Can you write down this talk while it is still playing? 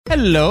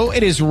Hello,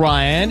 it is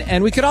Ryan,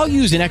 and we could all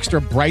use an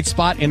extra bright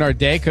spot in our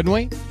day, couldn't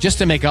we? Just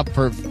to make up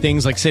for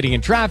things like sitting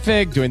in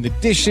traffic, doing the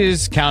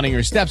dishes, counting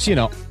your steps, you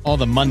know, all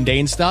the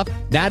mundane stuff.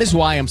 That is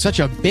why I'm such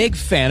a big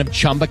fan of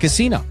Chumba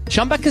Casino.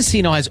 Chumba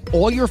Casino has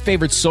all your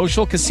favorite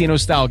social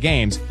casino-style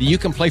games that you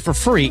can play for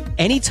free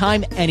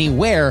anytime,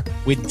 anywhere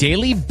with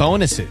daily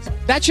bonuses.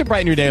 That should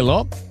brighten your day a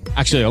little.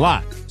 Actually, a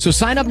lot. So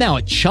sign up now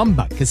at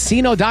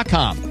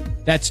ChumbaCasino.com.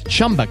 That's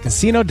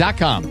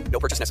ChumbaCasino.com. No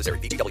purchase necessary.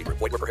 VGW Group.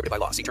 Void where prohibited by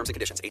law. See terms and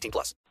conditions. 18+.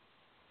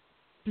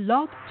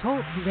 Blog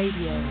Talk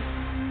Radio.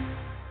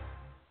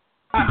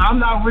 I'm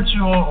not with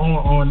you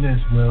on this,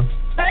 Will.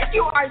 Thank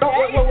you, RJ.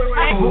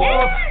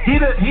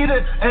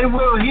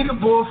 Will, he the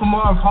boy from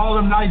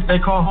Harlem Nights. They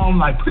call home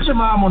like, put your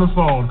mom on the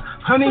phone.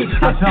 Honey,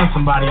 I tell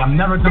somebody I'm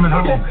never coming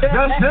home.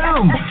 That's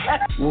him.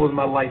 What was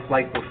my life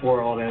like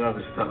before all that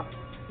other stuff?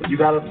 You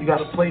gotta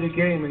play the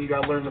game and you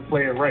gotta learn to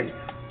play it right.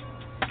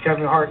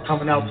 Kevin Hart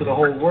coming out to the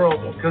whole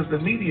world because the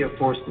media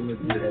forced him to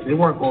do that. They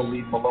weren't going to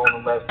leave him alone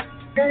unless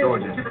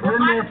doing that.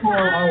 Been there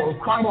for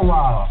quite a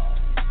while.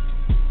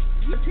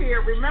 You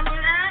here? Remember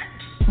that?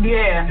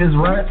 Yeah. His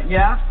what?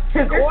 Yeah.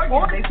 His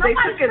organ. They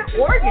took his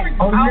organ.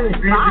 Oh,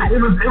 yeah. It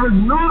was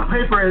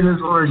newspaper in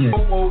his organ.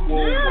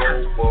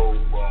 Whoa.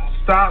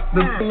 Stop.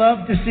 I'd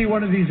love to see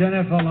one of these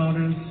NFL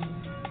owners,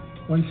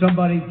 when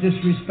somebody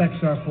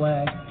disrespects our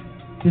flag,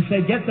 to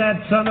say, get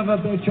that son of a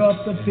bitch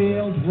off the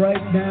field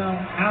right now.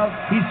 Out.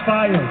 He's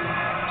fired.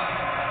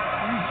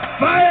 He's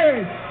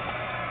fired!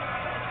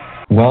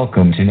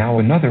 Welcome to now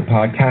another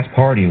podcast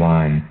party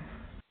line.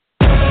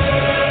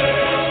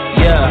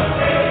 Yeah.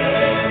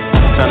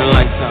 Turn the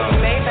lights on.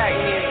 Maybach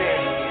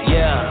music.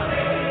 Yeah.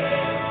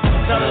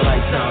 Turn the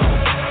lights on.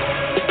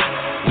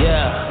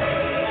 Yeah.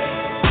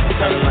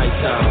 Turn the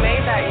lights on.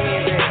 Maybach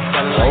music.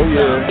 Turn the lights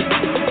on.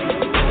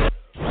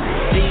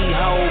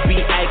 D-ho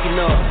be acting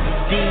up.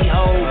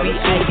 D-ho be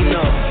acting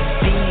up.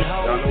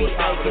 D-ho be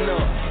acting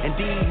up. And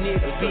these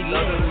niggas be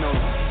laying on.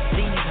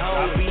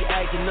 D-ho be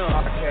acting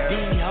up.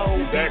 D-ho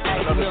be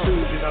acting up.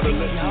 D-ho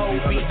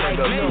be acting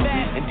up.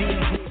 And these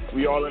niggas.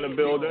 We all in the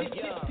building.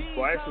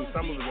 Well, actually,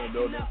 some of us in the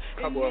building.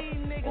 A couple of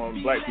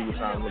on Black People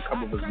Time. A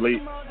couple of us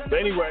late. But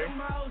anyway,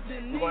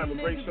 we're going to have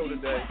a great show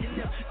today.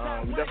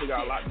 We definitely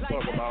got a lot to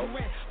talk about.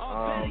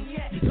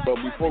 But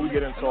before we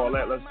get into all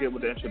that, let's get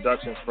with the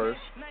introductions first.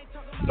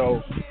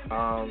 So,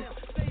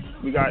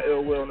 we got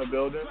Ill Will in the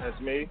building. That's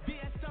me.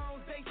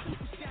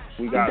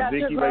 We got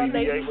Vicky, Lady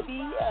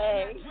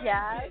VA.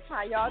 Yes.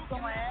 How y'all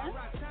doing?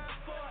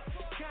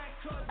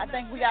 I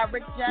think we got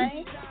Rick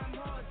James.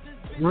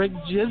 Rick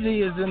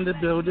Jizzy is in the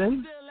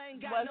building.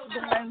 What's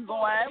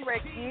going,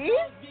 Ricky?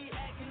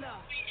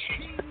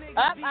 I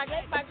got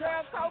my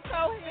girl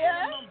Coco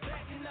here.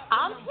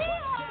 I'm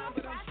here.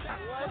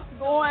 What's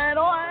going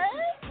on?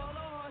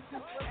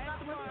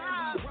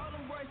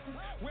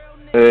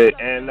 Hey,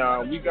 and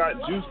we got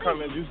Juice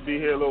coming. Juice be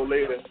here a little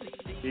later.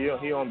 He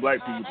on Black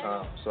People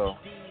Time, so.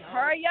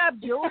 Hurry up,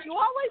 Juice. You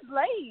always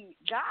late.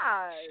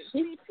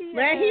 Gosh.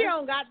 Man, he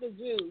don't got the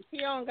juice. He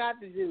don't got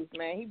the juice,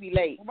 man. He be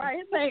late. Right,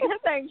 his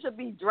name should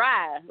be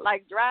Dry,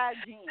 like Dry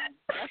Jeans.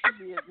 That should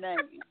be his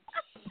name.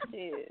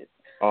 Yes.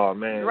 Oh,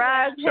 man.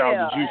 Dry as Shout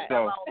hell out to Juice,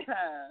 though.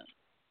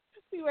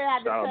 See where I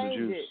had Shout to out to change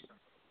Juice.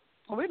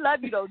 it. We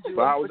love you, though, Juice.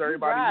 But how was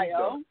everybody's dry, week,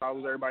 though? How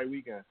was everybody's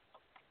weekend?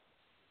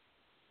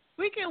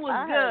 Weekend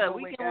was good.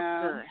 Weekend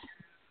was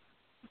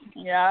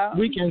good. Yeah.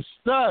 Weekend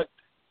sucked.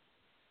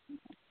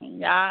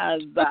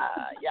 Yes.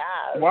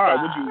 Why?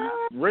 Would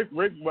you? Rick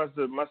must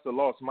have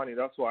lost money.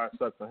 That's why I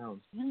stuck to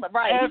him.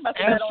 Right.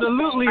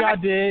 Absolutely, I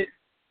did.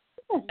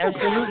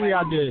 Absolutely,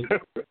 I did.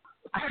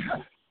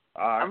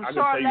 I can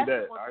tell you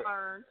that.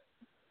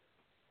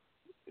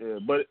 Yeah,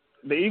 but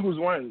the Eagles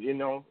won, you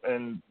know,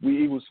 and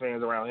we Eagles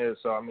fans around here.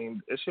 So I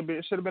mean, it should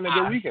have been a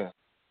good weekend.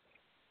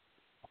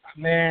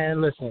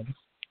 Man, listen,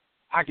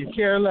 I could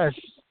care less.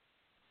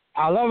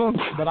 I love them,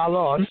 but I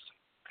lost.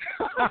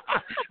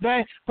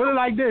 They put it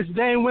like this: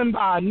 they ain't win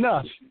by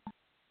enough.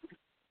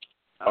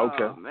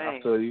 Okay, I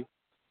feel you.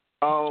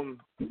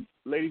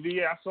 Lady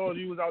V, I saw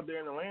you was out there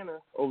in Atlanta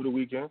over the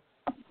weekend.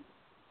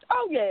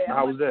 Oh yeah.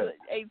 How was that?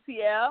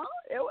 ATL.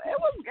 It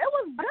was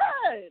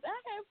good.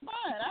 I had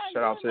fun.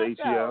 Shout out to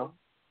ATL.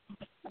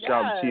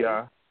 Shout out to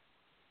T.I.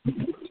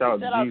 Shout out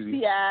to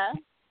Jeezy. Yeah.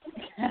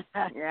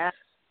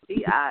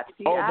 T.I.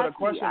 Oh, but a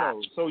question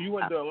though. So you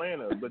went to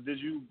Atlanta, but did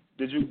you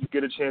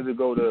get a chance to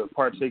go to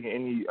partake in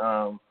any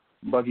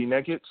Buggy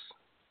Nakeds?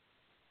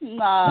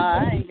 Nah,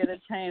 I ain't get a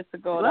chance to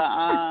go to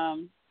I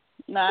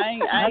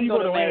ain't go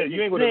to Magic City.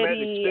 You ain't go to Magic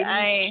City?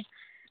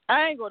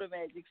 I ain't go to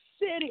Magic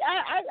City.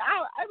 I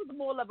was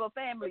more of a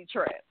family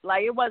trip.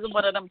 Like it wasn't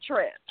one of them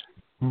trips.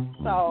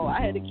 So I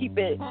had to keep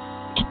it.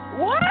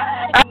 What?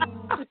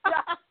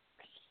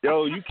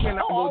 Yo, you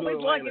cannot go to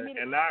Atlanta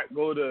and not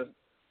go to.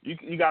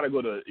 You got to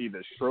go to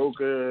either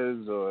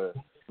Strokers or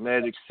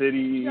Magic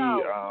City. Yeah,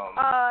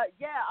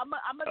 I'm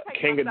gonna take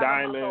King of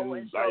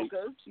Diamonds. Like,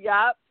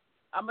 Yep.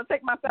 I'm gonna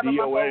take myself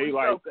DOA, like,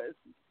 like Strokers.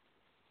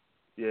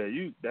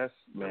 Yeah, that's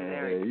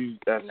man. Yeah,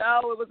 that's.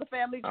 No, it was a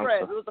family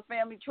trip. It was a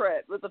family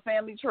trip. It was a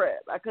family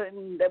trip. I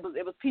couldn't. It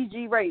was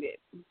PG rated.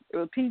 It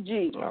was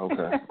PG.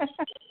 Okay.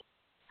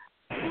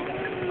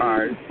 All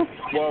right.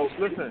 Well,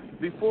 listen.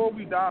 Before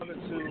we dive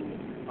into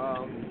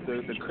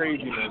the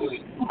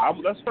craziness,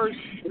 let's first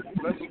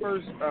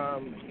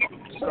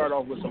start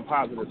off with some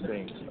positive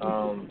things.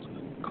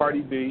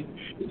 Cardi B,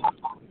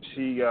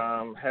 she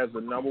has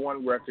the number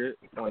one record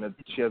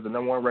she has the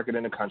number one record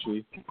in the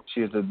country.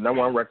 She has the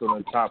number one record on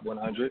the top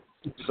 100.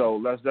 So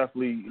let's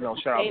definitely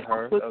shout out to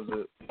her. That was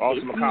an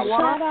awesome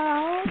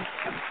accomplishment.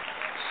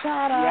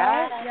 Shout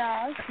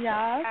out.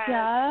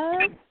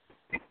 Yes.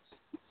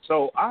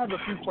 So I have a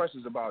few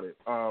questions about it.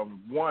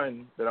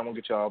 One that I want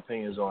to get y'all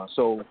opinions on.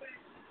 So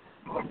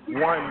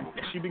one,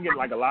 she been getting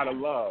like a lot of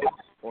love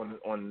on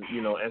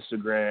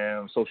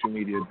Instagram, social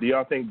media. Do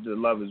y'all think the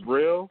love is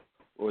real?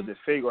 Or is it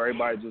fake, or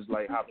everybody just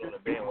like hopping on the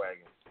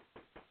bandwagon?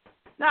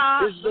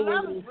 Nah, the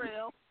love is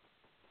real.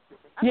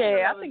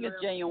 I think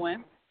it's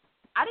genuine.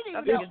 I didn't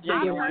even think it's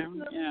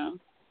genuine. Yeah.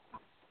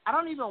 I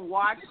don't even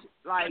watch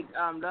like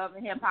Love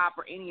and Hip Hop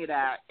or any of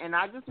that, and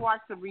I just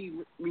watched the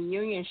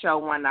reunion show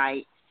one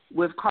night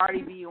with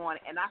Cardi B on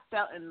it, and I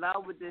fell in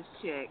love with this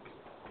chick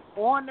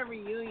on the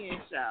reunion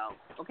show.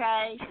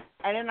 Okay,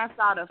 and then I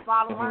started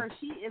following her.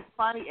 She is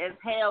funny as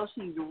hell.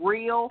 She's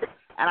real.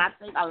 And I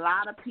think a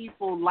lot of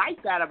people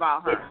like that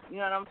about her. You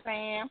know what I'm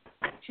saying?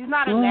 She's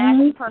not a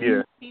nasty person.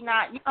 Yeah. She's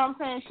not, you know what I'm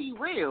saying? She's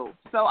real.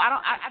 So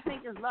I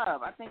think it's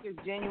love. I think it's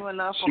genuine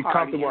love for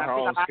Cardi. She's comfortable in her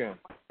own skin.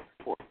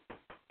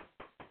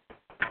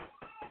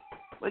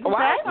 What'd you say?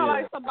 I feel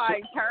like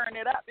somebody turn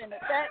it up in the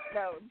set,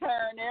 though.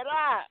 Turn it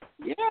up.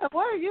 Yeah,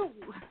 what are you?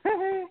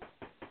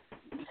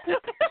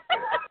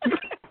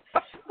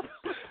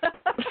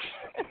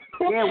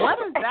 Yeah, what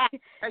is that?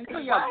 Are you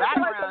put your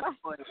background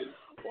for it?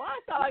 Why I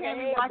sound like a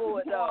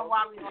headboard, though?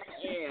 While we on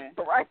the air.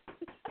 Right.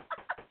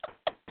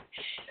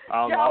 I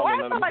don't know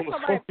what's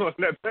going on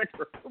in that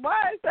background.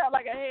 Why it sound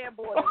like a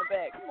headboard in the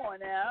back? Come on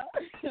now.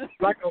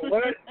 Like a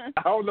what?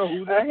 I don't know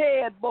who that is. A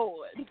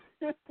headboard.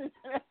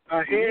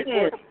 A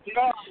headboard. You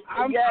know,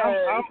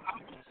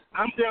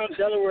 I'm down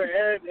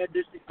Delaware Ave at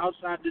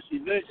outside this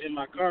event, and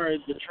my car is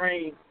the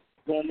train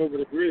going over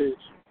the bridge.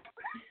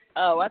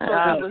 Oh, I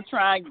thought you was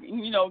trying,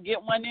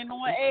 get one in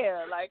on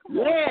air. Like, come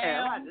on,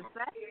 I just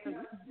say,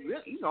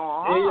 you know,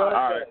 all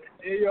right.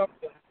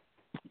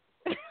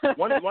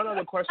 One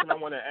other question I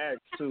want to ask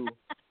too,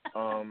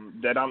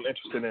 that I'm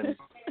interested in,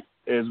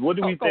 is what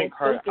do we think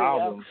her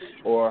album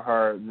or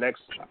her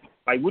next,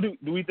 like, what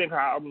do we think her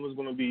album is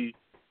going to be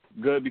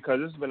good? Because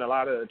there's been a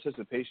lot of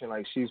anticipation.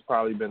 Like, she's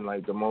probably been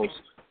like the most.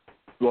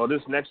 Well,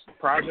 this next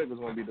project is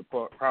going to be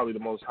probably the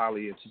most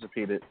highly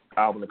anticipated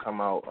album to come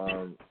out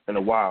in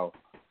a while.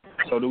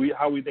 So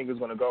how we think it's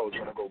going to go? It's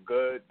going to go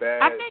good,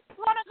 bad? I think it's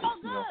going to go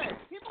good.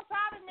 People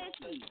tired of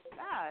Nicki.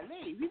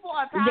 Golly. People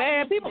are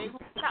tired of Nicki.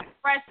 She's not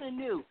fresh and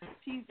new.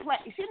 She's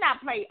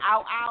not played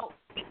out,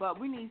 but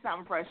we need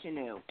something fresh and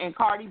new. And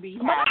Cardi B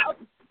has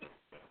it.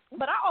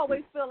 But I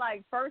always feel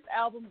like first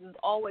albums is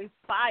always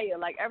fire.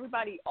 Like,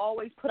 everybody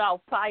always put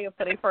out fire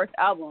for their first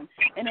album.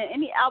 And then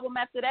any album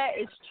after that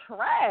is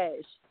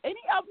trash.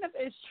 Any album after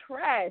is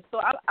trash.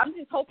 So I'm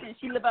just hoping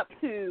she live up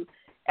to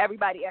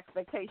everybody's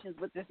expectations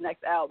with this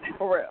next album,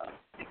 for real.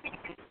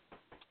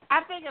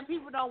 I think if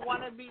people don't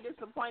want to be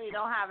disappointed,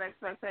 don't have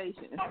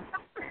expectations.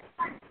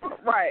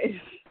 Right.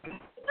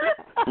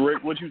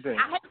 Rick, what you think?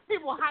 I hate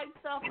people hype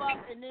stuff up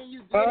and then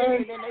you get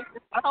it and then they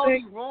just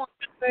totally wrong.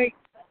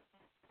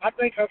 I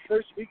think her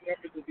first week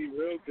numbers will be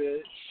real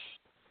good.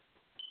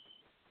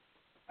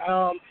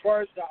 As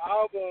far as the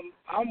album,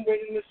 I'm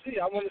waiting to see.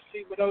 I want to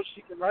see what else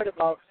she can write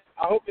about.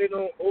 I hope they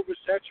don't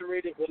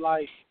oversaturate it with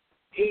like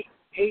eight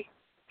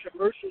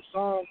commercial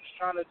songs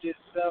trying to just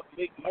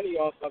make money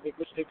off of it,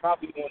 which they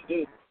probably won't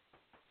do.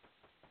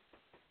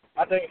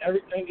 I think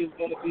everything is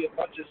going to be a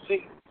bunch of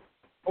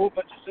whole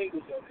bunch of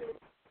singles out there.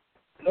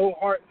 No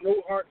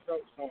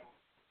heartfelt songs.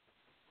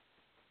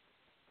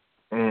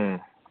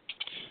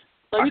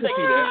 So you think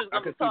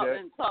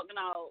she's talking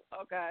out?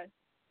 Okay.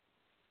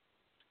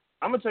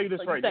 I'm gonna tell you this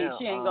right now.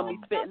 She ain't gonna be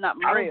spitting up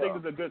real. I don't think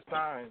it's a good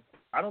sign.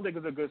 I don't think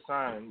it's a good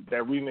sign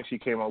that remix she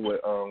came up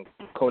with,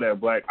 Kodak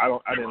Black. I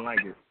didn't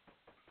like it.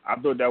 I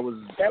thought that was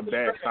a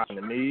bad sign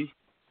to me.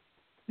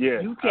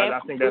 Yeah, I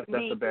think that's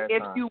a bad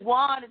sign. If you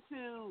wanted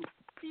to,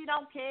 she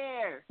don't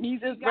care.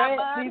 He's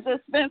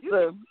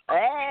expensive.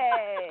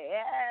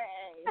 Hey.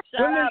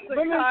 Shout out to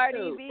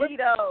Cardi B,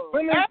 though.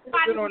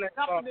 Everybody's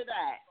coming to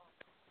that.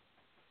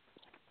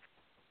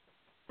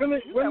 Women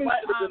should have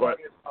been on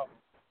this song.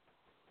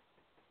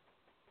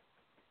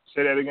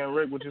 Say that again,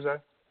 Rick. What you say?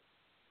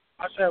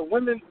 I said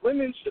women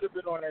should have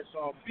been on that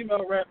song.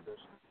 Female rappers.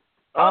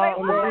 They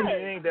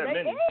ain't that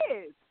many.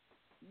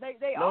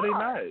 They no, are. They're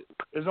not.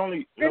 It's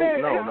only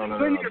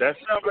no. That's.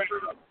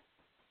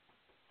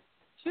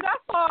 Should I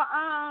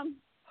saw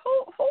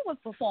who was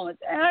performing?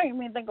 I didn't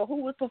even think of who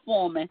was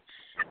performing.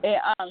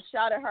 And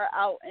shouted her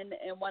out in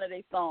one of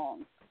their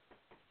songs.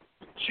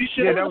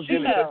 That was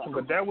Janet Jackson,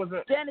 but that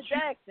wasn't Janet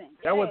Jackson.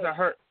 That wasn't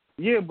her.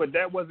 Yeah, but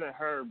that wasn't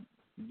her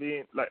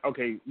being like,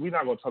 okay, we're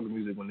not gonna talk about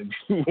music when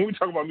we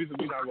talk about music.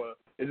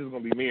 It's just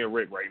gonna be me and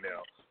Rick right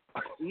now.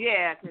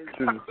 Yeah,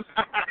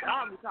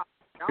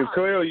 because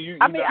clearly you.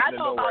 I mean, I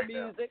know about right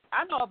music.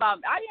 I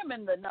am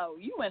in the know.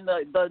 You in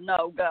the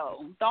no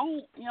go.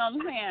 Don't, you know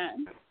what I'm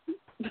saying?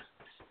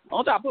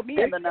 Don't try to put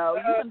me in the know.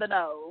 You in the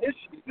know.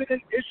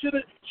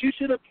 She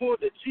should have pulled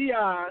the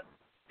T.I.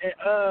 and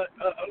a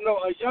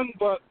Young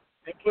Buck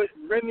and put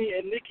Remy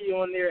and Nicki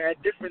on there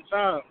at different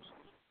times.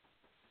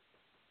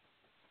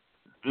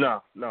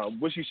 No.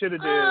 What she should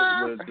have did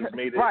was just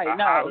made it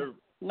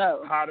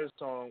hotter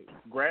song.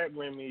 Grab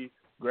Remy,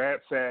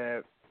 grab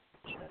Fab,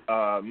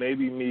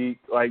 maybe me.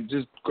 Like,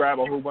 just grab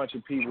a whole bunch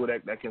of people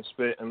that can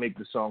spit and make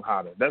the song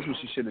hotter. That's what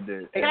she should have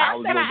did. And I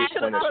was going to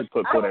disappoint that she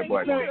put that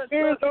black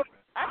one.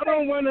 I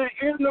don't want to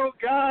hear no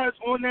guys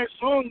on that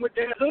song with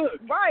that hook.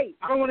 Right.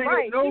 I don't want to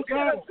hear no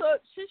guys.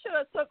 She should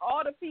have took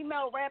all the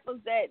female rappers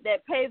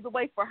that paved the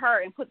way for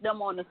her and put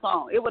them on the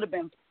song. It would have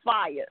been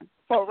fire.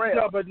 For real.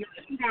 No, but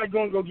she's not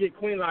going to go get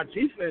Queen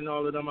Latifah and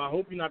all of them. I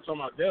hope you're not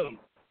talking about them.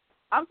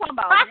 I'm talking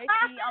about Nicki.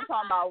 I'm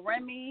talking about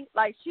Remy.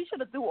 Like, she should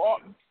have do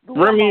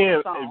Remy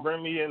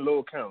and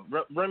Lil' Kim.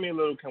 Remy and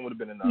Lil' Kim would have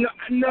been enough.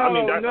 No, I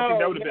think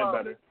that would have been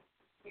better.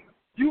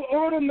 You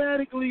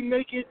automatically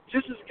make it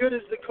just as good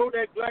as the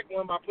Kodak Black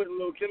one by putting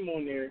Lil' Kim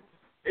on there.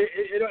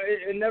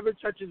 It never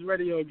touches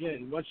radio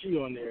again once she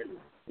on there.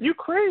 You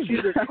crazy?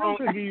 Lil'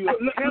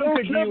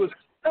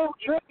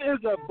 Kim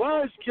is a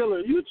buzz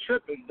killer. You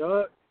tripping,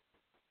 dog?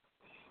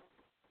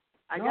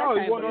 No.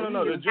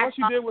 The joint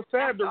she did with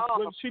Fab,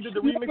 when she did the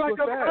remix with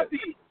Fab.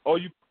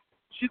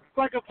 She looks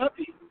like a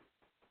puppy.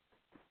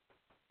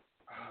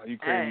 You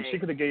crazy? Hey. She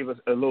could have gave us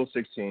a little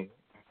 16.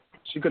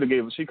 She could have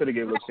gave us 16.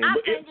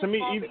 But to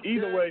me,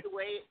 either way,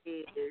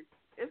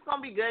 it's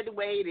gonna be good the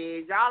way it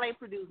is. Y'all ain't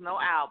produced no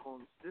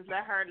albums. Just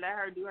let her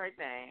do her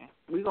thing.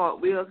 We'll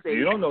see.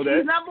 You don't know that.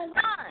 She's number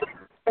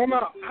one.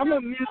 I'm a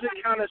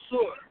music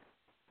connoisseur.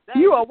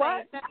 You a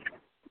what?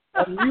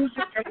 A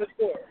music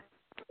connoisseur.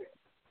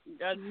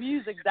 A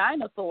music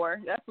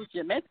dinosaur. That's what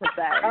you meant to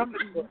say.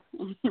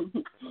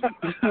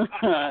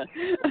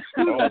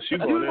 She's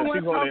going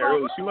there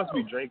early. She must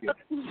be drinking.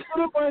 You're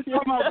the one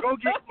talking about go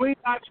get Queen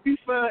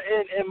Latifah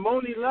and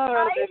Moni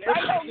Love It's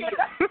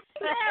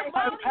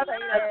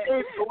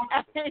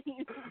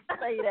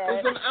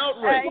an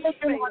outrage.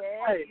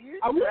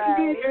 I wouldn't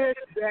be here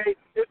today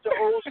if the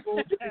old school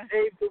didn't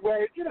pave the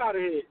way. Get out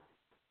of here.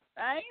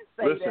 I ain't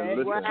say that.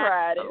 Listen.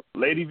 Tried it.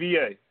 Lady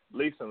VA.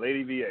 Lady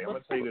VA, I'm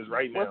going to tell you this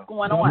right now. What's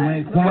going on? You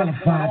ain't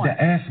qualified to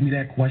ask me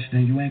that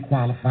question. You ain't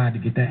qualified to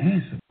get that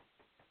answer.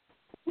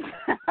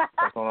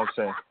 That's all I'm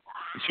saying.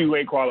 You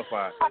ain't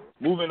qualified.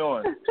 Moving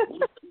on.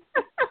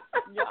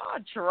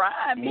 Y'all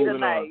trying me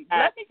tonight.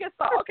 Let me get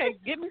started. Okay,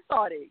 get me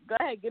started. Go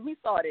ahead, get me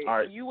started. All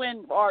right. You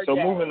and RJ. So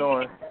moving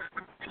on.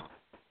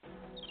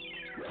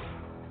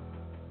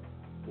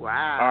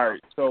 Wow. All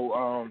right. So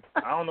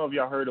I don't know if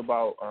y'all heard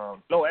about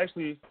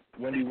actually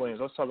Wendy Williams.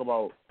 Let's talk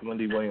about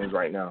Wendy Williams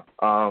right now.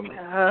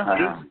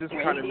 This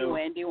kind of new.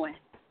 Wendy.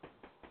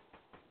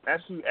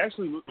 Actually,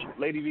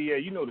 Lady VA,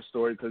 you know the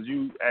story because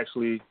you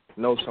actually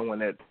know someone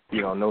that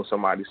knows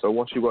somebody. So why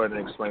don't you go ahead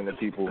and explain to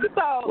people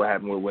what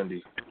happened with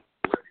Wendy?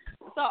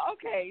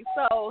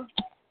 So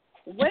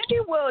Wendy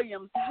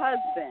Williams'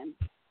 husband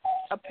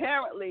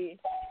apparently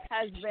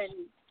has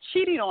been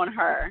cheating on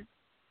her.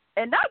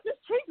 And not just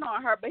cheating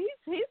on her, but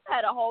he's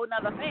had a whole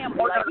nother family.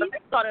 Like, he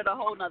started a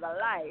whole nother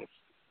life.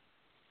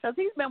 Because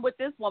he's been with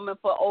this woman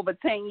for over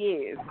 10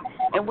 years.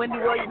 And Wendy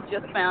Williams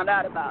just found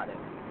out about it.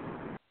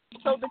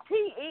 So the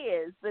tea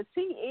is,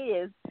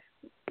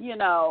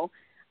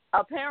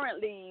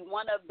 apparently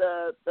one of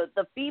the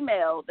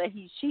female that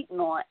he's cheating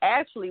on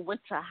actually went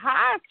to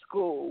high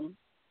school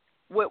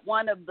with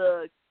one of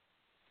the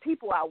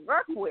people I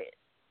work with.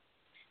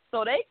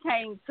 So they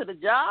came to the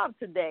job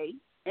today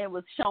and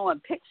was showing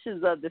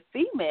pictures of the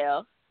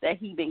female that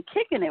he been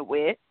kicking it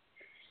with.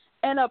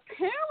 And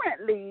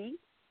apparently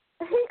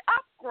he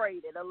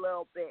upgraded a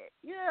little bit.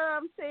 You know what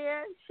I'm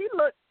saying? She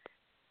looked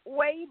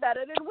way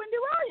better than Wendy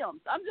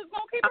Williams. I'm just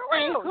going to keep it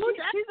real.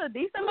 She's a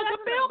decent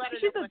looking film.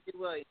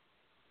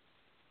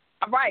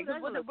 Right,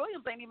 because Wendy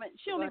Williams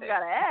she don't even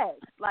got an ass.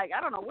 Like,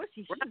 I don't know what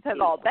she should take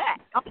all that.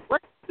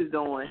 What she's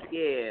doing,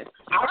 yeah.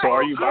 So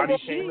are you body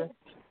shaming?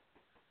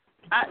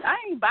 I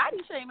ain't body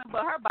shaming,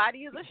 but her body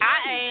is a shame.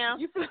 I am.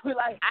 You feel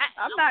like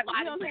I'm not,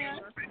 you know what I'm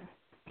saying?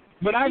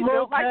 But I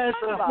rode past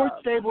a horse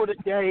stable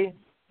today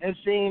and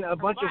seen a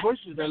bunch of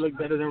horses that look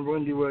better than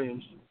Wendy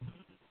Williams.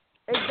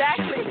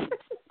 Exactly.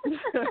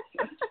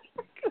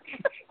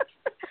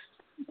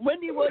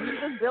 Wendy Williams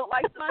is built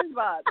like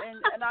SpongeBob,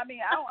 and I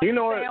mean I don't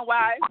understand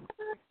why.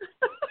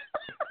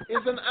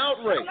 It's an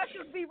outrage. Let's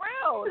just be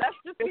real.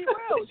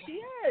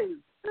 She is.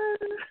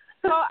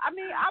 So I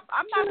mean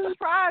I'm not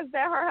surprised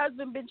that her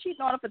husband been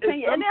cheating on her for 10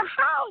 years. And then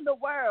how in the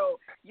world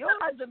your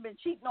husband been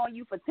cheating on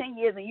you for 10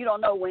 years and you don't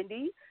know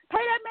Wendy?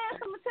 Pay that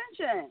man some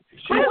attention.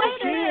 Wait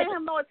a minute.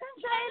 Him no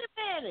attention. Wait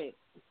a minute.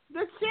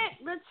 The chick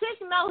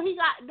know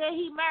that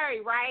he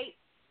married, right?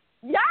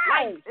 Yes.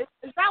 Like,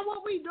 is that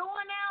what we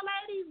doing now,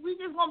 ladies? We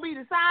just gonna be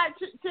the side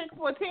chick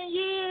for 10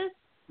 years?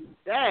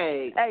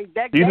 Dang. Hey,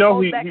 that You know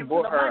goes he back into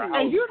bought the her a money.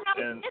 house And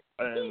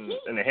you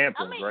in the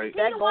Hamptons, right?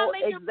 That goes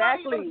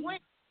exactly.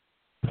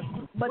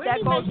 But When that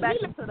he goes make- back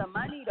he- into the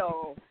money,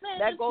 though. Man,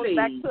 That goes please.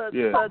 back to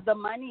Yeah. the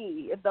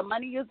money. If the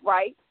money is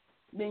right,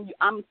 then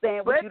I'm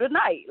staying with you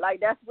tonight.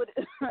 Like, that's what it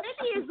is.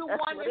 He is the one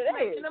what that's it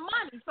making is. the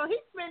money. So he's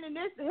spending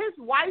his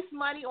wife's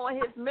money on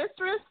his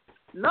mistress.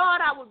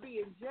 Lord, I would be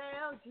in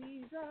jail,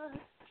 Jesus.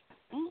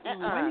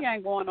 Wendy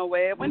ain't going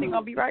nowhere. Wendy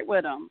gonna be right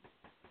with him.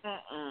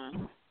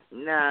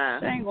 Nah.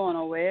 She ain't going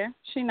nowhere.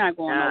 She not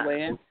going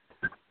nowhere.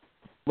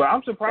 But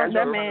I'm surprised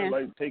That y'all man. kind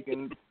of like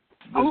taking this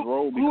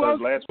role because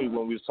last week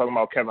when we was talking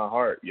about Kevin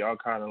Hart, y'all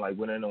kind of like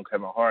went in on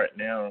Kevin Hart.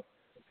 Now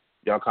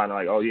y'all kind of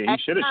like, oh yeah, he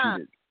should have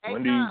cheated.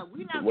 Wendy,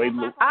 the way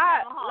look.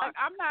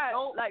 I'm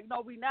not like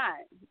no, we not.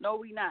 No,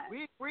 we not.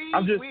 We agreed.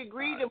 I'm just- we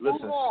agreed to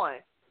listen. move on.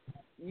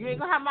 You ain't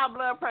gonna have my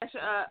blood pressure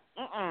up.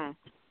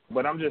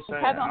 But I'm just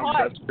saying, Kevin Hart,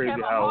 that's crazy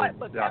Kevin how Hart,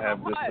 but y'all Kevin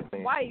have this Hart's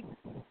thing. wife,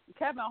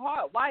 Kevin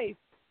Hart wife,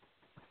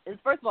 is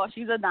first of all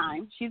she's a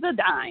dime. She's a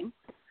dime.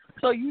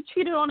 So you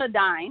cheated on a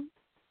dime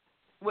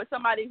with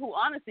somebody who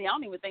honestly I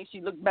don't even think she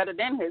looked better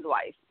than his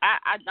wife.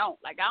 I don't.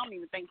 Like I don't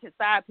even think his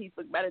side piece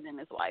looked better than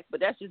his wife.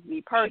 But that's just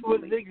me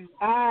personally. She was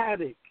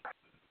exotic.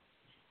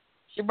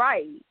 She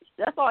right.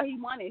 That's all he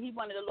wanted. He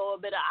wanted a little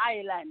bit of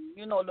island,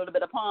 a little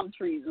bit of palm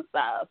trees and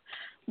stuff.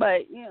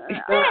 But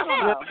I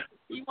don't know.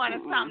 You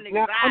wanted something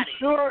Now,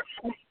 exotic.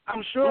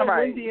 I'm sure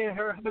Right. Wendy and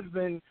her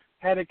husband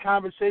had a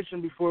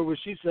conversation before where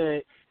she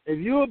said, if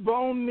you would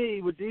bone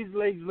me with these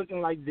legs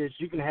looking like this,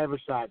 you can have a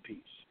side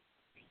piece.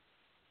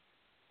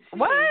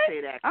 What?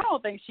 Say that. I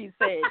don't think she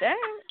said that.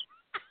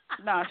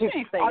 No, she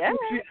ain't say that.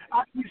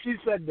 I think she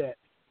said that.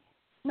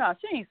 No,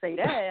 she ain't say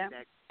that.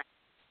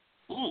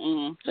 She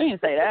didn't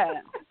say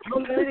that.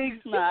 Her legs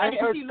Nah, and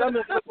her she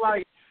stomach look- look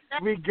like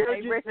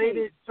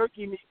regurgitated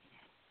turkey meat.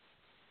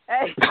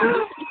 Hey.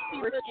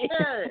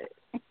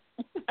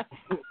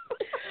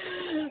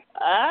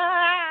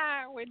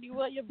 Wendy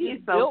Williams He's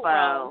is so built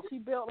foul. wrong. She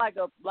built like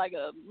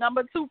a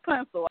number 2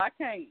 pencil. I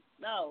can't.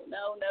 No.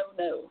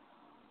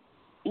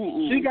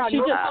 She got She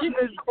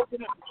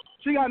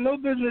no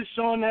business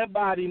showing that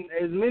body.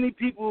 As many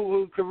people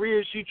whose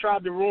careers she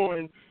tried to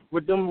ruin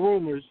with them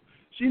rumors,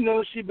 she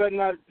knows she better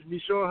not be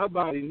showing her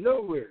body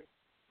nowhere.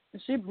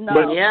 She But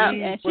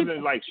and she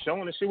wasn't like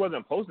showing it. She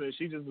wasn't posting it.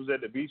 She just was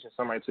at the beach and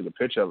somebody took a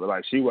picture of it.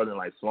 Like she wasn't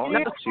like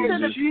flaunting it. She was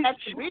just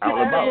out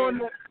and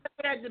about.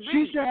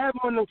 She should have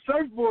on the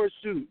surfboard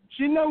suit.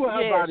 She know what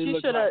her body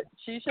looks like.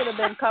 She should have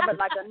been covered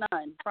like a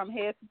nun from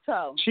head to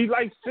toe. She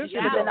like She fishing.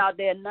 should have been out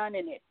there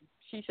nunning it.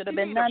 She should have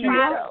been nunning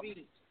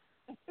it.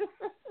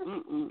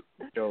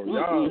 Yo,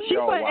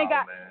 y'all wild,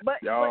 man.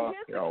 But Y'all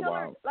here's the killer.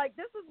 wild. Like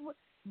this is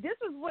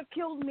what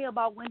kills me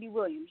about Wendy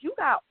Williams. You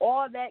got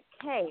all that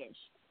cash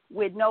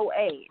with no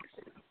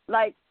ass.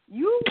 Like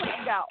you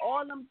ain't got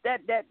all them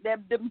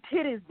them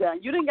titties done.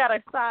 You didn't got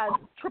a size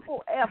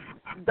triple F,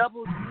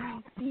 double G,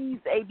 C's,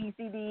 A, B,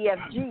 C, D, E, F,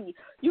 G.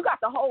 You got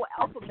the whole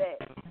alphabet,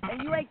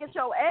 and you ain't get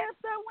your ass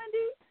done,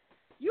 Wendy.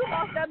 You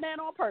lost that man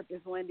on purpose,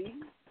 Wendy.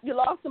 You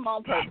lost him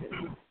on purpose.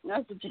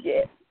 That's what you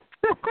get.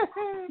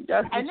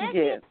 That's what And you then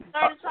get. she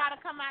started trying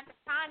to come at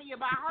Tanya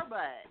about her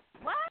butt.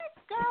 What?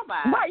 Girl,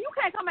 bye. Why you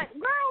can't come at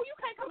You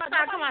can't come at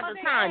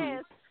the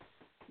Tanya.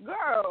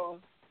 Girl.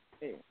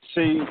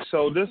 See,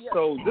 so this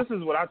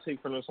is what I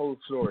take from this whole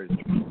story.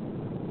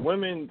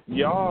 Women,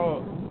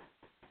 y'all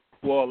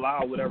will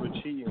allow whatever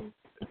cheating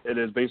it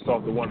is based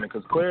off the woman,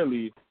 because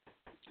clearly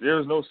there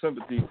is no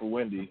sympathy for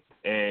Wendy,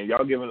 and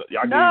y'all gave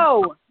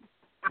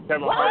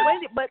Kevin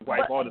Hart's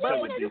wife all the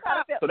sympathy.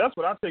 So that's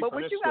what I take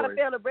from this story.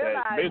 That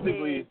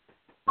basically,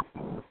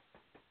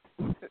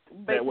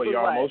 that way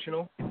y'all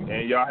emotional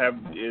and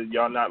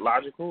y'all not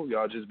logical.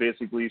 Y'all just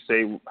basically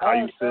say how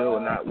you feel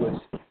and not with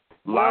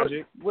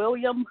logic.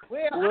 William.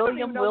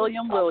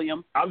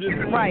 I'm just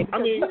right. I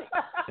mean,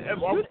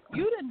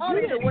 you didn't. What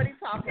are you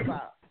talking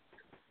about?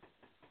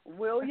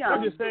 William.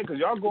 I'm just saying because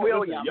y'all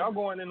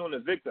going in on the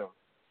victim.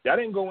 Y'all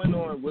didn't go in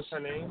on what's her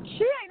name.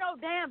 She ain't no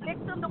damn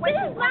victim. The way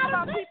she's talking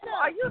about people.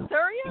 Are you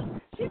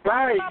serious? She's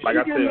right. Like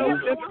I said,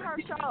 on her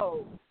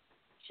show.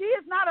 She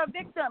is not a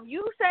victim.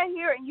 You sat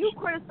here and you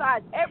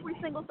criticize every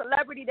single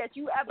celebrity that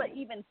you ever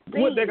even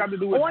seen what they got to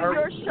do with on her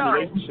your show.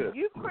 relationship?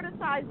 You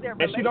criticize their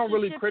and she don't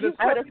really criticize.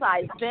 You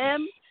criticize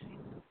them.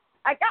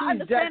 I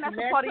understand that's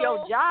a part of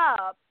your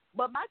job,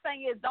 but my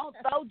thing is don't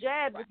throw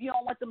jabs if you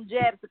don't want them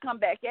jabs to come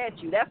back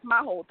at you. That's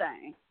my whole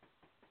thing.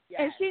 Yes.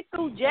 And she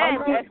threw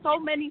jabs at so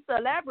many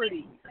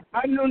celebrities.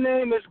 Her new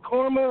name is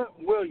Corma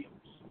Williams.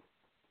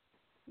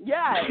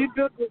 Yeah. She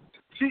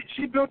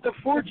built a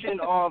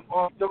fortune off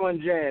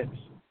throwing jabs.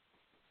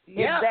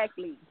 Yeah.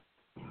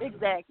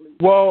 Exactly.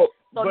 Well,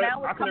 so but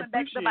now I can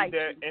appreciate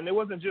that, and it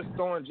wasn't just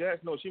throwing jabs.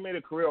 No, she made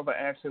a career of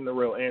asking the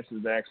real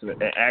answers,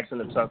 and asking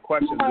the tough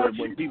questions. Where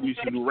when people used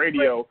to do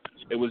radio,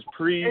 it was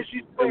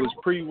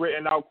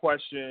pre-written out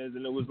questions,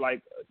 and it was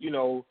like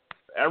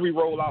every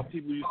rollout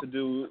people used to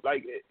do.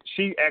 Like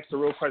she asked the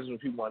real questions when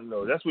people want to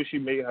know. That's what she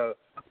made her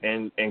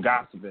and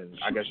gossiping.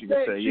 I guess you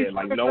could say, yeah,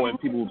 like knowing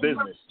people's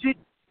business.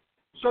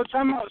 So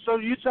time out. So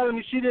you telling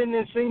me she didn't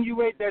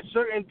insinuate that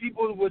certain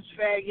people was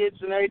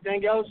faggots and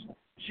everything else?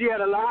 She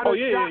had a lot of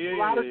shots, a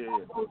lot of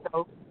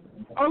stuff.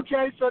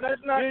 Okay, so that's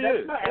not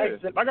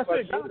accident. Like I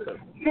said, gossip.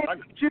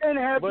 She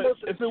didn't have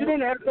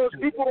those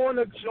people on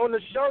the show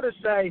to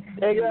say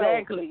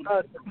exactly.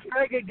 The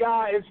faggot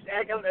guy is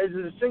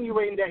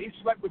insinuating that he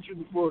slept with you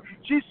before.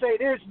 She say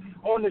this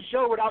on the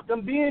show without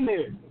them being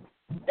there.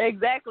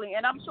 Exactly,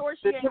 and I'm sure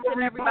she ain't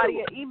send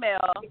everybody an email.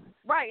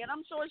 Right, and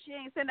I'm sure she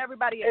ain't send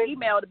everybody an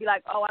email to be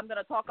like, oh, I'm going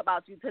to talk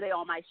about you today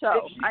on my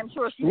show. I'm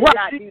sure she did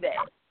not do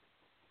that.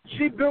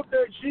 She built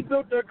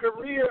her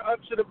career up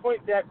to the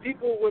point that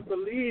people would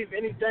believe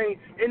any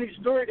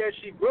story that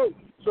she wrote.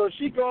 So if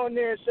she go in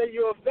there and say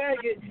you're a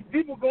faggot,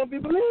 people going to be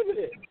believing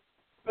it.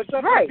 But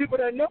some people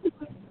that know it.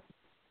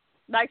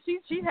 Like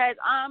she had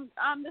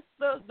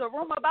the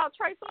rumor about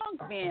Trey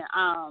Songz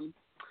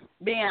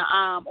being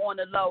on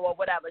the low or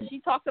whatever. She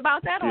talked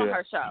about that on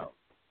her show.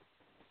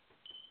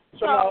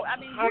 So I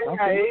mean,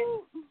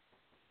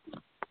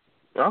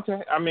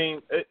 Okay, I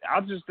mean,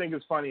 I just think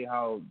it's funny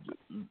how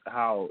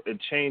it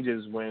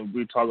changes when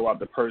we talk about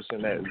the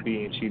person that's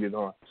being cheated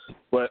on.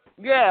 But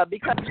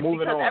because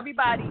on.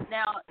 Everybody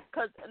now,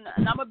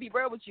 and I'm gonna be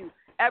real with you,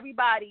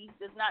 everybody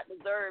does not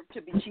deserve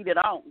to be cheated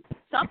on.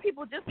 Some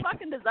people just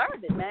fucking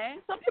deserve it, man.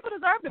 Some people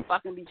deserve to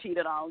fucking be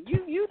cheated on.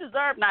 You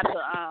deserve not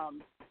to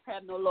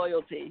have no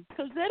loyalty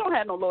because they don't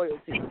have no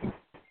loyalty.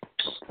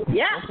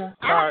 Yeah, okay.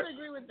 I would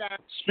agree with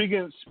that.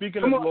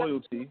 Speaking of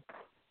loyalty.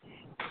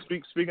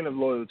 Speaking of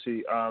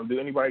loyalty, do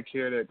anybody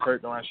care that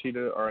Kirk and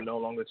Rashida are no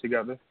longer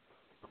together?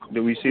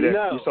 Do we see that?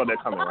 No. You saw that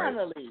coming, right?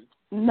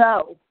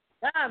 No.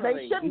 Finally.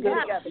 They shouldn't be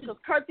together because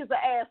Kirk is an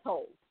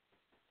asshole.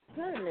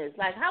 Goodness,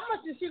 like how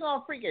much is she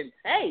gonna freaking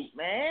take,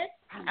 man?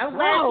 I'm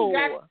glad she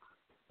got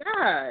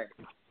God.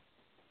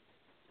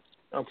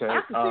 Okay.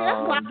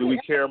 Do we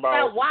care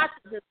about watches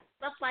and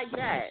stuff like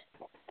that?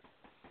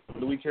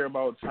 Do we care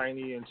about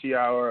Tiny and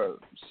T.I.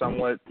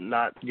 somewhat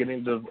not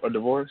getting a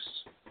divorce?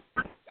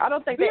 I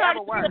don't think they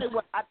ever were. I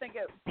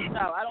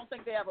don't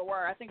think they ever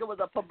were. I think it was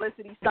a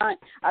publicity stunt.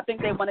 I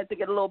think they wanted to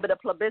get a little bit of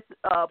publicity.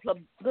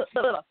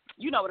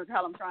 You know what the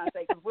hell I'm trying to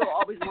say, because we'll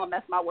always want to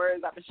mess my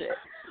words up and shit.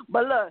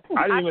 But look,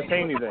 I didn't even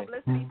say anything.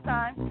 Publicity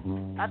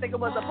stunt. I think it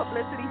was a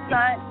publicity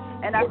stunt,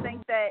 and I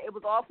think that it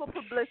was all for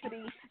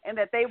publicity, and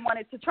that they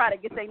wanted to try to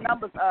get their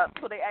numbers up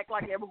so they act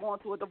like they were going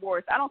through a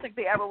divorce. I don't think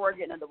they ever were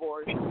getting a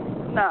divorce.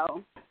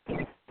 No.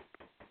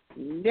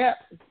 Yep,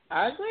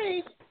 I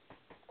agree.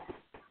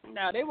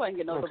 No, they wasn't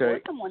getting no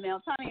divorce. Come on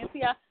now, Tiny and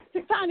T.I.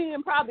 Tiny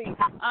and probably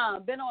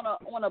been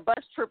on a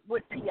bus trip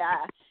with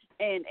T.I.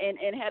 and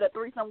had a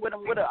threesome with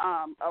him with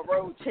a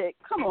road chick.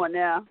 Come on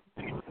now.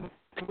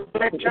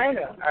 Black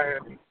China.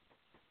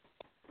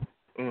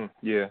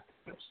 Yeah.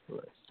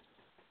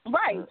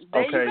 Right.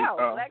 There you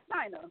go. Black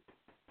China.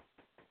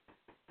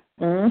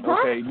 Mm-hmm.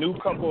 Okay. New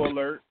couple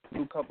alert.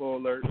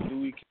 Do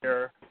we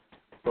care,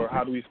 or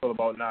how do we feel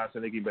about Nas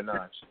and Nicki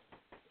Minaj?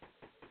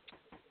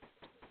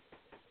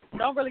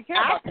 Don't really care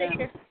about them.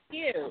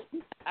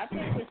 I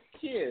think it's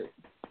cute.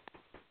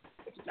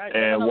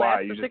 And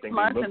why? You just 6 think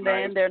months they look and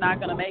nice? then they're not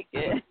going to make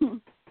it.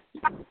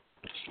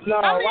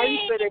 No, why you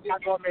say they're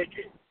not going to make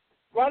it?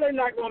 Why they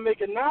not going to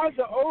make it? Nas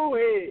an old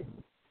head.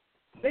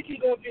 Nicki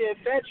going to be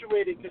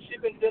infatuated because she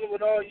been dealing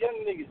with all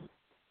young niggas.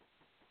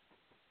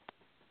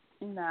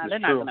 Nah, they're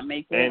not going to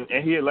make it.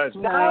 And he a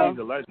legend. He's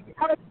a legend.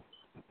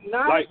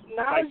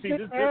 Nas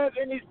didn't have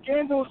any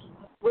scandals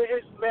with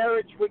his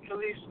marriage with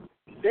Khaleesi.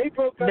 They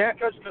broke up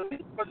because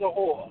Khaleesi was a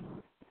whore.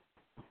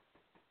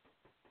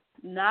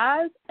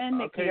 Nas and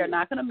Nicki are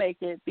not going to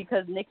make it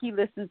because Nicki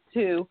listens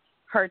to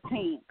her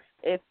team.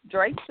 If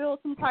Drake feels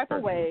some type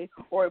of way,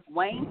 or if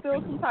Wayne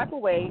feels some type of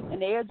way,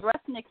 and they address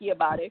Nicki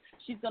about it,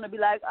 she's going to be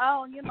like,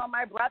 oh,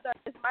 my brother,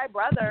 it's my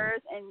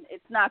brother's, and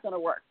it's not going to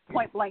work.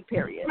 Point blank,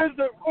 period. Where's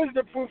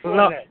the proof on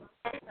that?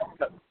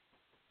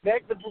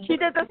 She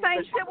did the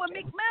same shit with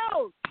Meek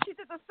Mills. Shit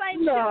with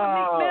Meek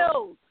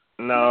Mills.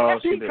 No,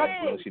 she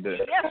didn't. She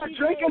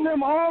Drake and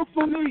them off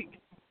for me.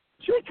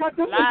 She cut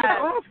them niggas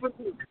off for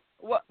me.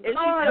 What, is she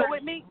still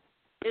with me?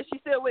 Is she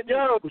still with me?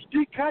 Yo,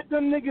 she cut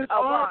them niggas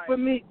off for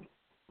me.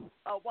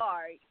 Oh,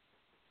 why?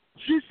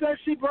 She said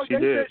she broke.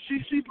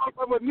 She broke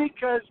up with me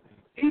because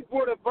he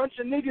brought a bunch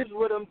of niggas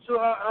with him to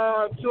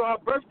her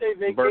birthday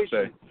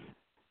vacation.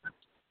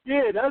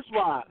 Yeah, that's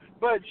why.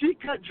 But she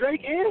cut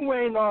Drake and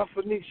Wayne off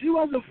for me. She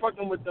wasn't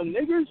fucking with them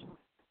niggas.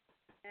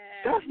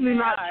 Definitely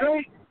not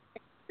Drake.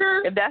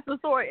 If that's the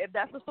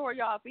story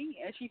y'all feeding,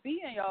 and she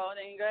feeding y'all,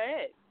 then go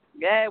ahead.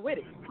 Go ahead with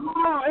it.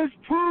 No, it's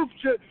proof.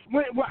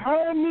 When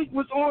her and Meek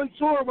was on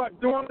tour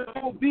during the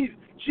whole beef,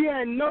 she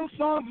had no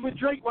songs with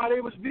Drake while they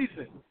was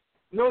beefing.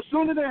 No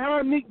sooner than her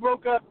and Meek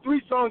broke up,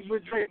 3 songs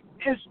with Drake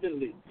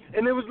instantly.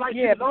 And it was like she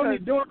was only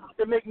doing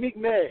it to make Meek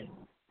mad.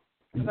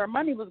 Her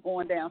money was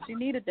going down. She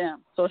needed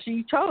them. So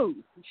she chose.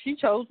 She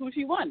chose who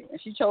she wanted.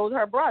 And she chose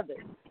her brother.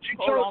 She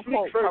chose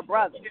Meek first. Her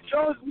brother.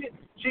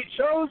 She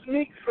chose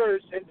Meek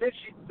first, and then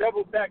she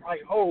doubled back like,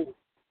 oh,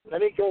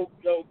 let me go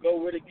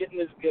where the getting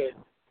is good.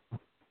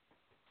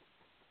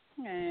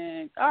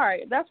 All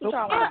right, that's what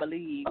y'all want to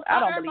believe. I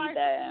don't believe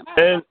that.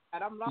 And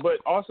but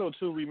also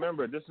too,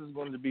 remember this is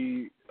going to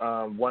be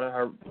one of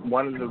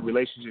the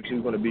relationships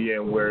she's going to be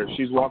in where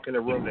she's walking the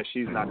room that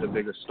she's not the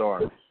biggest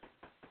star.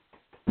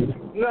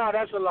 No,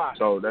 that's a lie.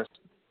 So that's.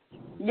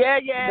 Yeah,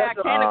 I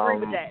can't agree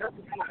with that.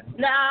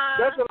 Nah.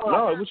 That's a lie.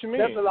 No, what you mean?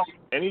 That's a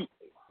lie.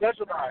 That's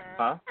a lie.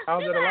 Huh?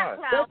 How's that a lie?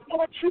 That's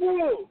not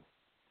true.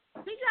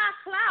 She got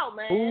clout,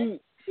 man. Who?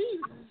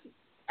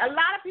 A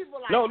lot of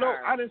people like No,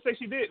 her. I didn't say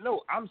she did.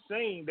 No, I'm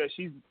saying that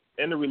she's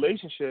in a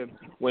relationship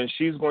when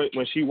she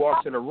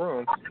walks in a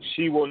room,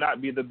 she will not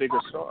be the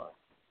biggest star.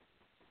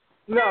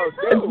 No,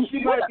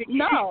 she might be.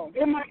 No,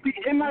 it might be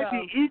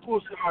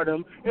equal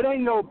stardom. It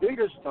ain't no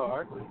bigger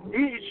star.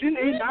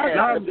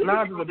 Nas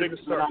is a bigger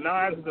star.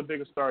 Nas is a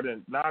bigger star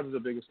than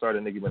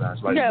Nicki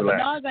Minaj. Like, yeah, relax. but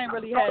Nas ain't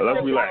really had So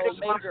let's relax.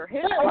 major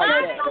hits like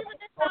that.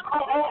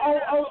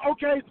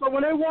 Okay. So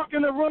when they walk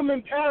in the room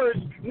in Paris,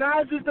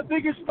 Nas is the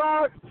biggest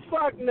star.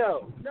 Fuck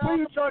no. What are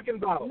you talking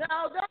about? No,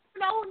 don't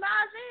know who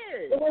Nas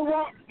is.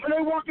 When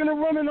they walk in the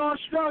room in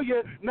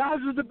Australia,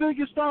 Nas is the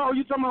biggest star. Or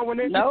you talking about when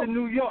they get to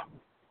New York?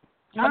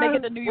 When they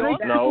get to New York?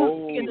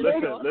 No,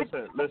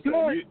 listen.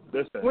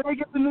 When they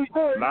get to New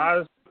York,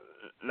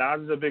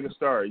 Nas is a bigger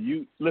star.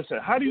 You listen.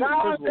 How do you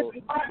Nas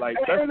is like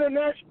an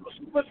international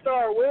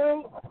superstar?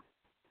 Will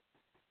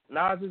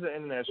Nas is an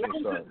international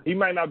star. He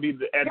might not be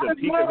at the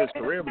peak of his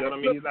career, but that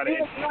don't mean he's not an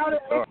international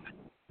star.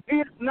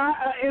 He's not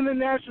an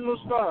international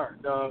star,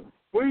 dog.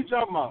 What are you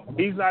talking about?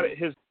 He's not at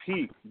his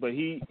peak, but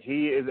he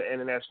is an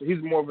international.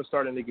 He's more of a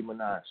star than Nicki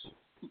Minaj.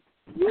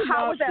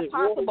 How is that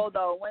possible,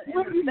 though? When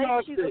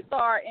she's a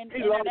star in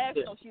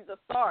international, she's a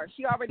star.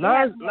 She already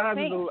has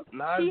more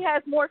fans. She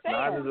has more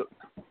fans.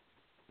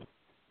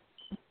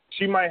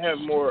 She might have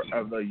more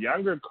of a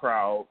younger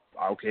crowd.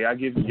 Okay, I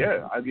give you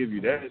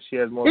that. She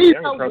has more of a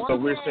younger crowd. So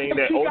we're saying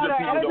that older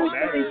people don't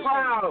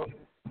matter.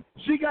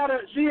 She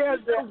has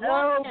the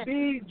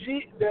LBG,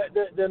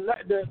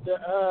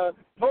 the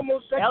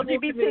homosexual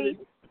community.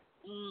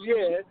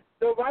 Yeah,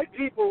 the white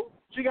people.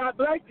 She got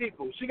black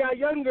people. She got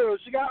young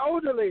girls. She got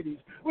older ladies.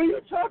 What are you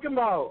talking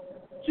about?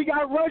 She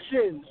got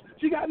Russians.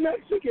 She got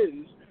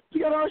Mexicans. She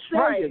got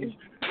Australians.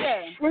 Right.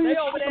 Yeah. What are you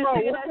over there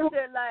talking saying that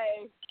shit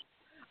like.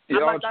 Nas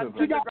is the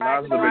biggest star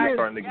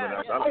in Nicki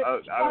Minaj.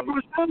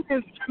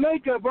 Brazilians,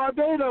 Jamaica,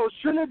 Barbados,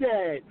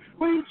 Trinidad.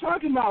 What are you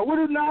talking about? What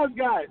does Nas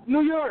got?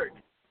 New York.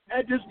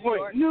 At this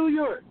point, New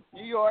York.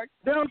 They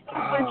don't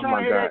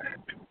my God.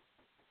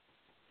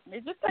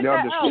 Just take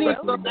that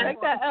L. Take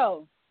that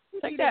L.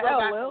 Take that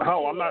L, Will.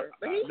 Oh, I'm not.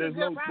 There's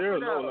no.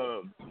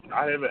 I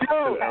haven't.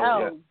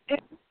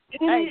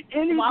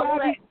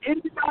 Anybody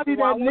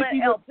that Nicki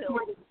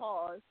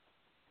pause.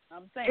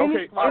 I'm saying.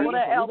 Okay,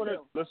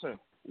 listen.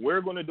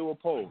 We're going to do a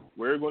poll.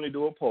 We're going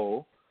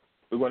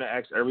to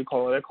ask every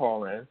caller that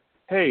call in.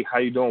 Hey, how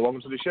you doing?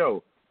 Welcome to the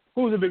show.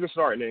 Who's the biggest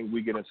star? And then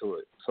we get into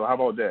it. So how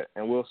about that?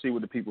 And we'll see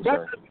what the people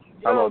say.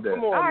 How about that?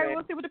 All right,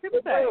 we'll see what the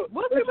people say.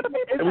 We'll see what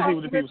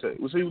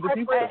the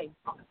people say.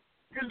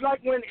 Because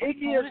like when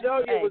Iggy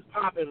Azalea was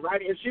popping,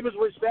 right, and she was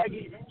with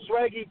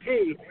Swaggy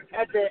P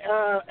at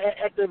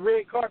the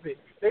red carpet,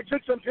 they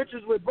took some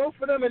pictures with both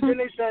of them, and then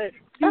they said,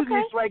 "Excuse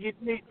me, Swaggy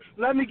P,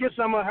 let me get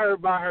some of her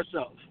by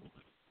herself."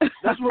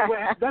 That's what's going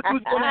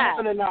to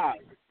happen to Nas.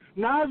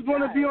 Nas is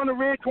going to be on the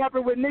red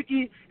carpet with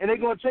Nicki, and they're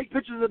going to take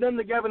pictures of them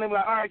together, and they're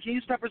like, "All right, can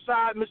you step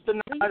aside, Mr.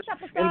 Nas?"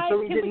 And so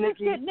we get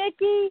Nicki. Can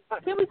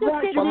we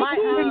just get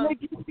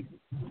Nicki?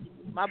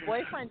 My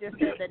boyfriend just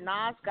said that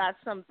Nas got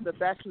the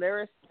best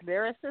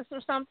lyricist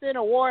or something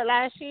award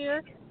last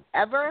year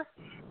ever.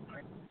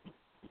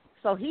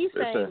 So he's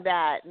saying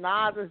that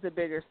Nas is the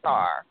bigger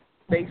star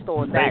based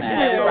on that.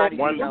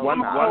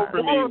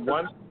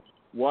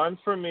 One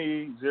for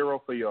me,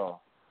 0 for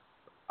y'all.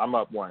 I'm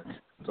up 1.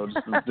 So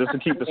just to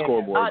keep the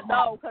scoreboard.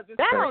 No, because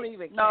that don't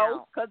even count.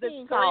 No, because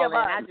it's 3 of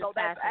us. So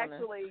that's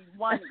actually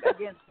 1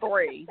 against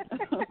 3.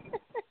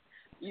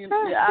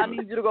 I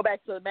need you to go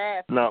back to the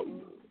math. No.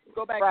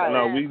 Go back.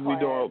 No, we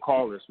doing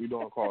callers. We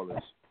doing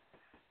callers.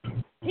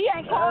 He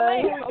ain't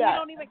calling. So he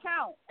don't even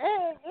count.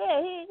 Yeah,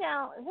 he ain't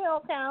count. He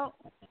don't count.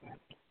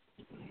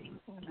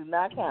 He do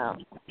not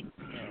count.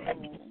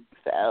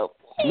 So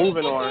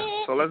moving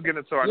on. So let's get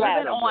into our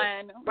next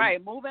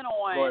subject. Moving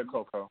on. Go ahead,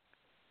 Coco.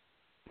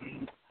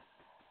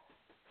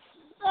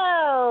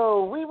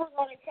 So we were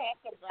going to talk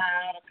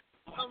about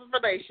a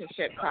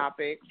relationship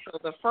topics. So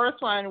the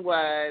first one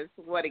was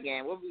what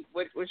again?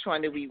 Which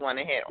one do we want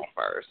to hit on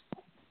first?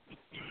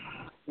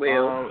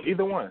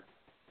 Either one.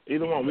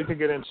 We could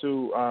get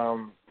into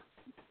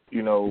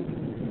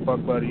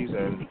fuck buddies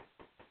and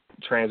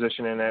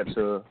transitioning that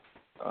to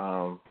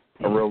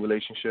a real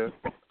relationship.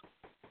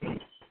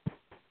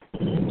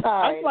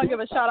 I just want to give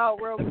a shout out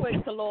real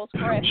quick to Lil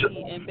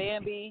Scrappy and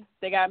Bambi.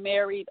 They got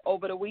married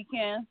over the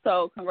weekend,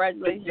 so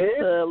congratulations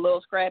to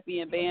Lil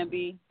Scrappy and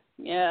Bambi.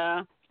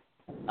 Yeah.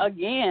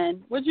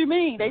 Again, what do you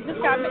mean? They just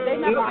got they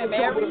never been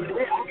married.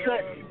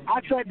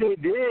 I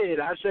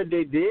said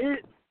they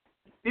did.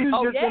 He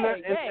was just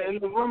in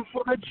the room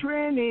full of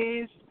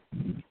trannies.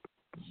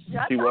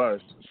 He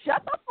was.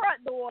 Shut the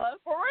front on.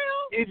 For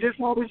real? He just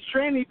had his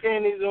tranny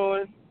panties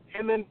on.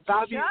 Him and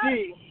Bobby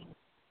D.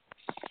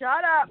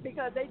 Shut up,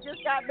 because they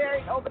just got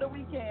married over the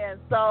weekend.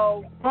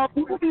 So.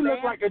 Bambi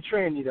look like a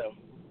tranny though.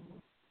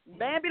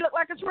 Bambi look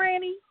like a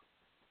tranny.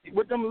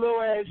 With them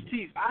little ass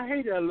teeth. I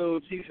hate that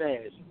little teeth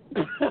ass.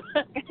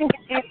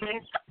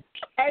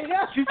 Hey,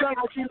 yo. She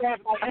thought she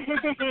laughed like.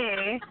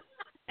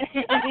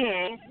 You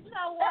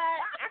know what?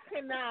 I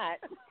cannot.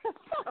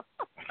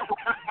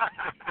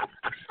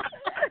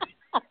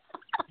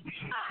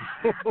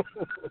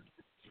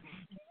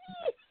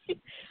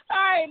 All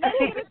right, let's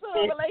get into a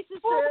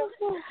relationship.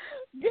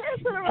 Get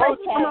into the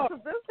relationship,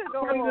 because this can go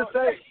on.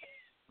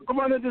 I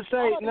wanted to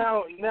say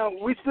now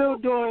we still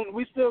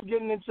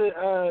getting into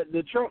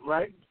the Trump,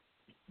 right?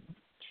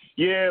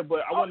 Yeah,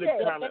 but I wanted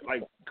to kind of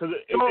like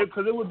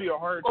because it would be a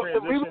hard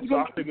transition. So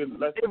I figured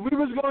if we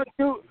was going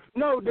to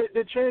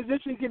the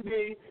transition could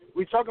be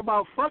we talk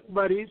about fuck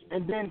buddies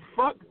and then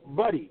fuck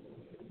buddy.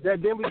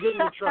 Then we get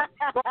into Trump.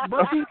 Fuck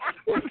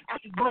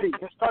buddy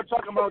and start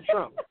talking about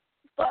Trump.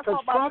 Fuck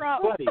Trump.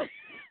 Buddy.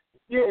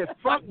 Yeah,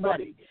 fuck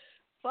buddy.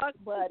 Fuck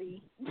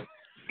buddy.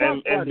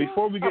 And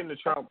before we get into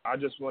Trump, I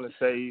just want to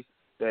say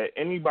that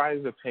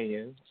anybody's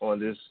opinion on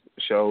this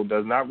show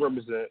does not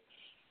represent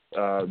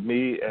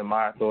me and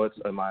my thoughts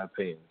and my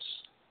opinions.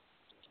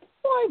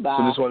 So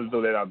just wanted to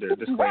throw that out there.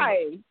 Disclaimer.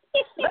 Right.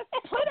 Let's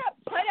play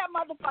that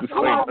motherfucker.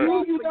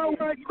 You know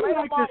what? You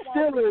like the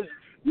Steelers.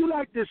 You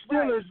like the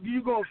Steelers. Right.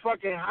 You gonna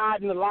fucking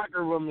hide in the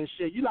locker room and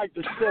shit. You like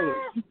the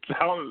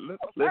Steelers.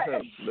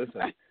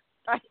 Listen.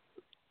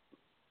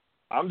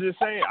 I'm just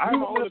saying. I have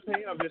my own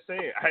opinion. I'm just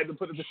saying. I had to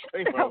put a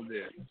disclaimer out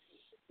there.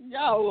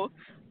 Yo.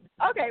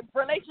 Okay,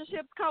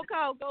 relationships,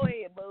 Coco. Go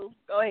ahead, boo.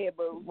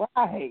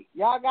 Right.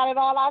 Y'all got it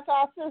all out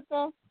y'all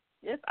system?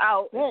 It's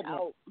out. It's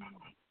out.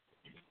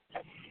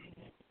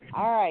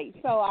 All right.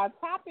 So our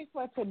topic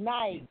for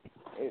tonight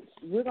is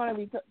we're going to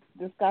be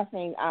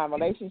discussing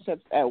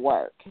relationships at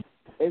work.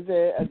 Is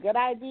it a good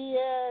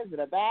idea? Is it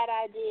a bad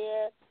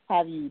idea?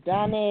 Have you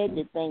done it?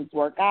 Did things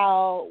work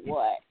out?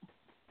 What?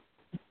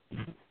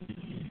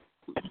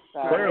 So,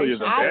 clearly,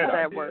 it's a bad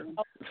idea.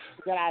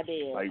 Good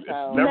idea. Like, it's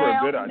never a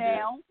good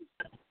idea.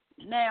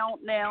 Now,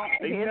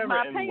 here's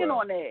my opinion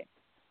on that.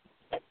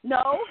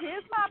 No,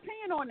 here's my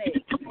opinion on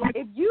that.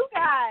 If you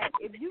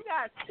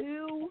got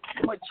two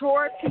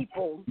mature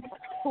people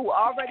who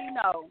already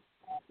know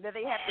that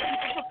they have to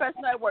keep it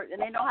professional at work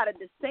and they know how to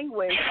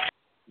distinguish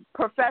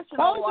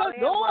professional while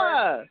they're at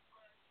work,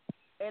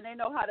 and they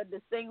know how to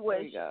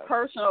distinguish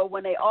personal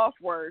when they off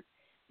work,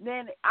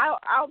 then I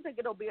don't think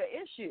it'll be an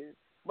issue.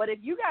 But if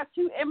you got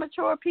two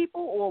immature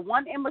people or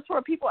one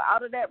immature people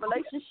out of that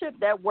relationship,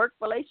 that work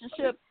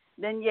relationship,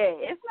 then yeah,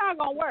 it's not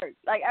gonna work.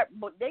 Like,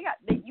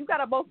 you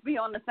gotta both be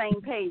on the same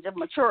page of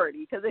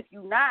maturity. Because if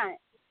you're not,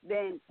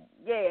 then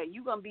yeah,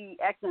 you're gonna be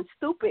acting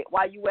stupid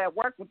while you at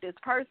work with this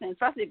person.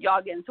 Especially if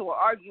y'all get into an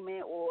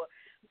argument or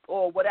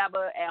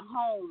whatever at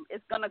home,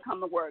 it's gonna come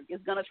to work.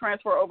 It's gonna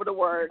transfer over to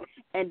work,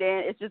 and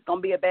then it's just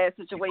gonna be a bad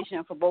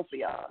situation for both of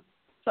y'all.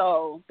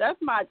 So that's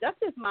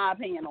just my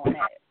opinion on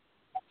that.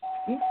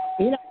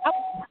 You know,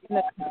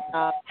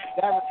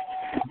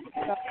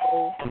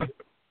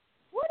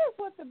 what is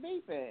with the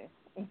beeping?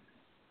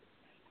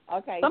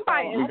 Okay,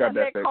 somebody so, got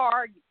that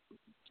car.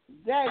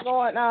 That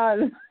going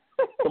on.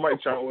 Somebody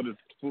trying to order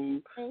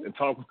food and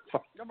talk.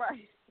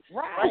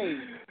 Right.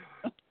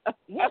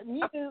 What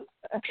you?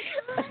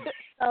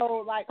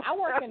 So, like, I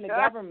work in the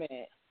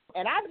government,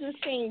 and I've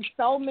just seen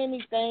so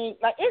many things.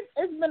 Like,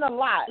 it's been a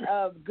lot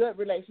of good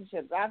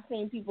relationships. I've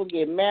seen people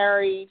get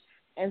married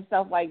and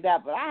stuff like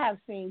that, but I have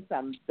seen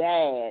some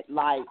bad.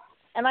 Like,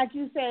 and like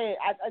you said,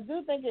 I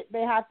do think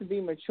they have to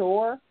be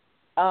mature.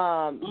 But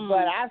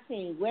I've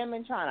seen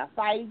women trying to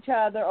fight each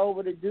other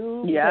over the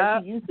dude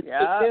because he used to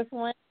pick this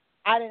one.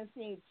 I didn't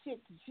see chick.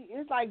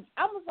 It's like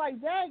I was like,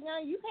 dang,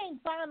 you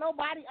can't find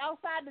nobody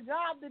outside the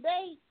job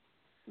today.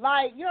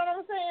 Like, you know what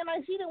I'm saying?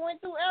 Like, she done went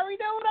through every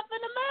dude up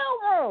in the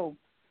mailroom.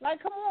 Like,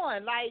 come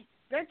on, like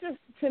that's just,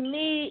 to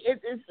me,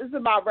 it's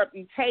about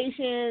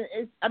reputation.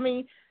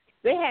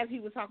 They have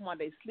people talking about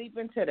they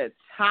sleeping to the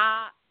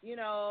top, you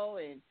know,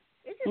 and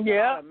it's just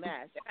a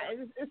mess.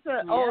 It's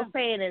an old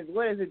saying is,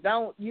 what is it?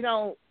 You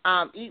don't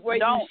eat where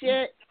you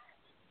shit.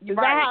 Is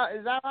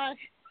that right?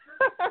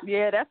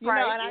 Yeah, that's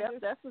right.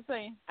 And that's the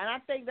thing. And I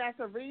think that's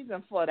a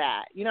reason for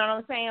that. You know what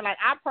I'm saying? Like,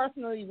 I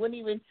personally wouldn't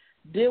even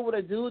deal with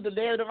a dude that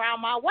lived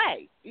around my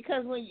way,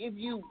 because if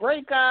you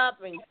break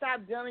up and you stop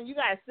dealing, you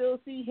gotta still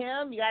see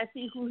him. You gotta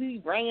see who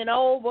he's bringing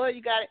over.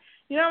 You got,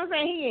 you know what I'm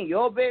saying? He in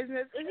your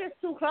business. It's just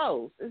too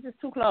close. Are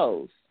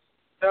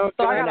we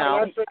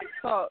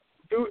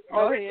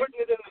putting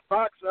it in the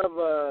box of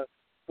a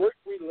work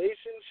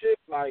relationship,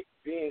 like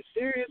being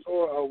serious,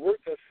 or a work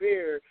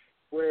affair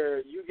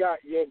where you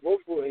got your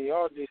vocal and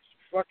y'all just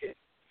fucking?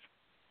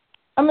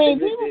 I mean,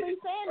 people be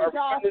saying that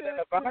y'all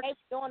serious, they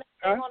doing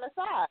everything on the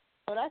side.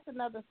 So that's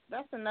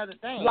another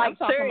thing. Like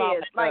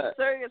serious,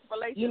 serious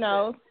relationship. You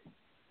know,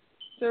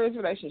 serious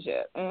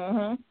relationship.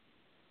 Mhm.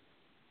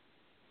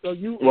 So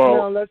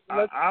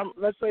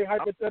let's say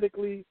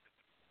hypothetically,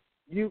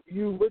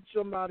 you with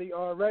somebody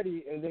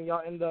already, and then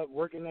y'all end up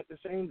working at the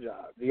same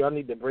job. Do y'all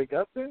need to break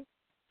up then?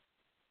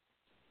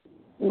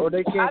 Or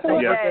they can't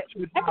break up at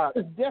two jobs?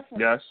 Different.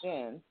 Yes.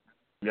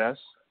 Yes.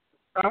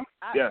 Huh?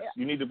 Yes,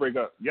 you need to break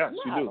up. Yes,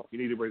 you do. You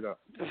need to break up.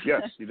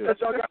 Yes, you do.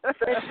 But y'all got the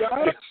same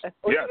job?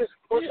 Yes.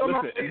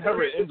 Listen, it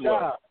never ends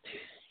well.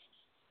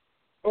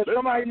 Or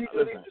somebody needs to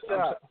leave the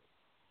job.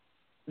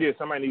 Yeah,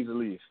 somebody needs to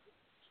leave.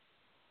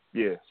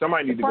 Yeah,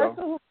 somebody needs to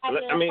go.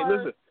 I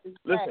mean,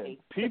 listen.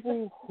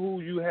 People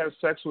who you have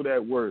sex with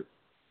at work,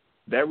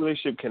 that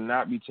relationship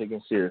cannot be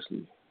taken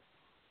seriously.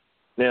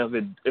 Now,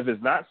 if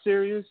it's not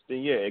serious, then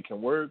yeah, it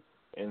can work,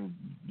 and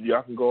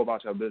y'all can go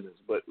about your business.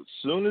 But as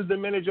soon as the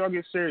minute y'all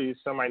get serious,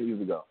 somebody needs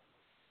to go.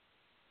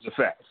 It's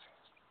a fact.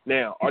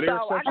 Now, are there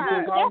exceptions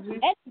to the policy?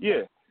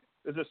 Yeah,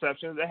 there's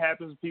exceptions. That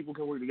happens. People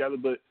can work together,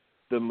 but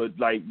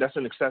that's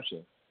an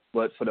exception.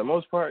 But for the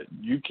most part,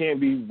 you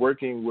can't be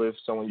working with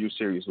someone you're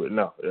serious with.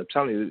 No, I'm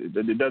telling you,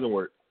 it doesn't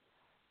work.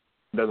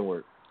 It doesn't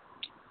work.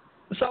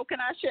 So can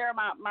I share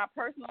my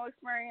personal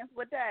experience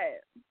with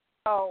that?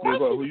 So,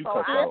 who you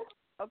cussed out?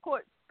 Of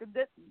course,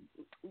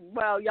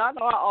 y'all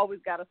know I always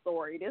got a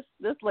story.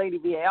 This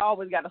lady I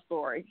always got a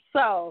story.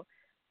 So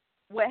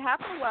what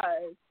happened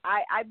was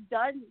I've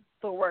done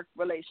the work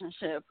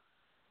relationship,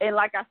 and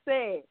like I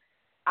said,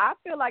 I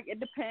feel like it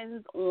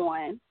depends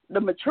on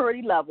the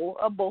maturity level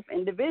of both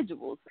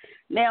individuals.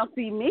 Now,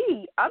 see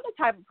me, I'm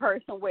the type of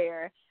person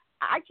where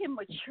I can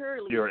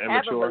maturely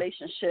have a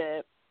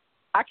relationship.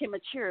 I can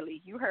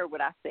maturely. You heard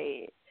what I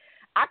said.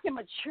 I can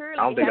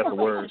maturely have a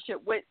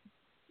relationship with.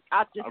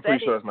 I just I'm said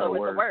pretty sure it, it's not so a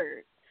word. it's a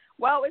word.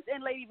 Well, it's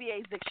in Lady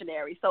VA's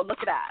dictionary, so look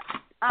at that.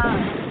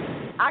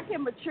 I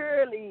can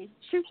maturely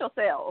shoot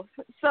yourself.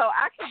 So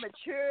I can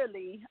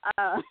maturely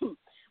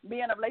be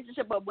in a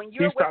relationship, but when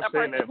you're with a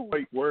person that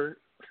fake word.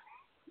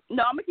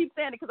 No, I'm going to keep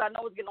saying it because I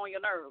know it's getting on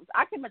your nerves.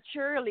 I can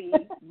maturely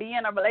be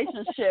in a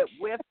relationship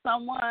with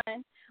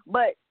someone,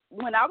 but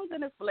when I was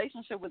in this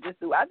relationship with this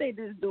dude, I dated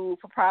this dude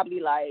for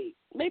probably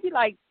maybe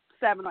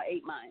 7 or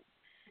 8 months.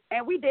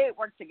 And we did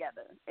work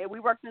together. And we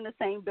worked in the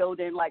same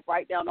building,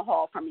 right down the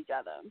hall from each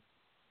other.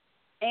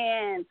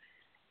 And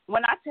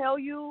when I tell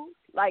you,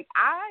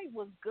 I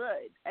was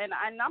good, and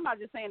I'm not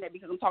just saying that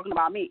because I'm talking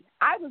about me.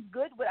 I was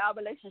good with our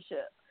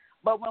relationship.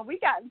 But when we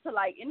got into,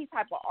 any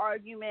type of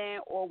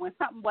argument or when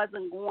something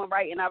wasn't going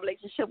right in our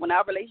relationship, when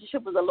our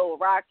relationship was a little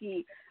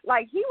rocky,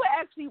 he would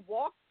actually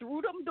walk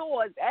through them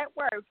doors at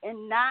work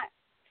and not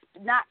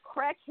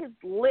crack his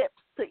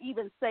lips to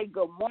even say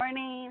good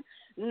morning,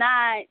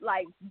 not,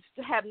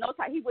 have no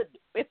time. He would,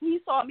 if he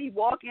saw me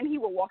walking, he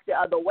would walk the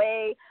other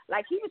way.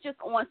 He was just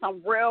on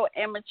some real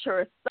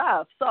immature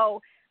stuff.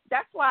 So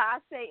that's why I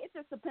say it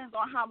just depends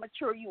on how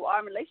mature you are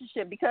in a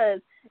relationship,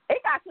 because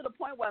it got to the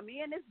point where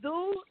me and this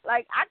dude,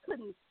 I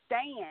couldn't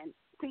stand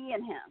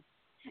seeing him.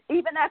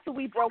 Even after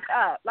we broke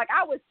up,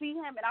 I would see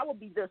him and I would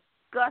be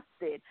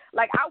disgusted.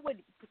 I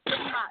would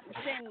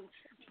send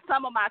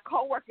some of my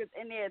coworkers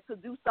in there to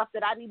do stuff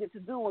that I needed to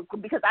do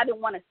because I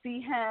didn't want to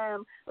see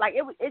him.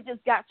 It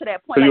just got to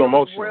that point. It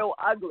was real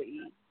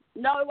ugly.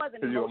 No, it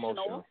wasn't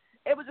emotional.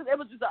 It was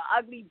just an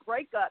ugly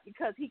breakup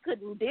because he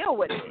couldn't deal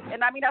with it.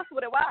 And I mean, that's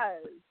what it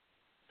was.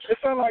 It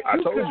sounded like I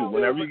told you,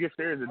 whenever you get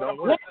serious, it don't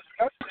work.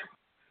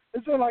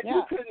 It sounded like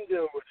you couldn't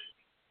deal with it.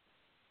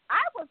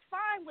 I was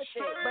fine with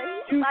it,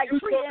 but he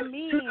was treating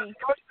me.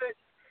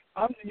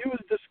 You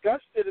was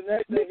disgusted and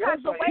everything. Because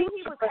the way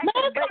he was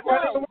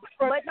acting,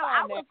 but no,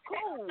 I was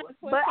cool.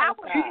 But I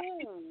was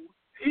cool.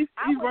 He's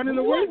running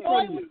away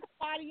from you.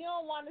 You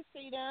don't want to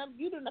see them.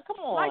 You don't. Come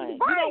on.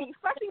 Right,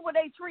 especially when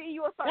they treat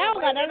you a certain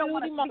way. They don't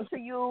want to speak to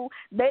you.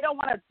 They don't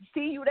want to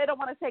see you. They don't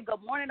want to say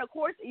good morning. Of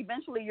course,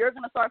 eventually you're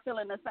gonna start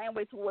feeling the same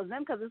way towards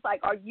them because it's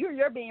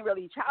you're being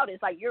really childish.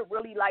 You're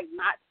really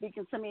not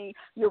speaking to me.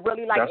 You're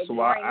really That's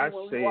why I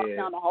when said we walk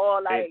down the hall.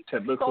 It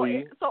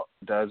typically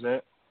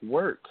doesn't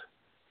work.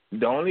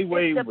 The only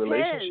way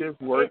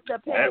relationships work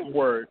at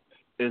work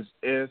is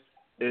if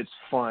it's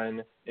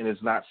fun and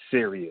it's not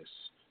serious.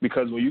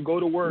 Because when you go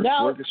to work,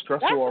 work is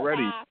stressful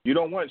already. You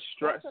don't want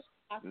stress.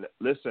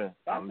 Listen,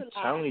 I'm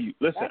telling you.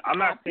 Listen, I'm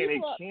not saying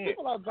they can't.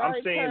 I'm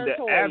saying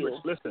the average.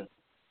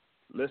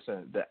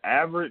 Listen, the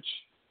average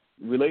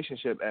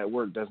relationship at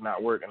work does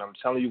not work, and I'm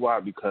telling you why.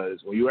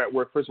 Because when you're at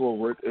work, first of all,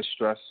 work is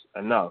stress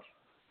enough.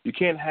 You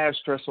can't have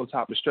stress on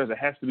top of stress. It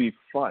has to be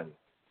fun.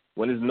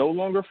 When it's no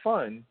longer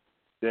fun,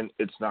 then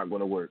it's not going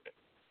to work.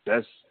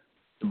 That's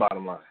the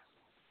bottom line.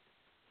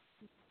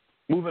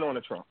 Moving on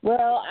to Trump.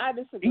 Well, I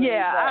disagree.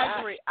 Yeah, I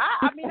agree.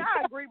 I mean,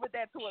 I agree with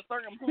that to a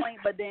certain point,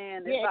 but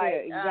then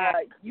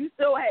it's you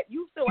still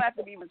have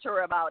to be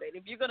mature about it.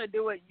 If you're gonna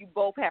do it, you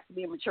both have to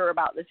be mature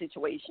about the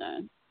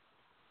situation.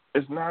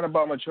 It's not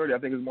about maturity. I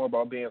think it's more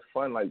about being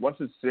fun. Once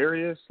it's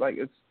serious,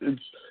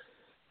 it's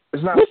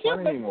not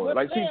fun anymore.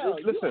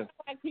 Listen.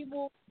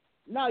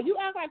 You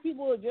act like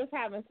people are just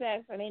having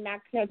sex and they're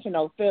not catching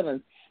no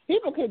feelings.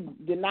 People can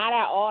deny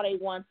that all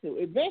they want to.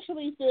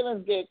 Eventually,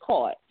 feelings get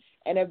caught.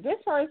 And if this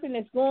person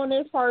is screwing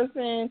this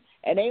person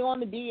and they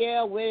on the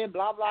DL with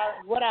blah, blah,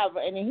 whatever,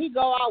 and then he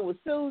go out with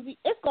Susie,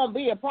 it's going to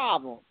be a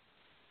problem.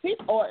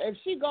 or if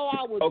she go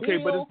out with okay,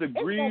 Bill, but it's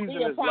degrees gonna and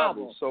be a it's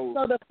problem. levels. So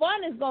the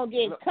fun is gonna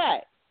get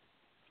cut.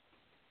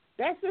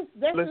 That's just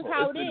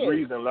how it's it is.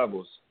 degrees and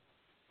levels.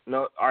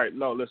 No, all right,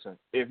 no, listen.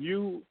 If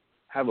you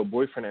have a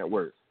boyfriend at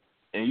work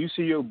and you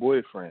see your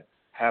boyfriend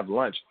have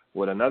lunch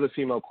with another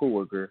female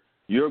coworker,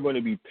 you're going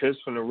to be pissed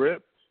from the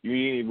rip. You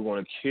ain't even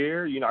going to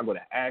care. You're not going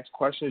to ask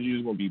questions. You're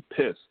just going to be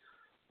pissed.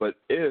 But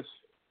if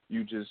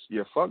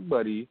your fuck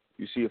buddy,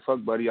 you see your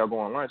fuck buddy, y'all go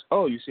on lunch,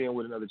 you see him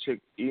with another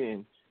chick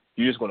eating,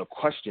 you're just going to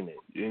question it.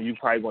 And you're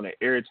probably going to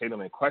irritate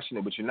them and question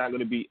it, but you're not going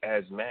to be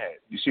as mad.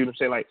 You see what I'm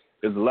saying? Like,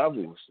 there's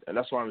levels. And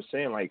that's why I'm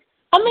saying, like,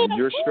 when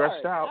you're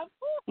stressed out.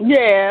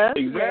 Yeah.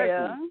 Exactly.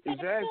 Yeah.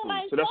 Exactly.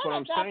 Like So that's fun what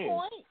I'm at that saying.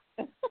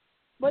 point.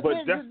 But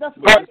the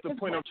that's the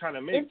point I'm trying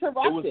to make.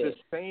 Interrupted. It was the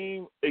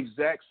same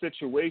exact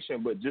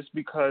situation, but just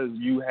because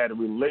you had a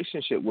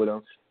relationship with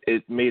him,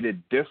 it made it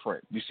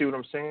different. You see what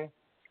I'm saying?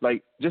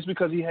 Like, just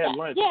because he had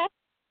lunch. Yeah.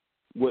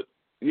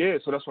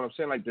 So that's what I'm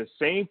saying. Like, the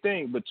same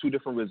thing, but two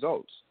different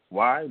results.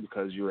 Why?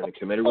 Because you're in a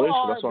committed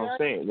relationship. That's what I'm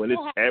saying. When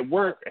it's at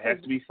work, it has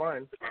to be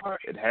fun.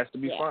 It has to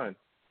be fun.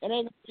 It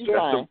ain't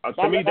fun.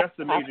 To me, that's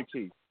the major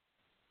key.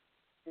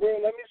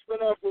 Well, let me spin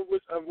off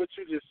with what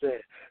you just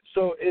said.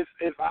 So if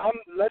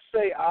let's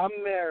say I'm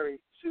married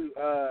to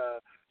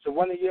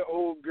one of your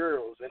old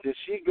girls, and then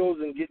she goes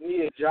and get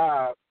me a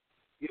job,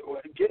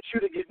 get you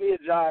to get me a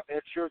job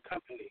at your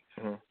company.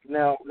 Mm-hmm.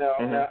 Now,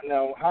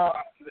 how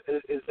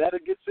is that a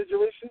good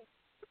situation?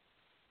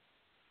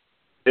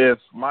 If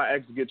my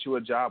ex gets you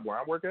a job where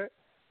I work at?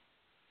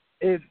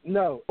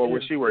 Or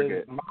where she work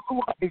at? My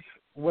wife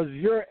was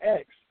your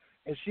ex,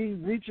 and she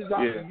reaches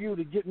out to you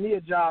to get me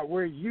a job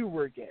where you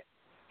work at.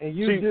 And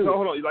you do. No,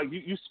 hold on. Like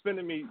you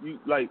spinning me. You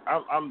like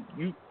I'm.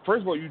 You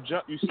first of all, you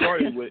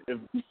started with if,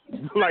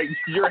 like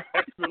your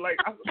ex. Like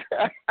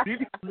you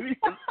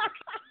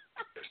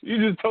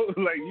just told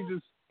you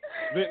just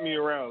bent me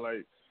around.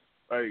 Like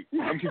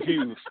I'm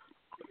confused.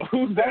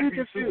 Who's that? I'm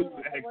confused.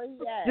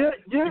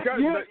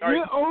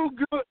 Your old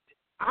girl.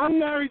 I'm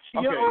married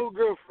to your old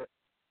girlfriend.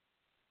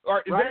 All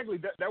right, exactly.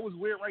 Right? That was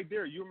weird right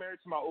there. You're married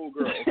to my old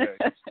girl. Okay.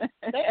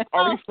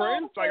 Are we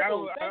friends? Like I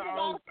don't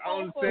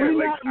understand.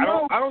 Like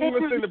I don't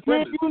even understand the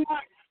premise.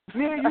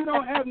 Me and you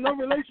don't have no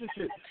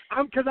relationship.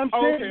 Because I'm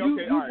saying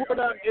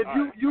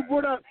you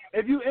brought up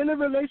if you in a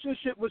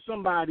relationship with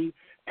somebody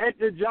at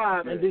the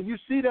job and then you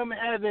see them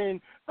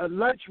having a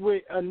lunch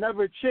with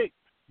another chick,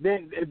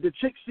 then if the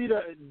chick see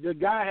the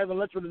guy having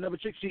lunch with another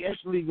chick, she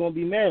actually gonna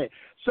be mad.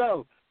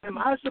 So am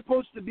I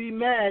supposed to be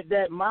mad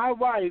that my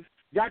wife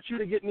got you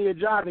to get me a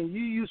job and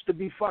you used to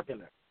be fucking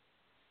her?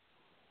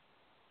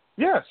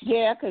 Yes.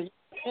 Yeah, because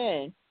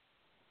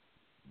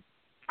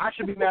I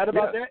should be mad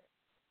about that?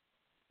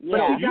 Yeah.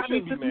 But she got me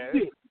to the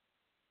shit.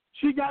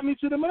 She got me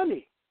to the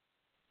money.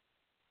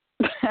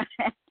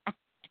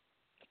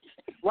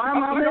 Why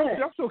am I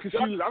mad? I'm so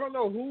confused. I don't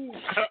know who.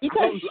 I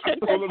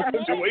don't know the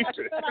situation.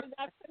 I feel like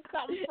that's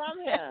something from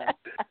him.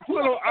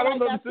 I don't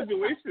know the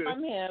situation.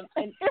 From him.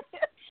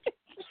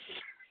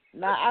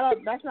 No, I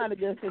don't. That's not a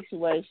good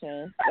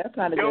situation. That's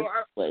not a good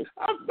situation.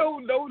 I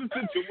don't know the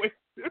situation.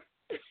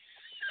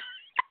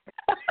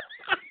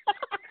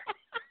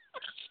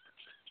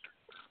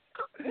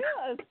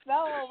 Yeah, it's so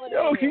over there.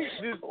 Yo, can you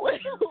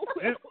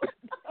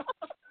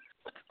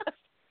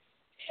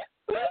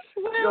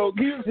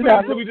explain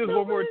it to me just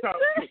one more time?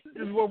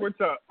 Just one more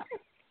time.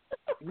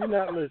 You're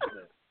not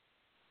listening.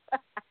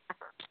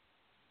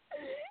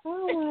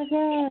 Oh my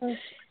gosh.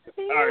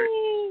 All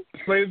right.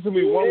 Explain it to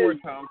me one more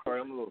time. I'm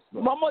sorry, I'm a little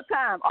slow. One more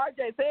time.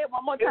 RJ, say it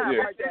one more time,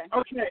 RJ.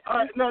 Okay, all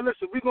right. No,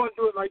 listen, we're going to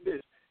do it like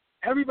this.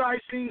 Everybody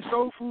seen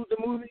Soul Food, the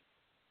movie?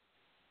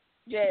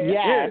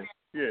 Yeah.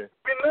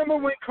 Remember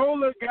when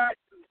Cola got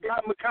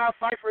Mekhi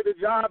Phifer the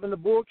job and the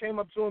boy came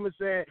up to him and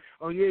said,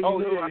 I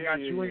got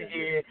you in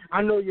here.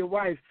 I know your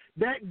wife.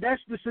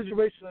 That's the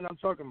situation that I'm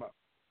talking about.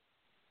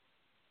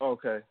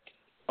 Okay.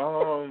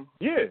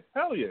 Yeah.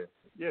 Hell yeah.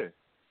 Yeah.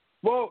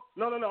 Well,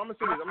 no. I'm gonna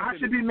say this. I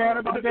should be mad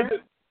about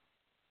that.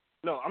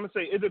 No, I'm gonna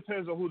say it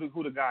depends on who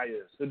the guy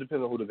is. It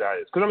depends on who the guy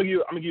is. Because I'm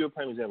gonna give you a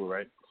prime example,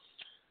 right?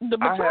 The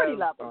maturity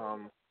level. No.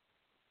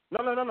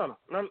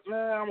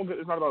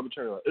 It's not about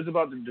maturity level. It's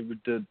about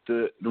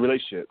the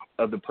relationship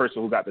of the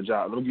person who got the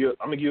job. I'm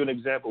gonna give you an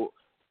example.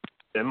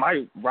 In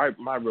my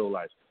real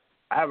life,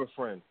 I have a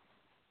friend.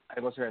 I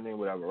ain't gonna say her name,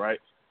 whatever, right?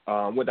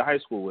 Went to high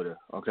school with her.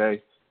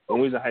 Okay.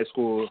 When we was in high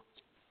school,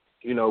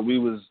 we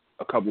was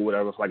a couple,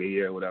 whatever, for like a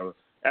year or whatever.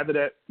 After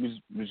that,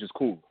 we was just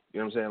cool. You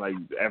know what I'm saying? Like,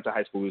 after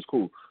high school, we was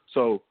cool.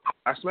 So,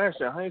 I smashed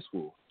her in high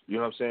school. You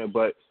know what I'm saying?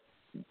 But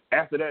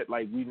after that,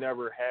 like, we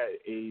never had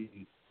a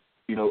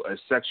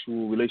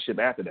sexual relationship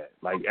after that.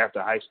 Like,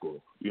 after high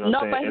school. You know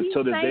what I'm saying? But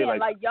until he's this saying, day,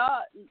 like,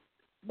 y'all...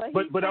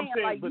 But I'm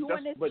saying, like, you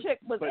and this chick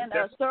was in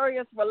a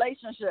serious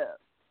relationship.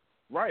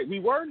 Right. We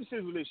were in a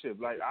serious relationship.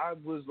 Like, I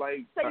was,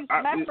 like... So you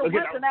smashed her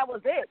once and that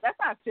was it. That's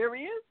not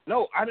serious.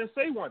 No, I didn't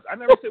say once. I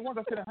never said once.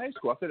 I said in high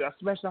school. I said I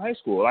smashed in high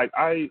school. Like,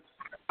 I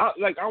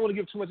don't want to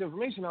give too much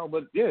information out,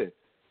 but yeah.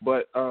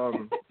 But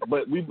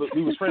we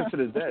was friends to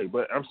this day.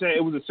 But I'm saying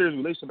it was a serious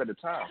relationship at the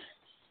time.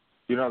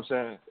 You know what I'm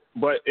saying?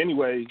 But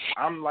anyway,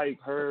 I'm like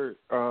her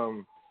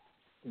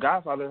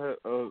godfather,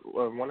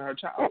 one of her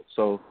child.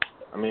 So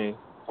I mean,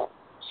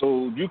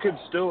 so you could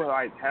still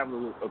like have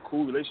a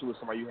cool relationship with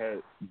somebody you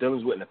had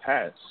dealings with in the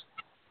past.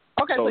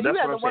 Okay, so that's you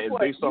had what to I'm saying.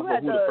 work It's based off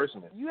of who the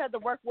person is. You had to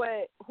work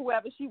with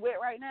whoever she with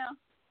right now.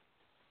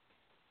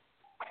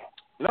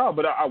 No,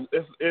 but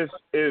if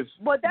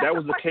that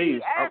was the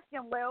case,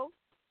 asking, Will.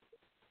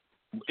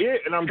 Yeah,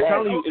 and I'm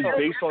telling you, it's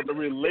based on the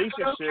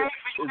relationship.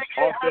 It's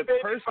off that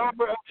person.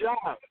 A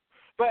job.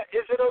 But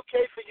is it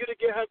okay for you to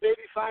get her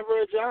baby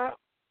father a job?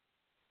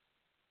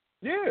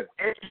 Yeah.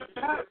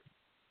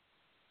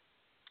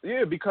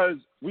 Yeah, because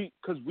we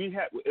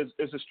have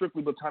it's a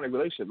strictly platonic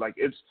relationship. Like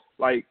it's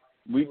like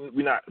we're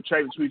not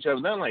attracted to each other,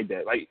 nothing like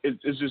that. Like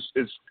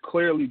it's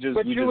clearly just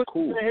but we you just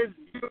cool.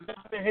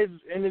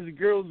 In his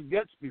girl's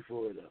guts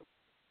before though.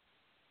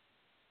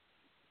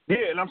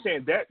 Yeah, and I'm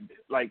saying that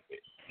like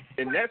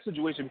in that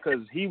situation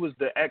because he was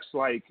the ex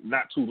like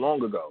not too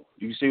long ago.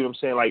 You see what I'm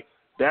saying? Like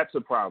that's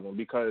a problem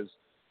because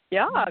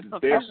yeah.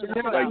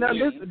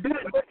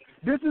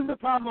 This is the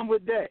problem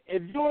with that.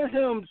 If you and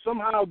him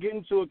somehow get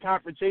into a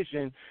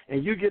confrontation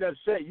and you get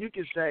upset, you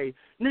can say,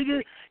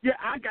 "Nigga, yeah,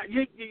 I got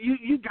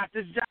you got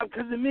this job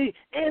because of me,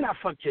 and I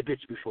fucked your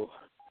bitch before."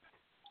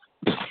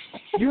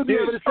 You'll be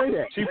able to say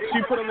that. She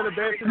put him in a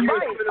bad situation.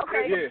 Right,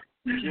 okay. Yeah,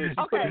 she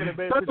put him in a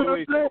bad That's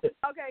situation. What I'm saying.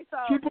 Okay, so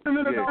she put him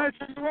in a bad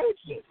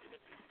situation.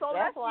 So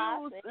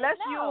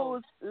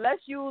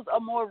let's use a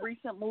more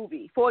recent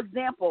movie. For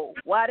example,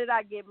 Why Did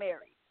I Get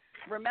Married?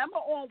 Remember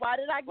on Why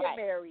Did I Get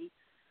Married?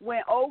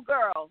 When old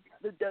girl,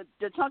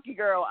 the chunky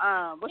girl,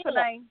 what's her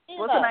name?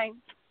 Sheila.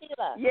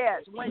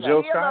 Yes, when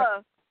Jill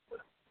Scott.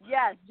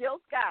 Yes, Jill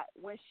Scott.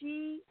 When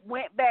she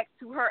went back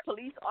to her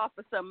police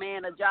officer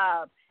man a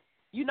job,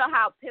 you know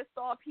how pissed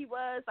off he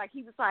was. Like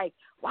he was like,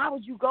 "Why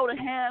would you go to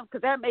him?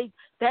 Because that made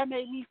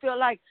me feel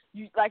like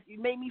you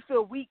made me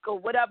feel weak or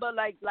whatever.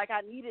 Like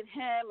I needed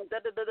him and da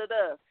da da da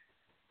da."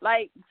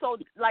 Like so,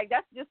 like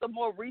that's just a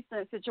more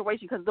recent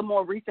situation because the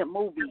more recent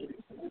movie.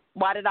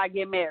 Why Did I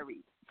Get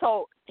Married?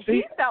 So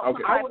he felt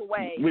some type of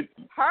way.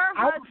 Her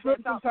husband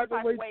felt some type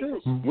of way too.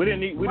 We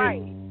didn't need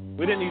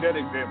that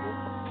example.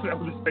 That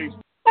was his face.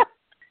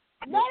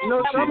 But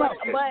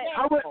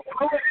I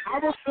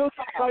would feel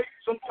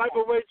some type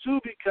of way too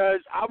because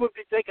I would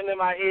be thinking in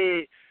my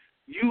head,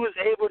 you was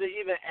able to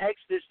even ask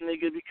this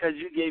nigga because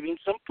you gave him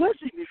some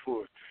pussy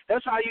before.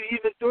 That's how you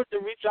even thought to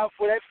reach out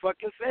for that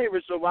fucking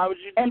favor. So why would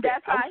you do that?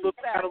 That's how he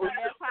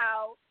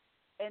felt.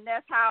 And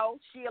that's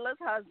how Sheila's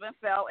husband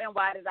felt. And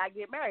Why Did I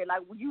Get Married?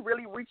 Like, you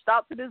really reached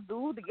out to this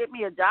dude to get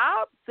me a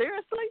job?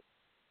 Seriously?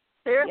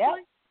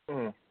 Yep.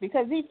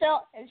 Because he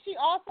felt, and she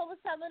also was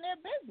telling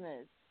their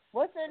business.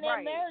 What's in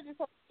their marriage is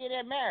supposed to be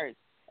their marriage.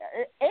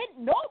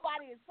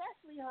 Nobody,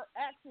 especially her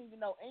ex,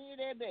 even know any of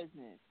their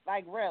business.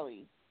 Like,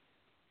 really.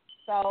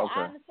 So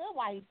I understand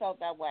why he felt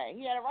that way.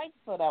 He had a right to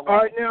feel that way.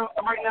 All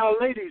right now,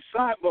 ladies,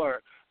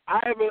 sidebar. I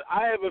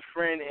have a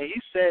friend, and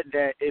he said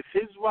that if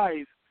his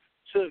wife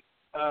took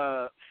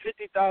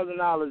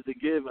 $50,000 to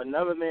give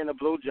another man a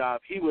blowjob,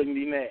 he wouldn't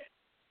be mad.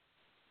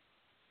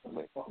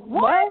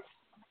 What?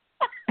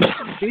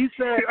 He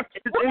said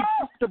it's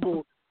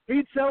acceptable.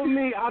 He told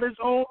me out his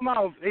own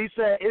mouth. He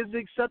said it's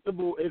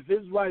acceptable if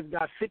his wife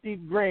got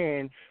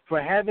 $50,000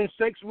 for having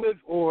sex with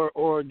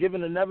or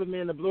giving another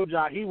man a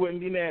blowjob. He wouldn't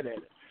be mad at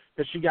it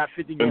because she got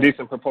 $50,000.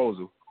 Indecent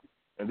proposal.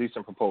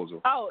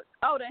 Oh,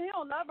 then he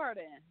don't love her.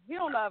 Then he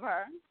don't love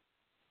her.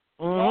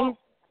 Mhm.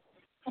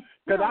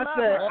 Because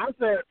I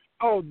said,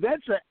 oh,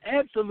 that's an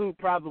absolute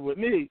problem with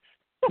me.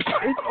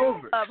 It's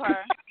over. Love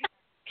her.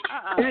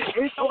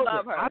 It's over.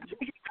 Love her.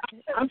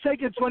 I'm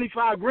taking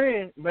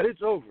 $25,000, but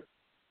it's over.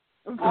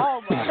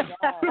 Oh my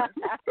God!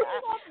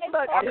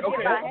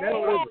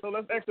 So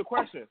let's ask the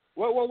question.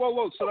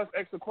 Whoa! So let's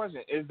ask the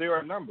question: is there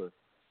a number?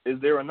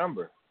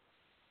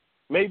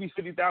 Maybe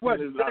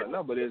 50,000 is not a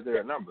number. Is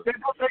there a number?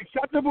 That's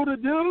acceptable to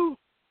do.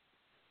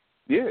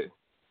 Yeah.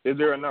 Is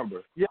there a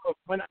number? Yo,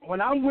 when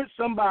I'm with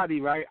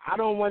somebody, right, I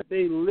don't want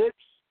their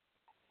lips,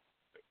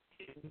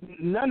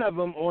 none of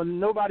them, on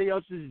nobody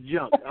else's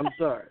junk. I'm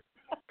sorry.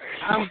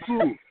 I'm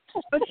cool.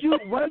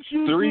 Once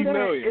you 3 do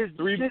million.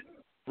 that,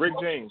 Rick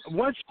James.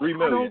 3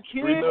 million. I don't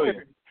care. 3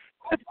 million.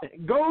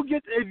 Go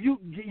get if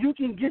you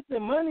can get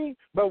the money,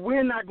 but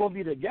we're not gonna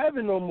be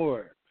together no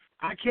more.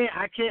 I can't.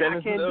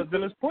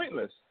 Then it's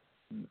pointless.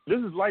 This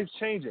is life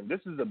changing. This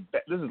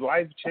is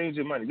life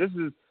changing money. This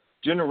is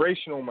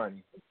generational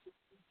money.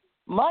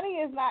 Money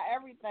is not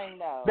everything,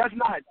 though. That's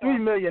not $3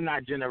 million.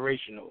 Not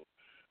generational.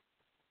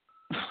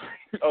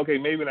 Okay,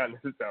 maybe not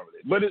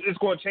necessarily, but it's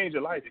going to change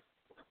your life.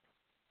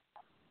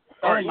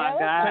 Oh my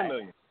God! 10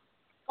 million.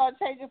 It's going to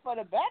change it for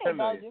the better,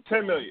 though.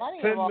 $10 million.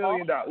 $10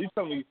 million. You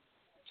tell me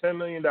 $10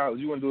 million.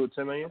 You want to do it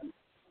 $10 million?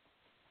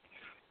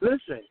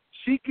 Listen,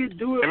 she could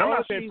do it. And I'm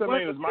not saying $10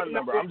 million is my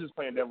number. I'm just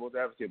playing devil's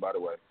advocate, by the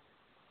way.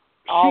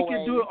 She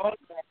could do it.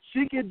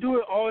 she can do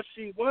it all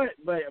she wants,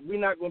 but we're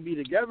not gonna be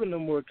together no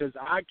more because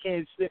I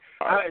can't sit.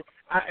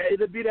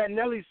 It'll be that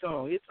Nelly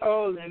song. It's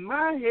all in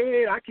my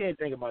head. I can't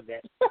think about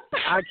that.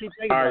 I keep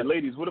thinking. All right, about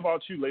ladies. What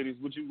about you, ladies?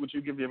 Would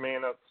you give your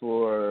man up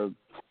for,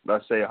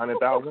 let's say,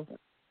 $100,000?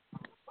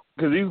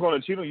 Because he's going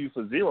to cheat on you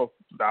for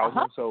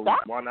 $0,000. So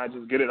why not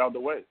just get it out the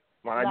way?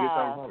 Why not get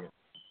something from it?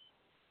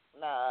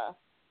 Nah.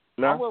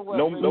 No.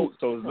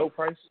 So there's no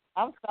price.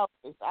 I'm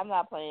selfish. I'm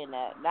not playing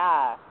that.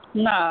 Nah.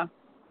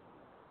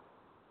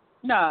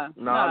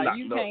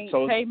 You can't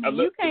pay me.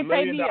 You can't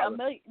pay me $1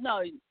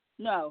 million.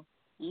 No.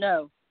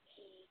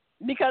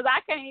 Because I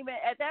can't even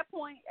at that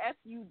point.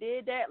 After you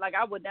did that, like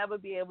I would never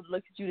be able to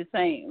look at you the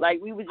same. Like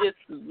we would just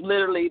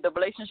literally the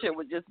relationship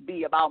would just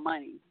be about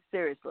money.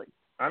 Seriously.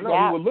 I know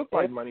he would look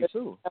like money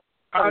too.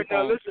 All right,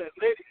 now listen,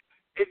 ladies.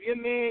 If your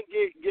man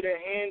get a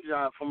hand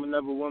job from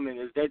another woman,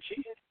 is that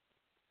cheating?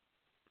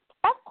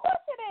 Of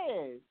course it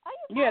is.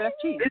 Yeah, that's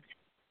cheating.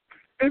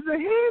 It's a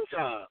hand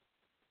job.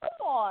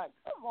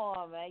 Come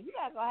on, man.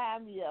 You're not gonna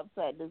have me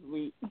upset this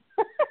week.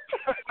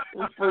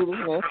 It's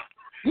foolishness.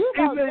 It's a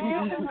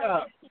hand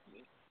job.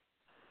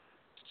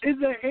 It's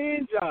a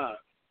hand job.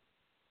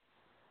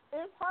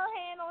 It's her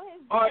hand on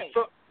his dick. All right,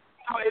 so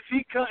if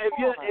your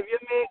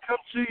man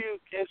comes to you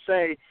and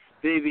say,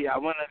 "Baby, I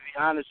want to be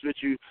honest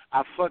with you.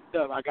 I fucked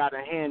up. I got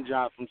a hand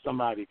job from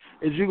somebody."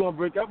 Is you gonna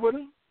break up with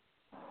him?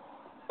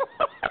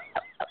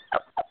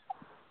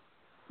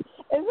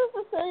 Is this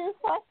a serious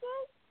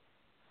question?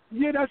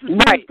 Yeah, that's a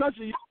serious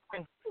question.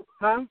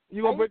 Huh?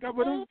 You gonna break up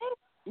with him?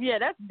 Yeah,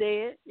 that's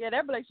dead. Yeah,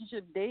 that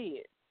relationship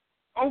dead.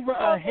 Over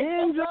a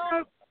hand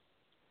job?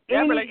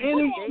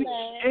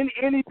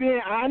 Any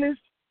being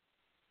honest?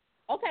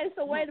 Okay,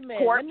 so wait a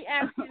minute. Let me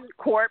ask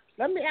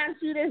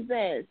you this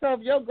then. So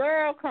if your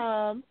girl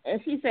comes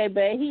and she say,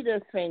 "Babe, he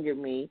just fingered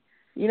me,"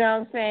 you know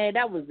what I'm saying?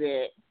 That was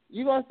it.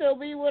 You gonna still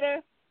be with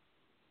her?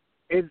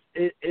 It's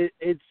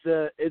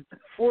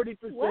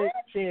 40%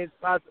 chance.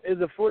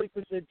 It's a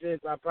 40%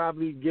 chance. I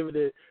probably give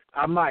it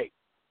I might.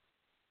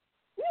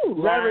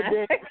 Rather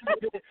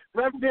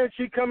than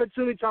she coming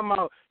to me talking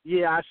about,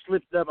 "Yeah, I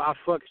slipped up. I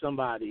fucked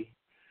somebody."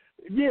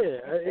 Yeah,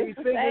 he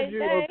fingered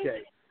you.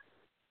 Okay.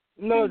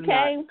 No, it's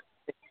not.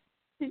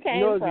 She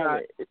came no, it's from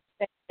not. it.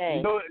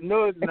 No,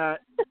 it's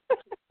not.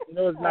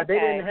 No, it's not.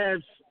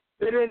 Okay.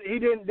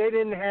 They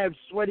didn't have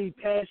sweaty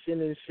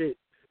passion and shit.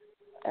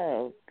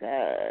 Oh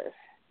gosh.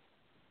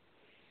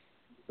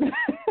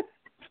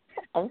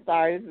 I'm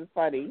sorry. This is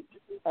funny.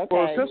 Okay.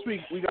 Well, since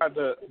we got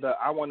the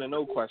I want to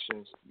know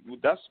questions,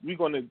 we're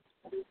gonna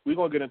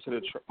get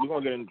into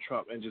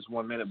Trump in just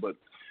 1 minute, but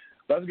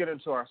let's get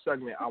into our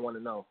segment. I want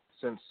to know,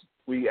 since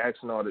we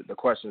asking all the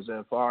questions,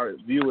 and for our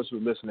viewers who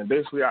are listening,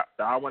 basically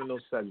the I want to know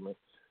segment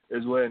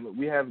is when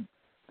we have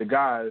the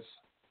guys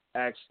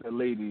ask the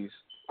ladies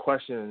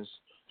questions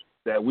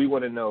that we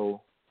want to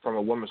know from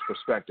a woman's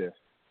perspective,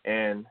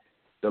 and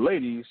the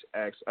ladies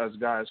ask us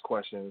guys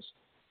questions,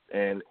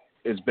 and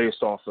it's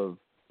based off of,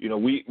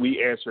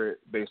 we answer it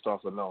based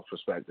off of no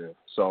perspective.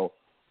 So,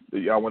 do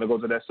y'all want to go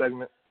to that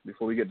segment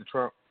before we get to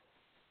Trump?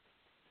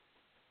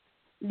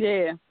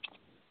 Yeah.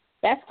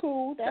 That's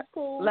cool.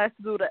 Let's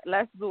do that.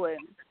 Let's do it.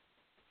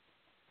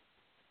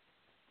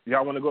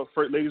 Y'all want to go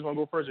first? Ladies want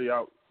to go first, or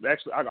y'all?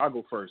 Actually, I'll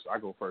go first.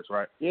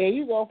 Right? Yeah,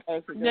 you go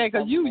first. Yeah,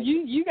 because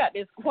you got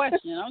this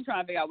question. I'm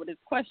trying to figure out what this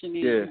question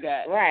is you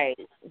got. Right.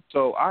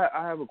 So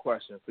I have a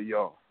question for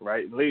y'all,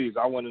 right? Ladies,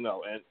 I want to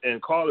know.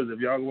 And callers, if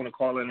y'all want to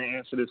call in and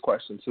answer this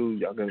question too,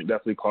 y'all can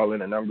definitely call in.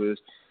 The number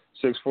is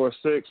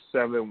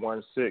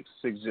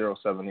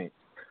 646-716-6078.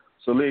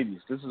 So ladies,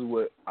 this is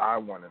what I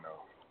want to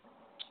know.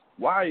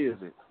 Why is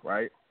it,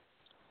 right,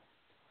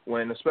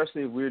 when,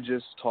 especially if we're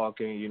just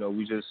talking,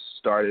 we just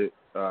started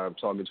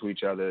talking to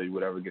each other,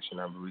 whatever, get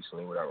your number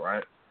recently, whatever,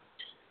 right?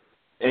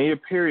 And your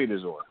period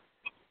is on.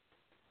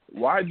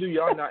 Why do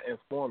y'all not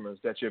inform us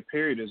that your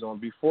period is on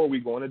before we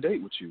go on a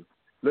date with you?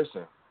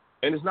 Listen,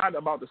 and it's not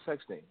about the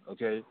sex thing,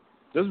 okay?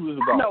 This was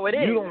about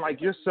you don't like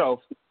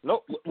yourself.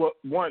 No, well,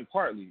 one,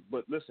 partly,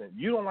 but listen,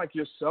 you don't like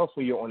yourself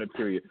when you're on a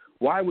period.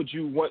 Why would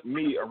you want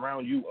me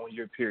around you on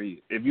your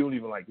period if you don't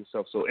even like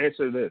yourself? So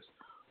answer this.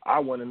 I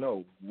want to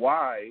know,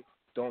 why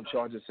don't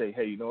y'all just say,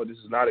 "Hey, this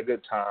is not a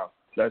good time.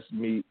 Let's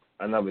meet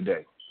another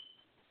day"?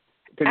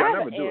 Because y'all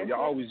never do it. Y'all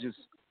always just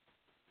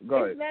go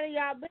ahead. It's none of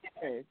y'all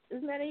business.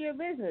 It's none of your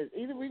business.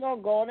 Either we're going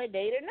to go on a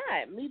date or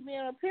not. Me being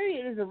on a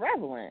period is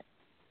irrelevant.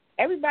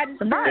 Everybody's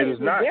It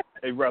is not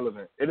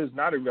irrelevant. It is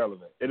not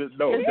irrelevant. It is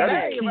that is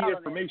key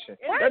information.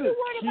 That is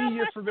key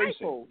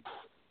information.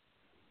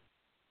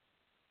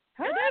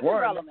 It is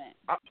irrelevant.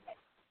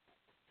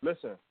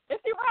 Listen.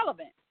 It's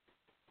irrelevant.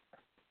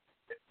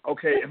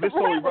 Okay, if it's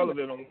so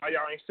irrelevant, why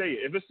y'all ain't say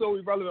it? If it's so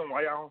irrelevant,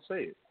 why y'all don't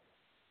say it?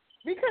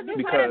 Because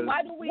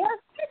why do we?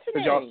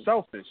 Because y'all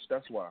selfish.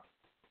 That's why.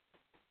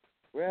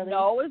 Really?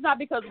 No, it's not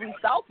because we're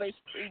selfish.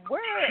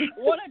 We're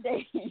on a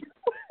date.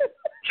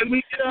 Can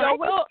we get I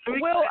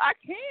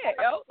can't,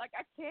 Like,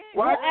 I can't.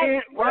 Why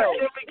can't we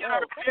get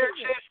our fair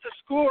chance to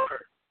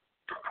score?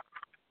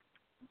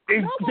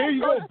 There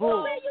you go,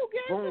 boom.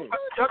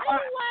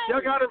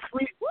 Y'all got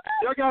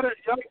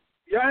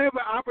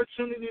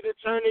opportunity to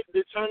turn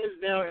this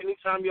down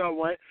anytime y'all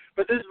want,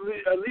 but this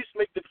at least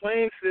make the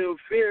playing field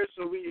fair,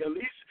 so we at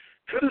least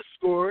could have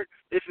scored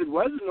if it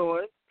wasn't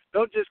on.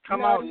 Don't just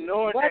come out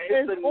knowing that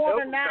it's a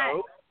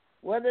no-go.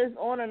 Whether it's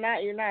on or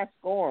not, you're not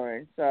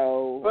scoring.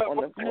 So but, on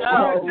the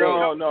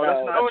no,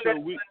 that's not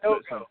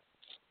true.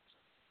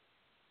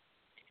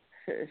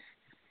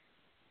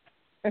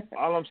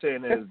 All I'm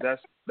saying is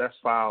that's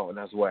foul and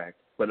that's whack.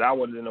 But I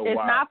wanted to know it's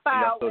why. Not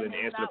foul, y'all still didn't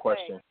answer the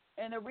question. Whack.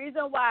 And the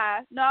reason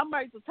why, I'm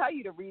ready to tell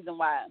you the reason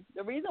why.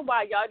 The reason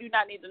why y'all do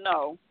not need to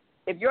know,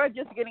 if you're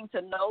just getting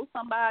to know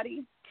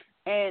somebody,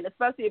 and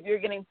especially if you're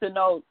getting to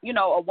know,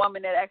 a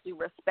woman that actually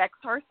respects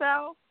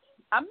herself,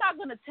 I'm not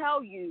going to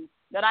tell you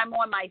that I'm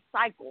on my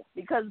cycle,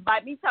 because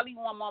by me telling you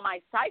I'm on my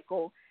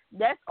cycle,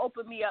 that's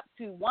opened me up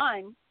to,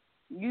 one,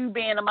 you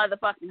being a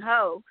motherfucking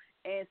hoe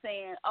and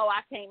saying, oh,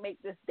 I can't make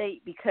this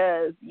date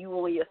because you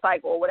on your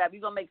cycle or whatever.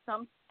 You're going to make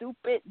some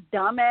stupid,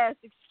 dumbass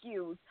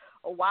excuse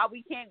or why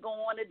we can't go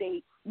on a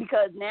date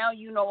because now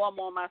I'm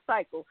on my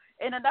cycle.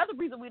 And another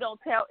reason we don't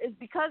tell is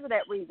because of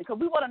that reason, because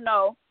we want to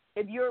know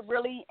if you're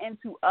really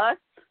into us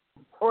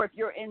or if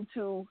you're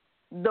into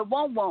the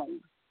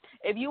womb.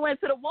 If you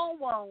into the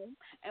womb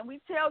and we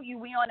tell you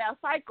we on our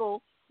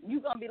cycle,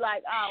 you're going to be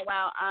like, oh,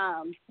 well,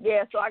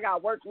 so I got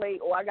to work late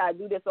or I got to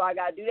do this or I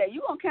got to do that.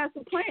 You're going to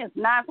cancel plans.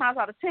 9 times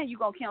out of 10, you're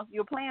going to cancel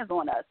your plans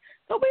on us.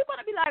 So we want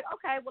to be like,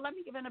 okay, well, let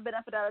me give him the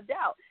benefit of the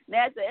doubt.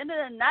 Now, at the end of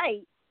the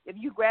night, if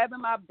you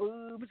grabbing my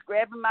boobs,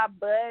 grabbing my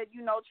butt,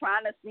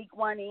 trying to sneak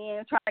one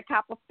in, trying to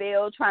cop a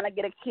feel, trying to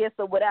get a kiss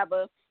or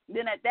whatever,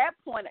 then at that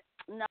point,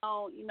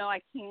 no,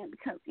 I can't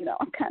because,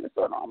 I'm kind of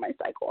sort of on my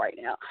cycle right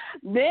now.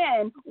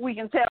 Then we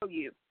can tell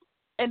you.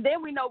 And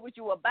then we know what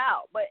you're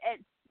about. But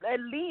at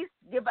least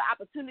give an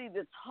opportunity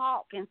to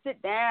talk and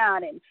sit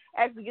down and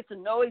actually get to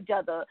know each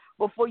other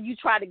before you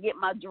try to get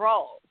my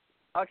draws,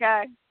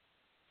 okay?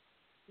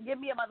 Give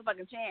me a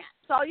motherfucking chance.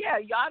 So, yeah,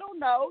 y'all don't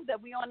know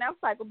that we on that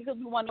cycle because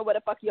we want to know where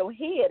the fuck your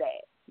head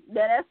at.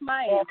 That's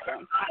my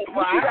answer.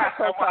 Well,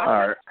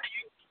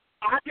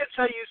 I can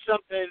tell you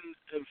something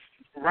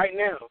right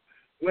now.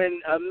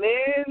 When a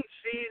man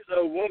sees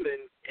a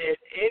woman at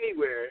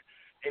anywhere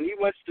and he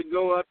wants to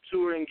go up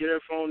to her and get her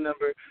phone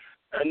number,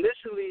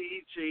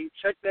 initially he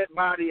checked that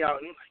body out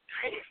and he's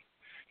like, damn.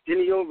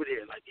 Then he over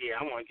there like, yeah,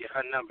 I want to get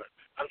her number.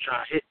 I'm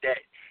trying to hit that.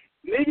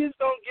 Niggas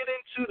don't get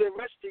into the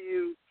rest of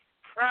you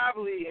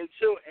probably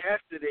until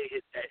after they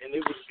hit that and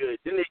it was good.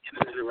 Then they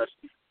get into the rest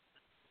of you.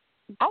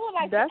 I would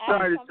like That's to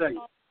add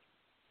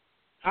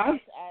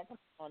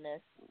something on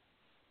this.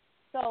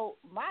 So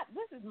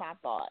this is my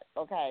thought,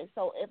 okay?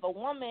 So if a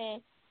woman,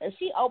 if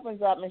she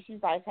opens up and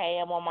she's like, hey,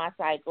 I'm on my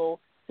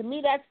cycle, to me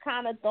that's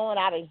kind of throwing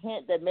out a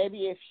hint that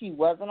maybe if she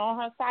wasn't on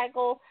her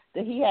cycle,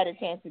 that he had a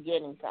chance of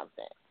getting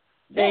something.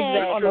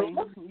 Exactly.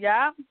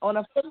 On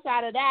the flip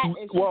side of that,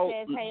 if she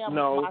says, hey, I'm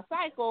on my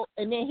cycle,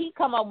 and then he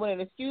come up with an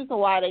excuse of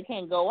why they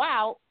can't go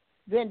out,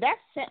 then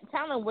that's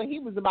telling what he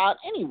was about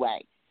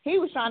anyway. He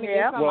was trying to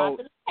get something out of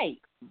the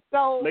date.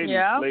 So, ladies,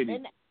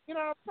 and, you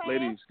know what I'm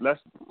saying?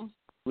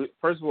 Ladies,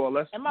 first of all,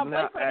 let's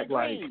not act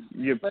like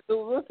you. But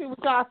we'll see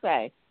what y'all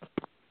say.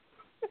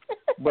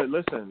 But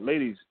listen,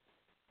 ladies,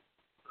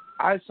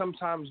 I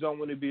sometimes don't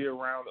want to be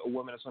around a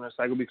woman that's on her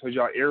cycle because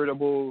y'all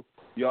irritable.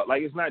 Y'all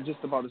it's not just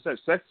about the sex.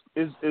 Sex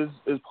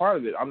is part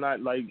of it. I'm not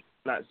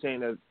saying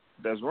that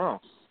that's wrong.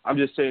 I'm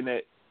just saying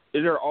that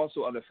there are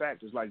also other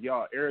factors like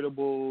y'all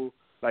irritable,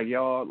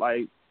 y'all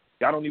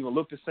don't even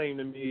look the same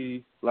to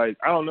me. I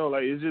don't know.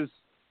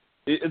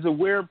 It's a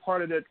weird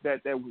part of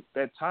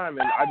that time,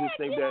 and I just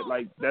think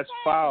that that's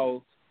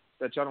foul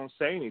that y'all don't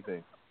say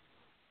anything.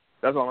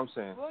 That's all I'm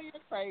saying. Well, you're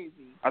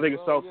crazy. I think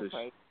it's selfish.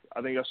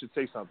 I think y'all should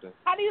say something.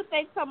 How do you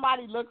think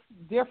somebody looks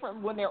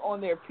different when they're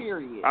on their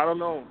period? I don't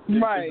know.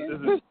 Right.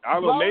 I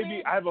don't know.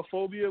 Maybe I have a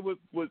phobia with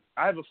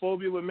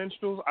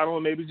menstruals. I don't know.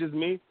 Maybe just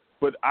me.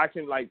 But I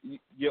can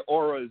your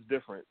aura is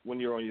different when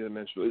you're on your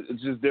menstrual.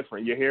 It's just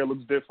different. Your hair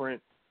looks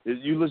different.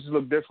 You just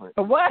look different.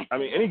 What? I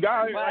mean, any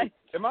guy.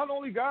 Am I the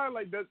only guy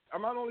that?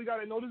 Am I the only guy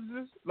that notices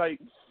this?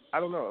 I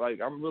don't know.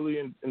 I'm really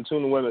in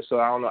tune to women, so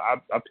I don't know.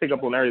 I pick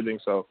up on everything.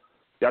 So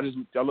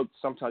y'all look.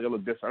 Sometimes y'all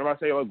look different. I'm not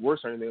saying y'all look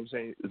worse or anything. I'm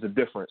saying it's a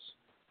difference.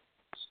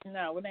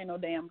 No, it ain't no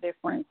damn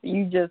difference.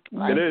 You just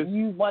it is.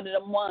 You one of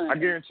them ones. I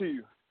guarantee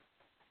you.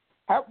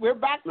 We're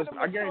back to Listen,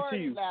 the I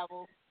guarantee you.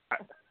 level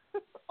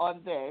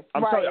on this.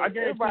 I'm telling you, I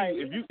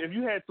guarantee you, if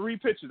you had 3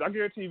 pictures, I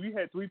guarantee if you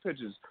had 3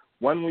 pictures,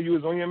 one when you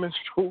was on your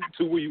menstrual,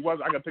 2 when you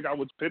wasn't, I can pick out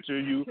which picture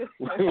of you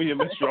when you're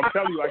menstrual. I'm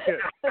telling you, I can.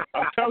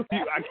 I'm telling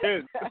you, I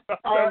can. I'm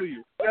telling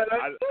you.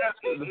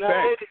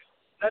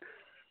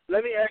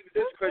 Let me ask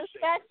this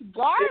question. That's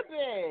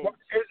garbage.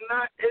 It's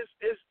not.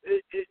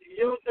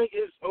 You don't think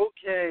it's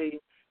okay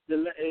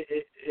to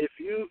if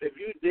you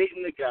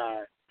dating a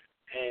guy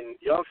and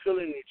y'all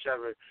feeling each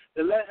other,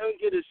 to let him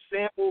get a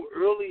sample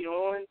early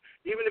on,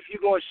 even if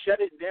you're gonna shut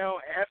it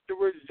down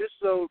afterwards, just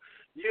so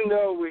You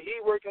know what he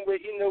working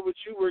with. You know what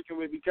you working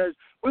with. Because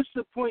what's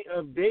the point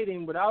of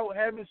dating without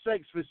having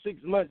sex for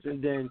 6 months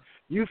and then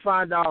you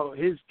find out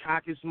his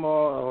cock is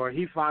small or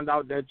he find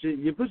out that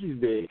your pussy's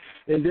big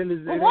and then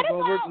it ain't gonna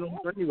work no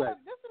more anyway. Well,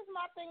 this is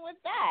my thing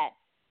with that.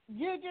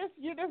 You're just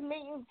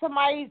meeting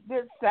somebody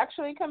that's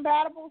sexually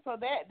compatible, so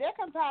they're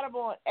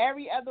compatible in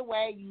every other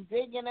way. You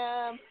digging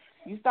them,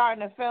 you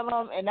starting to feel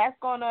them, and that's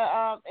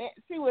gonna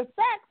see with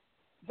sex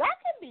that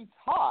can be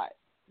taught.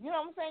 You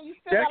know what I'm saying? You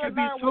still gotta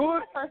learn what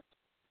the person.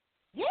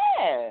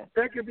 Yeah.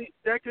 That could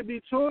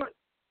be taught.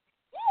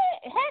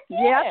 Yeah, heck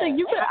yeah. Yeah, I think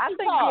you can. I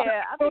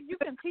think you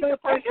can teach a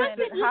person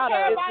how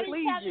to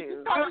please you.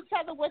 You tell each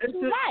other what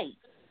you like.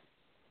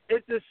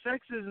 If the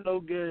sex is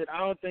no good, I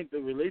don't think the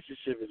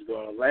relationship is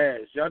going to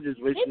last. Y'all just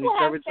wasting People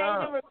each other's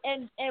have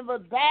time. and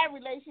bad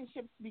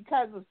relationships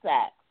because of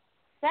sex.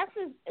 Sex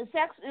is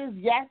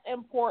yes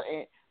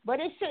important, but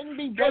it shouldn't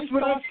be based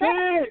on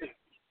sex.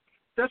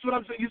 That's what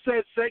I'm saying. You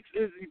said sex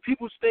is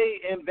people stay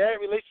in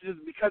bad relationships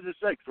because of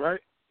sex, right?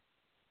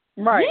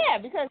 Right. Yeah,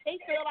 because they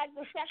feel like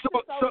the sex is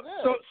so good.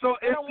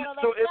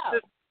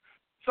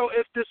 So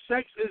if the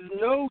sex is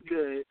no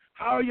good,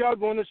 how are y'all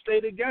going to stay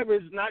together?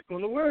 It's not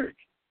going to work.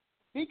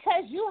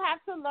 Because you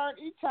have to learn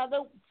each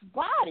other's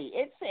body.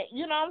 It's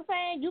you know what I'm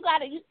saying.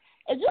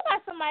 If you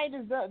got somebody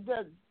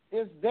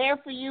that's there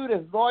for you,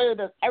 that's loyal,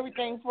 does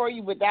everything for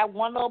you, but that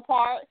one little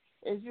part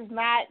is just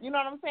not. You know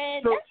what I'm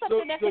saying? That's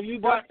something that can be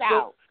worked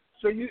out.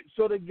 So your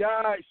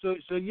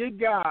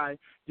guy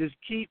just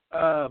keep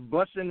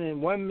busting in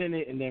 1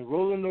 minute and then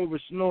rolling over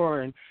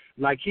snoring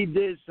like he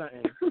did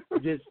something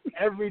just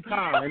every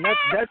time, and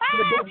that's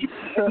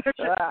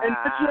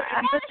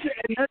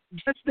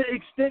the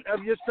extent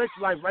of your sex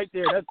life right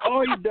there. That's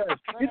all he does.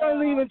 He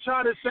don't even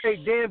try to say,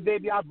 "Damn,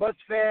 baby, I bust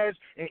fast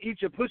and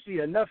eat your pussy"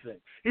 or nothing.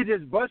 He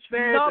just bust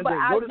fast and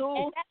then go to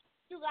sleep.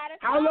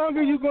 How long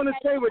are you going to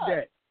stay with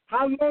that?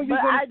 How long are you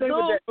going to stay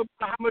with that?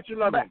 How much you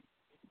love him?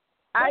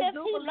 I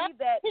do believe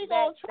that it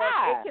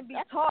can be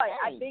taught.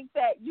 I think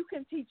that you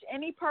can teach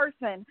any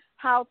person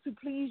how to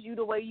please you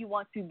the way you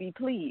want to be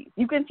pleased.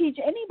 You can teach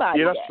anybody.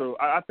 Yeah, that's true.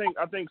 I think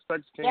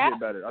sex can get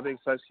better. I think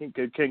sex can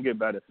get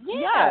better.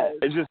 Yes.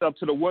 It's just up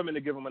to the women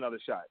to give them another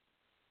shot.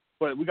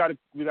 But we got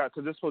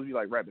because this is supposed to be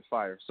like rapid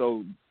fire.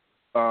 So,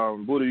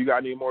 Buddha, you got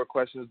any more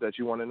questions that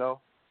you want to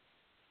know?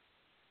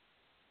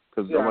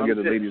 Because I'm gonna give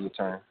the ladies a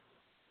turn.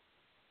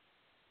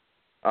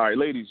 All right,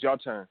 ladies, y'all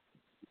turn.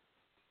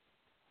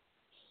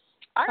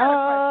 I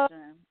got a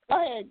question.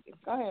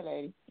 Go ahead,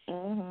 lady.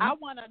 Mm-hmm. I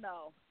want to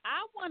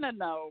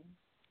know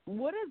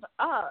what is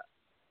up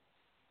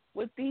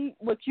with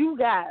you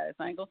guys.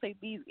 I ain't gonna say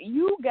these.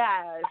 You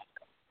guys,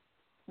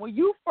 when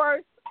you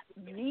first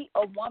meet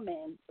a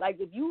woman, like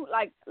if you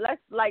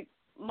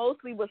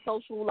mostly with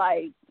social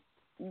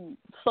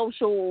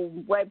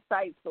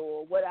websites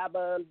or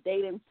whatever,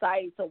 dating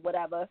sites or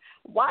whatever,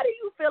 why do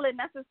you feel it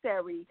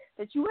necessary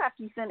that you have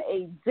to send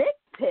a dick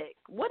pic?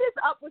 What is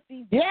up with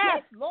these dick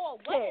pics?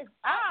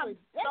 I'm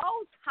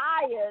so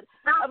tired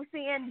of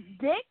seeing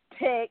dick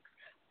pics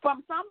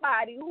from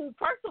somebody who,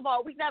 first of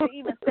all, we never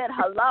even said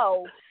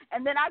hello,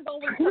 and then I go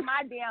into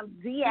my damn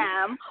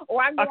DM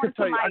or I go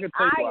into my IM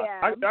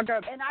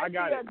and I see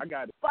a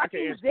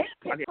fucking dick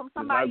pic from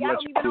somebody I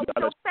don't even know what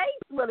your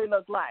face really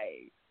looks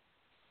like.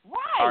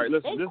 Right. All right,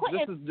 listen.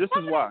 This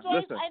is why.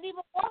 Listen. Ain't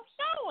even worth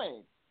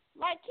showing.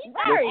 Like, keep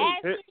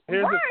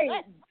Here's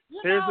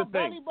the the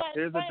thing.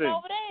 Here's the thing.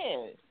 Over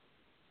there.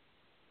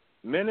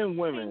 Men and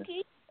women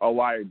are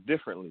wired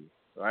differently,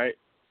 right?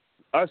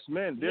 Us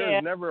men,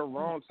 there's never a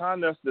wrong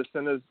time to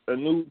send us a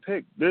new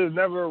pic. There's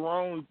never a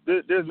wrong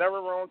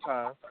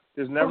time.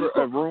 There's never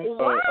a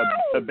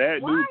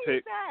bad nude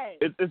pic.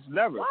 It's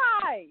never.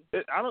 Why?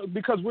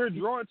 Because we're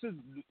drawn to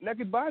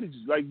naked bodies.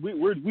 Like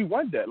we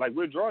want that. Like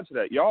we're drawn to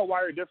that. Y'all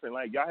wire different.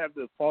 Like y'all have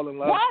to fall in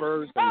love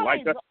first and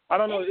like that. I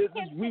don't know.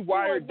 We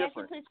wire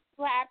different. You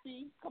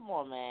happy? Come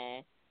on,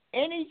 man.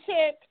 Any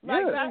chick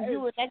like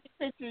you a naked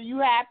picture, you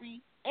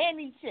happy?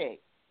 Any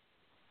chick.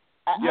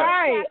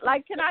 Right.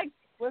 Like can I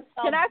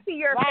see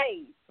your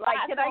face? Like,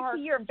 can I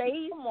see your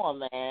face? Come on,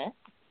 man.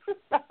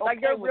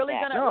 Like you're really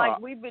gonna like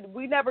we've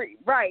never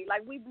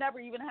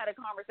even had a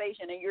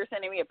conversation and you're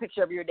sending me a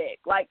picture of your dick.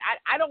 Like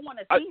I don't want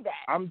to see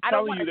that. I'm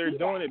telling you, they're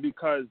doing it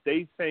because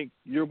they think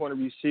you're going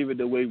to receive it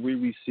the way we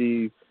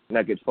receive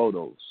naked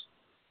photos.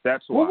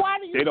 That's why. Why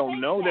do you they don't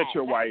know that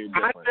you're wired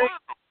different.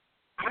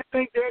 I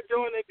think they're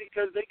doing it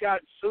because they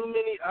got so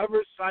many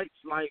other sites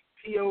like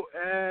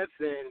POF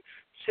and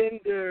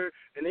Tinder,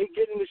 and they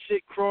getting the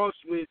shit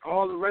crossed with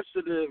all the rest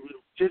of the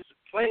just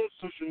playing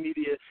social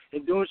media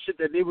and doing shit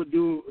that they would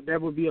do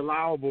that would be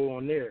allowable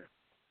on there.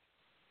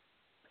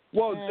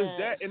 Well, it's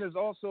that, and it's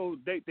also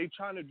they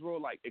trying to draw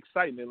like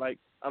excitement. Like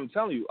I'm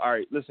telling you, all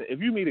right, listen, if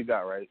you meet a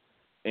guy, right,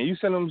 and you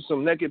send him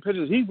some naked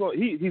pictures, he's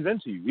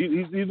into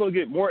you. He's gonna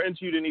get more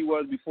into you than he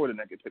was before the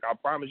naked pic. I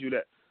promise you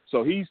that.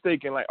 So he's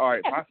thinking like, all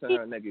right, if I send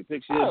her a naked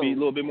picture, she'll be a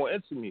little bit more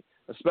into me.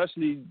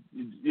 Especially,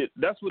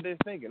 that's what they're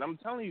thinking. I'm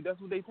telling you, that's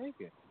what they're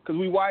thinking. Because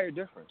we wire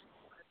different.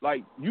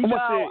 Like, you just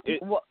said,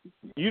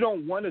 you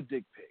don't want a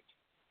dick pic.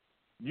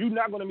 You're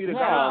not going to meet a guy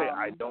and say,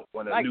 I don't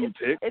want a nude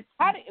pic.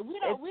 We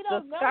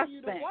don't know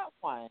you to want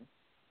one.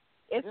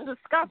 It's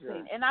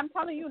disgusting, and I'm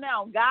telling you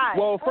now, guys.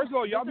 Well, first of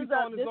all, y'all be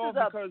throwing this off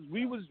because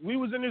we was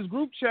in this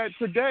group chat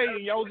today,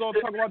 and y'all was all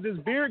talking about this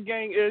beard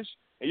gang ish,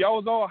 and y'all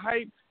was all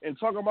hyped and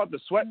talking about the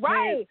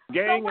sweatpants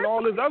gang and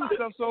all this other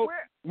stuff. So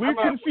we're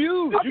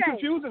confused. Okay. You're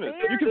confusing us.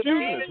 You're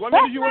confusing us. One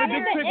minute you want a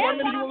dick pic, one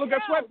minute you want to look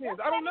at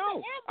sweatpants. I don't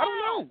know. I don't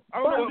know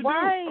what to do.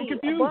 I'm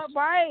confused.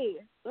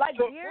 Like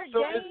beard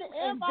game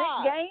and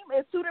dick game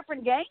is two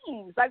different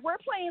games. Like we're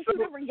playing two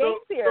different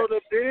games here. So the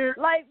beard,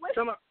 like.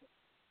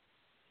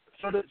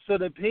 So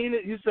the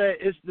penis, you said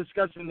it's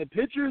disgusting. The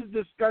picture is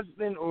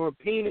disgusting, or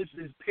penis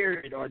is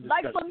period or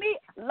disgusting.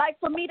 Like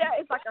for me, that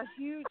is like a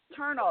huge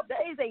turn off.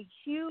 That is a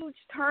huge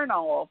turn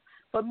off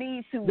for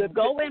me to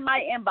go in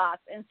my inbox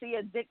and see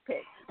a dick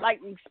pic. Like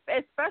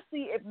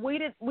especially if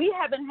we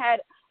haven't had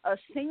a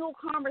single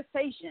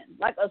conversation,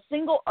 like a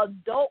single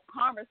adult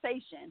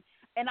conversation.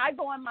 And I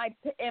go in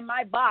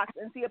my box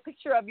and see a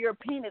picture of your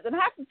penis, and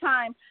half the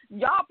time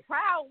y'all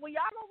proud when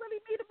y'all don't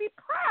really need to be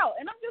proud.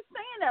 And I'm just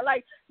saying that,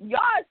 like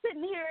y'all are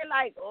sitting here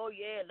like, oh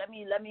yeah, let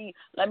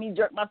me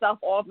jerk myself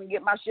off and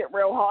get my shit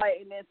real hard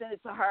and then send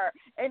it to her.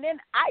 And then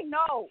I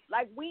know,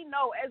 like we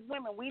know as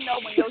women, we know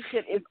when your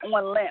shit is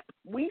on limp.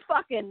 We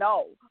fucking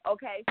know,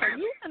 okay? So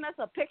you send us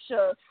a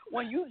picture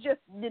when you just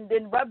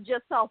then rubbed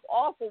yourself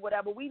off or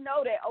whatever. We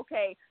know that,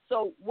 okay?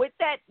 So with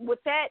that.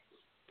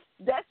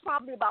 That's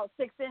probably about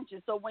 6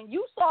 inches. So when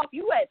you saw, if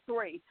you at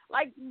 3,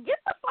 like, get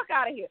the fuck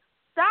out of here.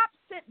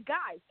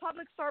 Guys,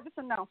 public service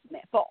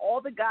announcement for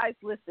all the guys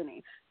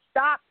listening.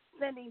 Stop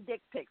sending dick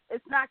pics.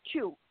 It's not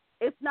cute.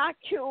 It's not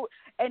cute,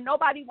 and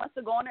nobody wants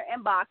to go in their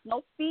inbox.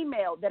 No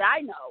female that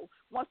I know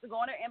wants to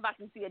go in their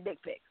inbox and see a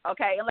dick pic,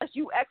 okay? Unless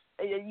you're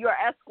an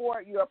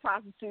escort, you're a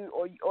prostitute,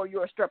 or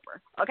you're a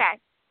stripper, okay?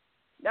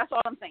 That's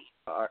all I'm saying.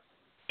 All right.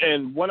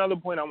 And one other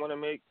point I want to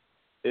make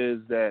is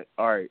that,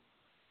 all right,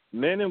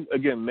 men and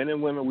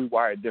women, we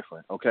wired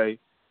different, okay?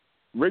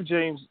 Rick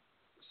James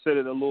said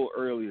it a little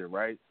earlier,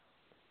 right?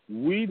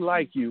 We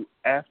like you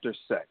after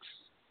sex.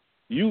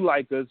 You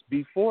like us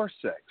before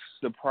sex.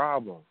 The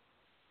problem.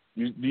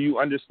 Do you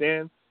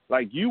understand?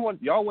 Like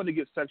y'all want to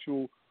get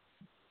sexual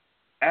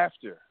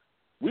after.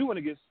 We want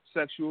to get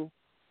sexual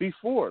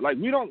before. Like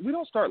we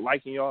don't start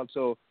liking y'all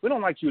until we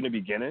don't like you in the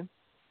beginning.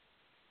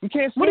 We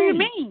can't. What do you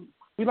mean?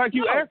 We like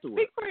you afterwards.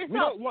 Speak for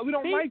yourself. We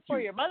don't like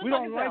you. We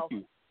don't like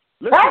you.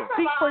 Listen,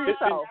 speak for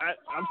yourself.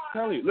 I'm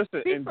telling you.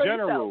 Listen,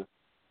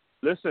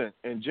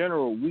 in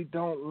general, we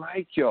don't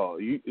like y'all.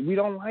 We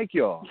don't like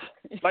y'all.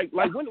 Like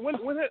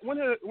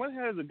when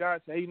has a guy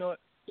say, hey, you know what?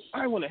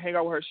 I want to hang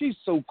out with her. She's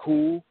so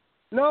cool.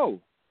 No,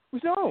 we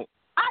don't.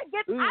 I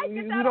get that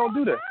we don't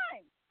do that.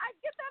 Time. I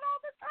get that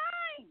all the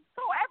time.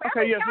 So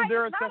okay, yes,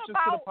 there are exceptions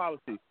to the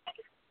policy.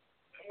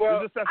 Well,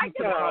 there's exceptions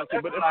to the policy,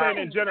 but I'm saying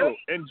in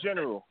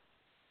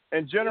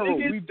general,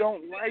 we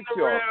don't like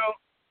y'all.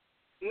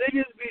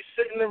 Niggas be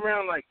sitting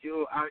around like,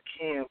 yo, I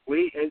can't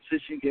wait until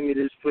she give me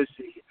this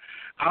pussy.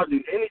 I'll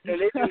do anything.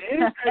 They do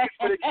anything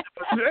for the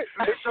pussy.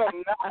 They so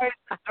nice.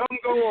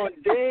 Don't go on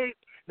dates.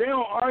 They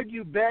don't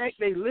argue back.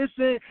 They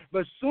listen.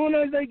 But soon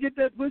as they get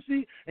that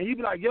pussy, and you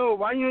be like, yo,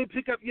 why you ain't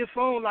pick up your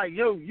phone? Like,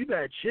 yo, you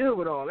better chill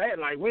with all that.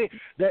 Like,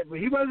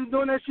 he wasn't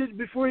doing that shit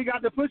before he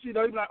got the pussy,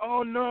 though. He be like,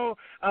 oh, no,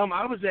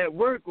 I was at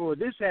work or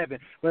this happened.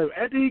 But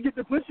after you get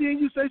the pussy and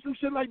you say some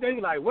shit like that,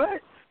 you like,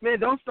 what? Man,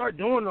 don't start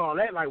doing all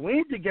that. Like, we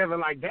ain't together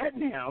like that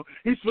now.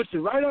 He switched it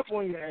right up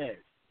on your ass.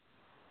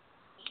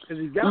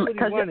 Because he's got what he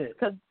wanted.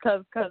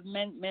 Because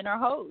men are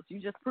hoes. You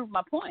just proved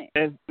my point.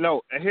 And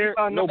here's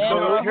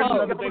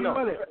another thing.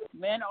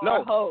 Men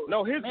are hoes.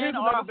 No, here's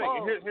another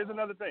thing. Here's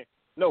another thing.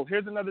 No,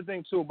 here's another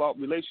thing, too, about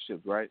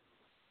relationships, right?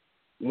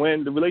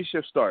 When the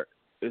relationship starts,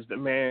 it's the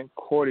man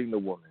courting the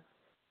woman.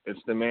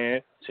 It's the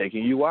man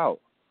taking you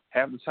out.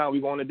 Half the time we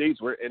go on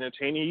dates, we're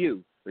entertaining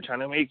you. We're trying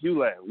to make you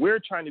laugh.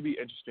 We're trying to be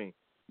interesting.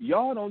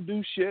 Y'all don't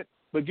do shit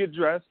but get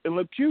dressed and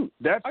look cute.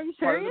 That's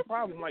part of the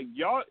problem. Like,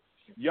 y'all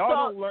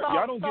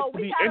don't get to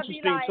be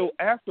interesting until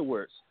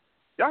afterwards.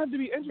 Y'all have to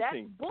be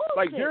interesting.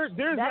 Like there's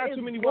not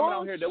too many women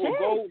out here that will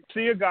go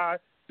see a guy.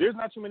 There's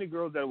not too many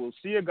girls that will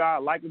see a guy,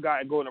 like a guy,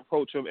 and go and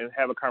approach him and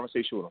have a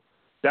conversation with him.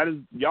 That is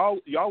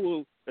y'all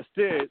will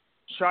instead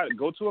try to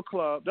go to a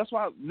club. That's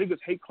why niggas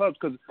hate clubs,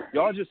 because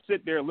y'all just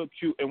sit there and look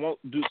cute and won't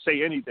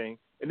say anything.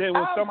 And then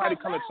when somebody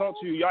come and talk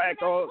to you, y'all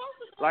act all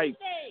like.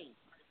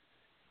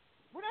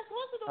 We're not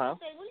supposed to do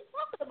anything. What are you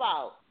talking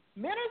about?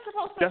 Men are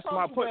supposed to. That's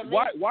my point.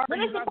 Women. Why are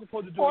you not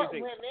supposed to do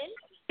anything?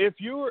 If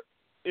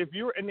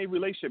you're in a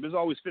relationship, it's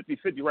always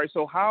 50-50, right?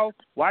 So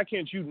why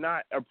can't you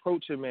not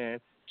approach a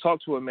man, talk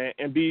to a man,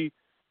 and be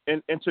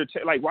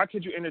entertain? Like, why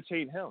can't you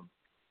entertain him?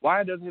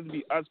 Why doesn't it have to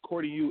be us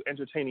courting you,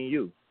 entertaining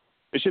you?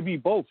 It should be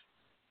both.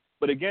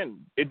 But again,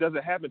 it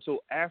doesn't happen until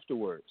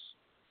afterwards.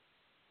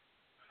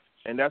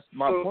 And that's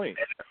my point.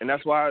 And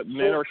that's why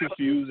men are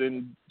confused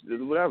and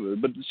whatever.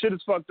 But the shit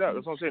is fucked up.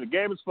 That's what I'm saying. The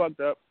game is fucked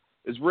up.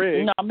 It's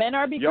rigged. No, men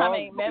are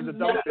becoming men are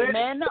becoming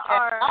men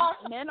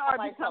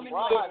are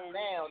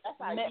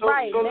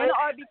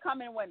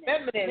becoming women.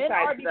 Men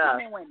are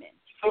becoming women,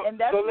 and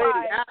that's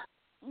why.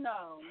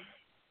 No.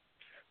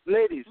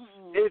 Ladies,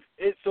 if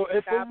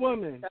a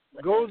woman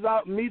goes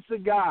out, meets a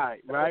guy,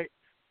 right,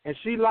 and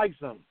she likes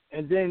him,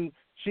 and then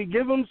she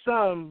give him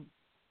some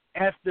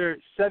after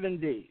 7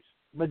 days,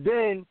 but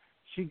then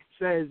she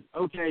says,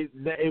 okay,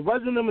 it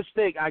wasn't a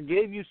mistake, I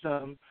gave you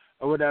some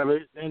or whatever,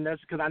 and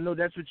that's because I know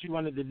that's what you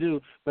wanted to do,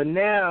 but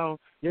now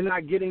you're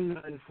not getting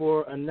nothing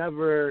for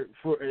another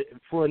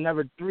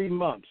 3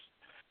 months.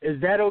 Is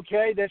that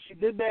okay that she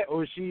did that,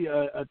 or is she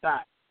a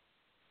thought?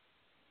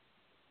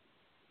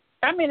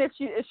 I mean, is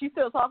she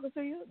still talking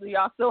to you? Do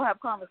y'all still have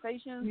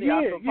conversations? Do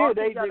y'all still talk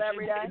to each other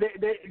every day?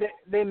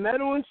 They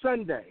met on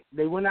Sunday.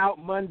 They went out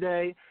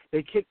Monday.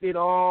 They kicked it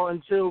all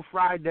until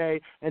Friday,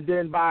 and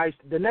then by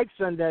the next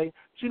Sunday,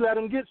 she let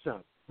him get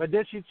some. But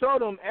then she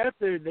told him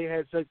after they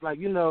had sex, like,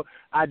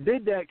 I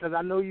did that because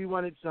I know you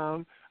wanted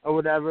some or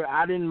whatever.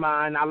 I didn't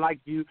mind. I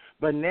liked you.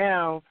 But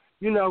now,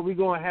 we're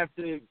going to have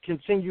to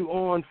continue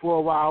on for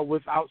a while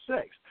without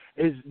sex.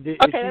 Is she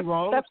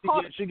wrong?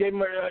 She gave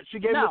him a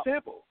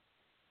sample.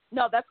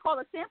 No, that's called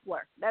a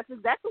sampler. That's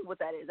exactly what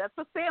that is. That's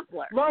a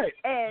sampler. Right.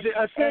 And,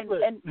 a sampler.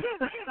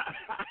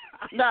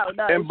 No.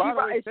 And by the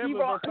way,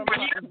 samplers are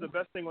sometimes the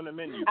best thing on the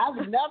menu. I've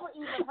never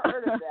even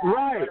heard of that.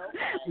 Right.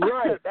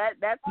 Right.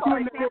 That's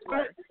called a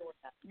sampler.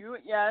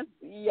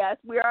 Yes,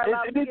 we are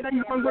allowed to give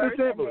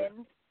samplers.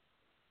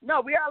 No,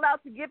 we are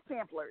allowed to give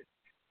samplers.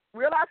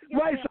 We're allowed to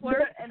give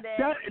samplers, and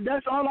then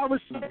that's all I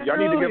was saying. Y'all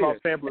need to give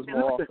out samplers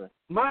more often.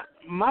 My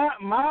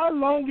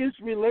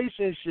longest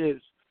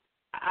relationships,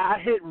 I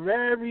hit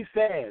very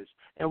fast,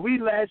 and we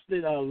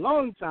lasted a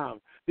long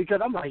time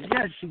because I'm like,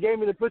 yes, she gave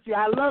me the pussy.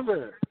 I love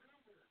her.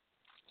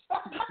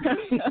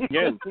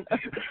 Again.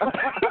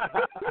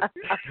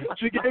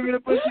 She gave me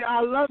the pussy.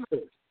 I love her.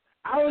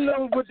 I don't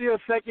know what the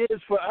effect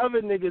is for other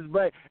niggas,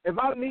 but if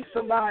I meet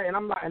somebody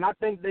and I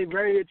think they're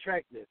very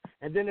attractive,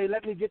 and then they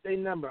let me get their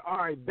number, all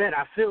right, bet,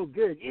 I feel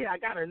good. Yeah, I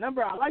got her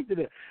number. I liked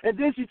it. And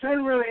then she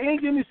turned around and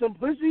give me some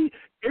pussy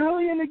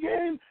early in the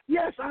game.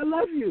 Yes, I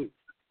love you.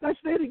 Let's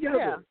stay together.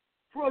 Yeah.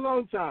 For a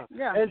long time.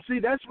 Yeah. And see,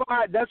 that's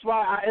why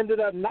I ended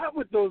up not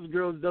with those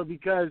girls, though,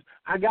 because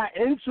I got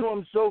into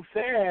them so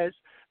fast.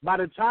 By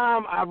the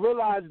time I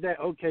realized that,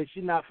 okay,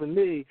 she's not for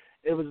me,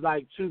 it was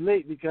like too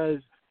late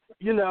because,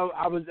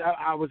 I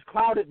was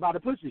clouded by the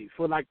pussy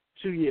for like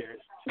 2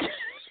 years.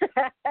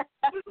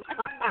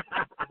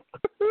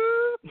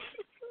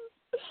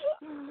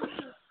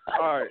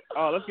 All right,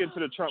 let's get into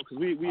the Trump because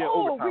we in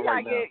overtime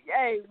right now.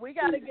 We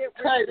gotta get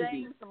rid of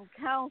James some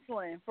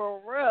counseling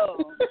for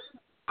real.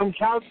 Some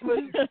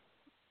counseling?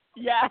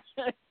 Yeah.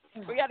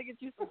 We got to get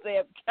you some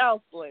damn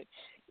counseling.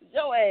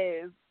 Your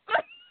ass.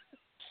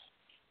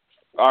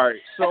 All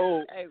right,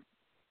 so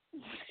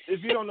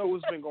if you don't know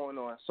what's been going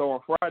on, so on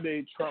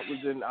Friday, Trump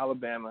was in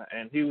Alabama,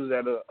 and he was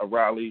at a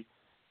rally,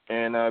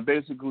 and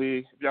basically,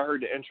 if y'all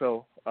heard the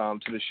intro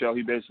to the show,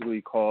 he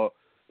basically called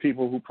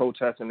people who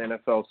protest in the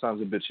NFL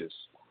sons of bitches,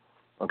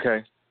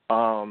 okay?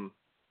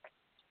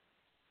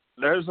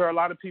 There's a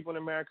lot of people in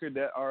America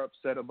that are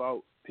upset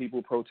about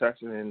people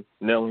protesting and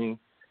kneeling,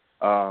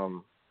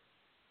 and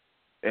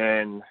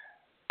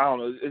I don't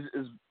know.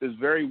 It's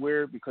very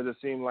weird because it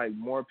seemed like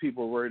more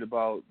people are worried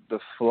about the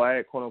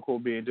flag, quote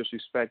unquote, being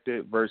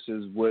disrespected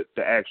versus what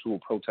the actual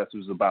protest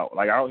was about.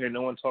 Like I don't hear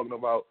no one talking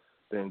about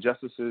the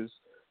injustices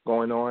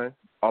going on.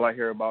 All I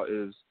hear about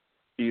is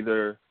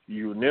either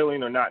you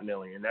kneeling or not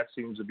kneeling, and that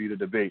seems to be the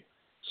debate.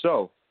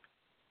 So,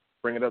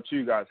 bring it up to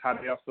you guys. How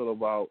do y'all feel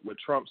about what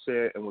Trump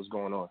said and what's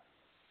going on?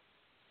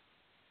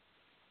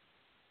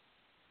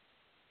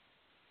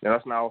 Yeah,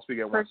 that's not all speak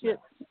at once.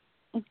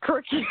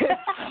 Cricket.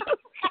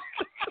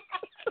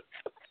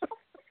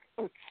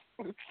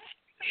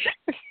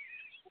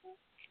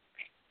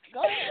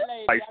 Go ahead,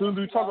 lady. Like, soon as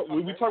we talk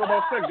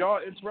about sex, y'all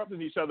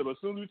interrupting each other, but as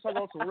soon as we talk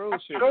about some real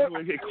shit, we're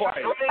going to get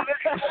quiet.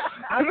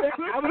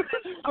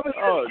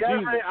 Oh,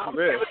 Jesus,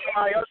 man.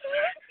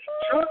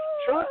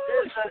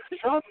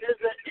 Trump is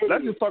a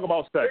Let's just talk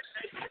about sex.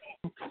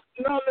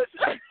 No,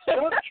 listen.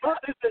 Trump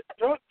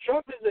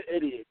is an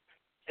idiot.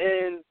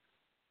 And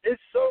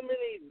it's so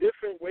many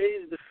different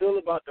ways to feel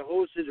about the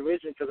whole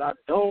situation because I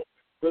don't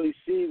really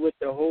see what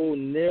the whole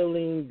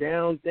kneeling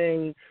down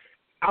thing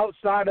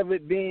outside of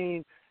it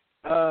being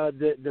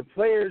the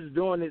players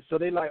doing it. So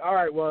they like, all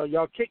right, well,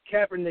 y'all kick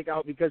Kaepernick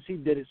out because he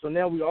did it. So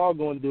now we all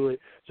going to do it.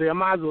 So y'all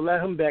might as well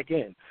let him back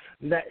in.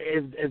 That,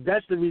 if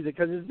that's the reason,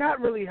 because it's not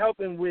really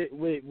helping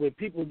with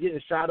people getting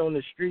shot on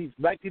the streets,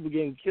 black people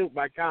getting killed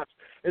by cops.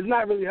 It's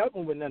not really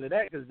helping with none of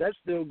that because that's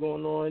still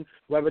going on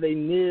whether they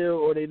kneel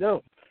or they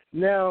don't.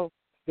 Now,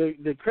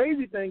 the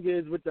crazy thing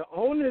is with the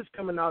owners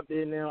coming out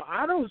there now,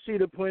 I don't see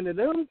the point of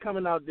them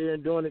coming out there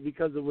and doing it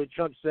because of what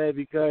Trump said,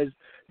 because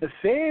the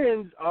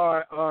fans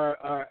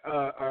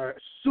are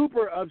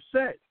super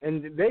upset,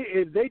 and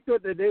they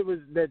thought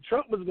that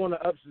Trump was going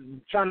to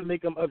trying to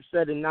make them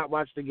upset and not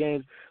watch the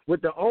games.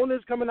 With the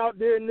owners coming out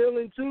there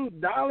kneeling too,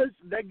 Dallas,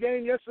 that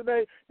game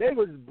yesterday, they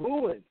was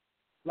booing.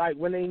 like,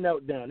 when they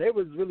knelt down. They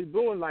was really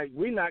booing, like,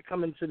 we not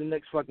coming to the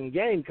next fucking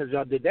game because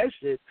y'all did that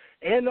shit.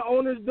 And the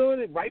owners doing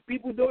it, white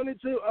people doing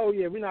it too. Oh,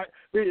 yeah,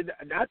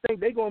 I think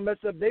they going to mess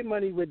up their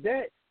money with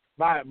that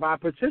by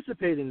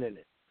participating in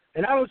it.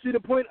 And I don't see the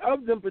point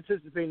of them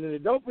participating in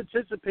it. Don't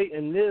participate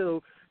and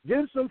kneel.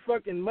 Give some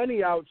fucking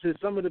money out to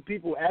some of the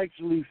people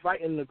actually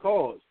fighting the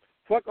cause.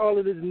 Fuck all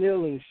of this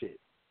kneeling shit.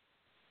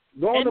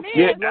 Go on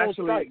the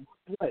actually,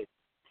 play.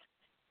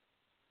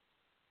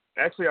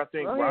 Actually, I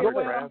think Robert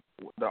Kraft,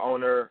 the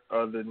owner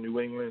of the New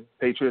England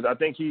Patriots, I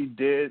think he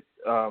did.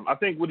 I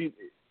think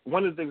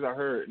one of the things I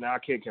heard, now I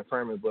can't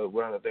confirm it, but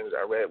one of the things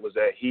I read was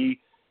that he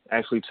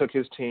actually took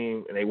his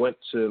team and they went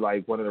to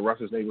like one of the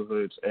roughest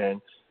neighborhoods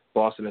in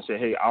Boston and said,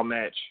 "Hey, I'll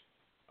match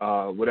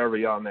whatever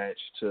y'all match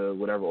to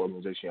whatever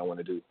organization y'all want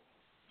to do."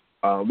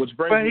 Which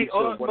brings me to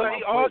one of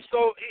my points.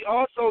 He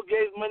also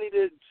gave money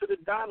to the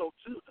Donald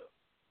too, though.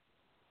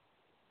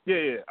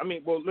 Yeah. I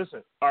mean, well,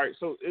 listen. All right,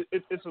 so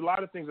it's a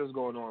lot of things that's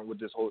going on with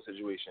this whole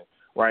situation,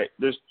 right?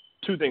 There's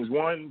two things.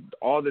 One,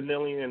 all the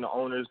kneeling and the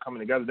owners coming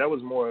together. That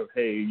was more of,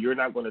 hey, you're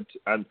not going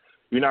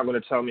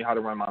to tell me how to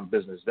run my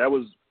business. That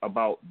was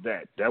about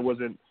that. That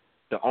wasn't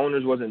the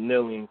owners wasn't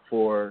kneeling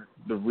for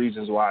the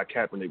reasons why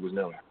Kaepernick was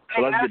kneeling.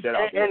 So let's get that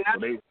out there. And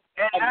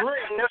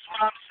that's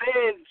what I'm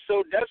saying.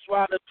 So that's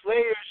why the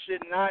players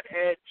should not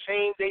have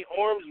chained their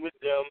arms with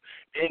them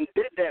and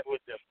did that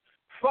with them.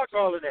 Fuck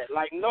all of that.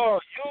 Like, no,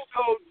 you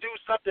go do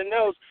something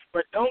else,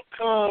 but don't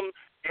come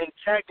and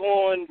tack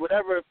on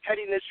whatever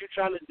pettiness you're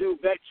trying to do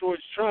back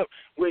towards Trump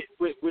with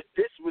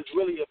this was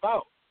really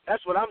about.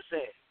 That's what I'm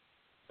saying.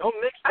 Don't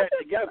mix that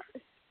together.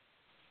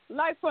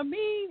 Like, for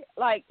me,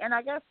 like, and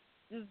I guess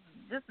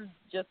this is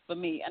just for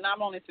me, and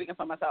I'm only speaking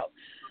for myself.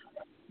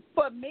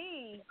 For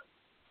me,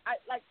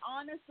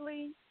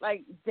 honestly,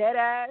 like, dead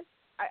ass,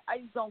 I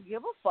just don't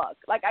give a fuck.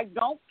 Like, I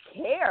don't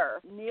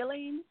care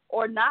kneeling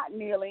or not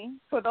kneeling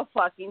for the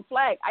fucking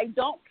flag. I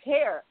don't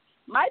care.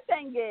 My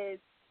thing is,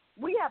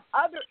 we have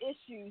other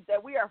issues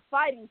that we are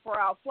fighting for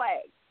our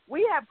flag.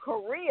 We have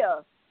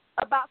Korea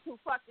about to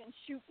fucking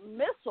shoot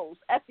missiles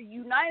at the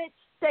United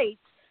States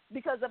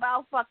because of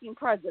our fucking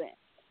president.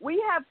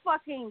 We have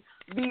fucking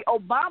the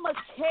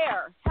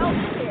Obamacare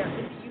health care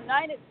in the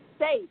United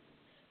States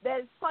that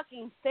is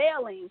fucking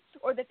failing,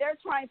 or that they're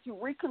trying to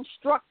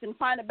reconstruct and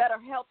find a better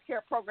health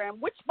care program,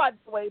 which, by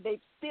the way,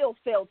 they've still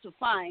failed to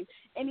find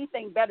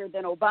anything better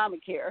than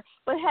Obamacare.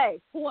 But, hey,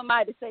 who am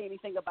I to say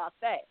anything about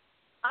that?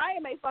 I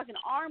am a fucking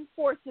armed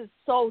forces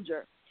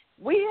soldier.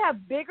 We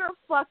have bigger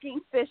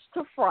fucking fish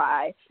to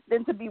fry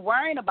than to be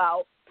worrying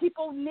about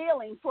people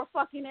kneeling for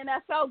fucking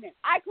NFL games.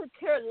 I could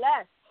care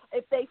less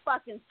if they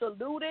fucking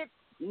saluted,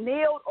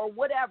 kneeled, or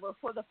whatever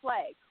for the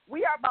flag.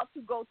 We are about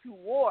to go to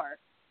war.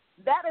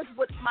 That is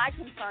what my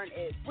concern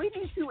is. We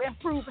need to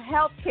improve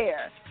health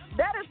care.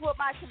 That is what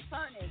my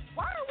concern is.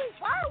 Why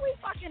are we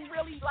fucking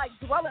really, like,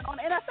 dwelling on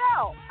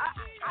NFL?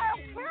 I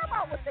don't care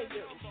about what they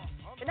do.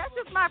 And that's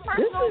just my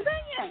personal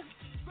opinion.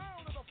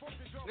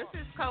 This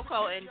is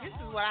Coco, and this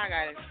is what I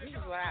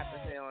have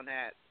to say on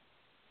that.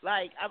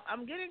 Like,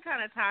 I'm getting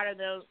kind of tired of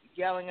them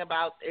yelling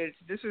about it's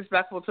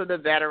disrespectful to the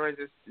veterans,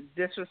 it's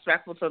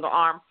disrespectful to the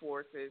armed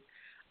forces.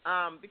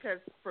 Because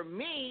for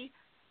me,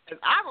 as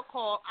I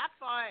recall, I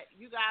thought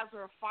you guys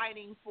were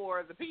fighting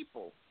for the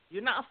people.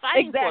 You're not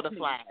fighting for the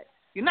flag.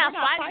 You're not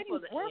fighting for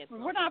the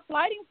anthem. We're not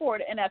fighting for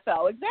the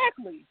NFL.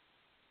 Exactly.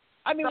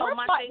 I mean, we're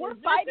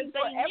fighting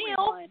for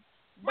everyone,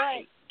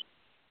 but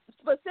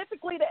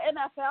specifically the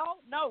NFL.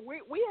 No,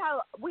 we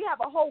have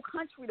a whole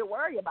country to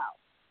worry about.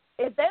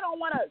 If they don't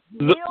want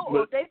to kneel,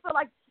 or if they feel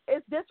like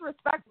it's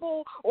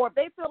disrespectful, or if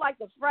they feel like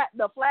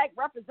the flag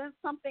represents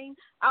something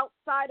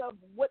outside of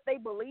what they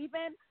believe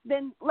in,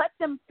 then let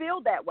them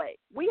feel that way.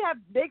 We have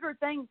bigger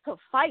things to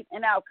fight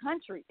in our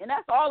country, and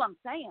that's all I'm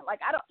saying. Like,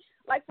 I don't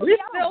like. We're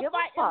still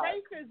fighting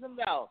racism,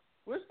 though.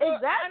 We're still,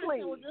 exactly.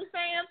 I understand what you're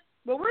saying,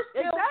 but we're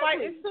still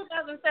fighting. It's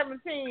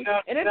 2017,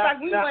 and it's like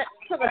we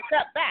took a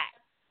step back.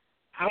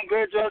 I'm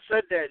glad y'all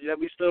said that. Yeah,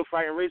 we still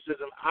fighting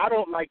racism. I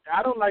don't like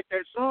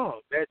that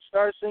song. That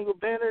Star Single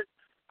Banner.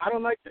 I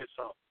don't like that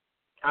song.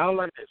 I don't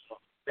like that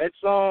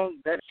song.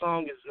 That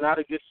song is not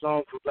a good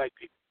song for black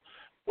people.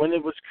 When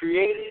it was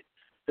created,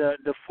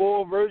 the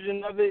full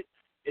version of it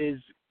is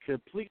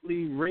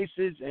completely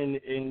racist,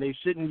 and they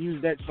shouldn't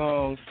use that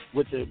song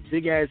with the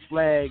big ass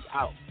flag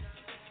out.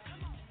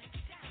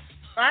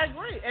 I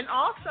agree, and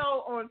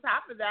also on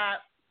top of that,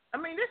 I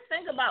mean, just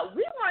think about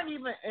we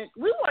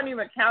weren't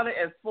even counted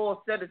as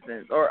full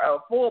citizens or a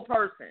full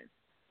person.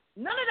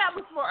 None of that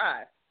was for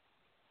us.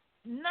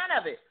 None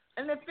of it.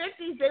 In the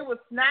 50s, they would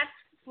snatch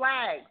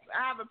flags.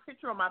 I have a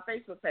picture on my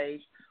Facebook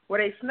page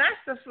where they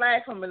snatched the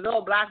flag from a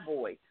little black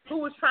boy who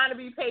was trying to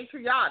be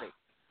patriotic.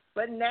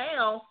 But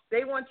now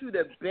they want you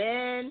to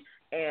bend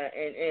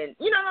and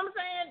you know what I'm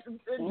saying?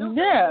 Do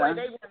what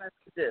they want us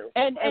to do.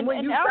 And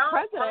when you our don't,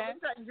 president, all of a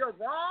sudden you're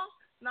wrong.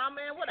 Nah,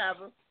 man,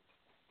 whatever.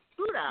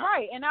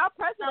 Right, and our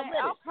president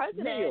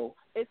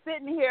is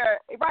sitting here.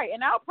 Right,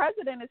 and our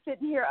president is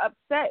sitting here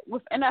upset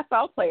with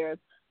NFL players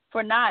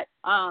for not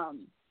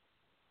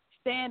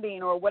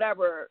standing or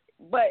whatever.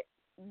 But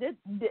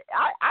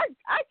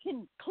I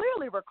can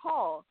clearly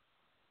recall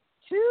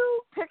 2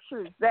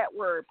 pictures that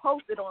were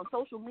posted on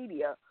social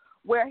media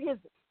where his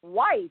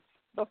wife,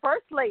 the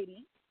first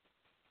lady,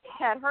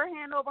 had her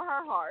hand over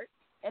her heart,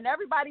 and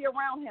everybody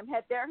around him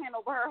had their hand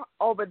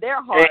over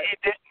their heart,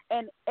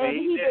 and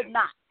he did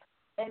not.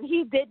 And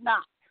he did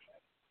not.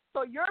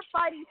 So you're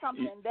fighting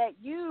something that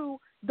you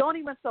don't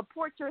even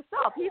support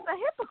yourself. He's a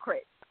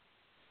hypocrite.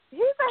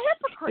 He's a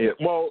hypocrite.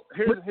 Yeah. Well,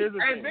 here's the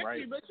thing, Vicky,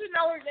 right? But you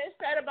know what they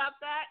said about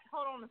that?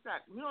 Hold on a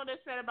second. You know what they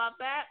said about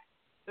that?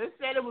 They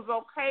said it was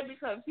okay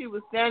because he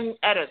was standing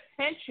at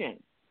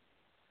attention.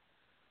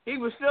 He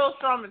was still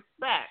showing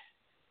respect.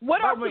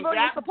 What are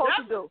civilians supposed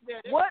to do?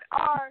 What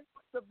are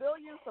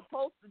civilians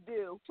supposed to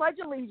do? Pledge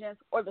allegiance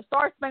or the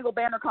Star Spangled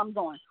Banner comes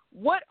on.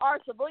 What are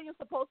civilians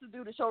supposed to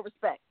do to show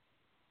respect?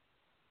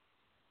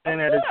 And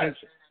at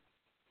attention.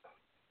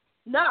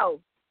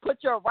 No.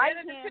 Put your right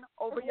hand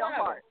over your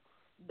heart.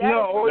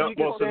 Civilians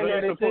are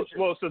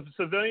supposed to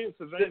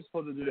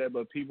do that,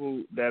 but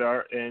people that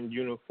are in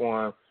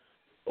uniform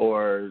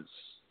or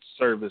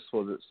service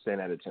supposed to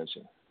stand at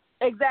attention.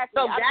 Exactly.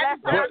 So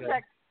last time I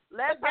checked,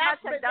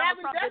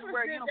 Gabby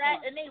Douglas did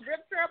that, and they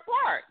ripped her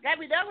apart.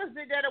 Gabby Douglas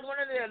did that at one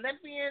of the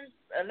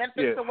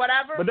Olympics or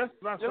whatever. But that's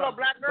not the little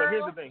black girl. But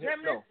here's the thing.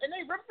 And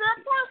they ripped her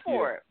apart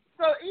for it.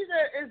 So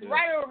either it's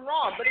right or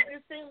wrong, but it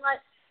just seems like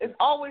it's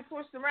always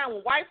switched around.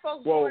 When white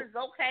folks do it, it's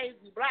okay.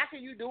 Black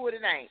and you do it,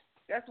 it ain't.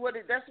 That's what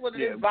it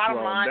is.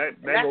 Bottom line.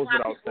 That goes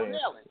without saying.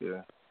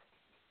 Yeah.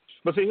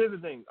 But see, here's the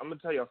thing. I'm gonna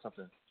tell y'all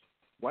something.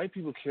 White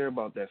people care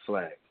about that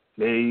flag.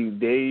 They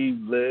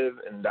live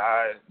and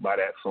die by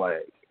that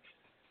flag.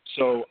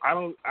 So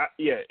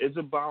it's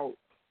about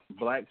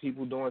black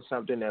people doing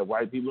something that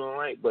white people don't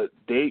like. But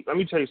let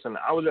me tell you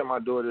something. I was at my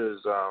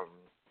daughter's.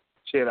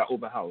 She had an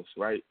open house,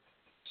 right?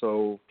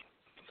 So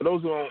for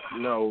those who don't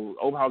know,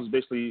 open house is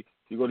basically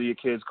you go to your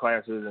kids'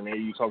 classes and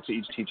then you talk to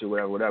each teacher,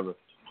 whatever.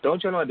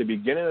 Don't you know at the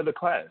beginning of the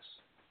class,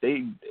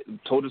 they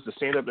told us to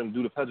stand up and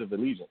do the Pledge of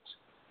Allegiance.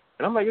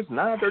 And I'm like, it's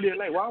 9:30 at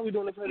night. Why are we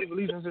doing the Pledge of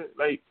Allegiance?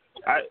 Like,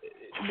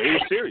 they were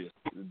serious.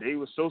 They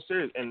were so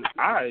serious. And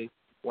I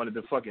wanted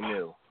to fucking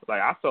kneel.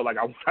 Like, I felt like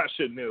I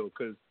should kneel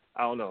because,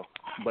 I don't know.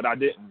 But I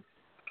didn't.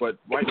 But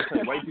white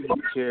people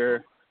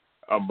care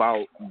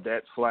about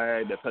that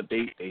flag.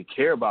 They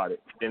care about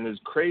it. And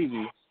it's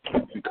crazy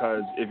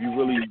because if you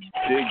really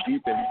dig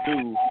deep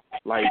into,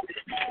 like,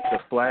 the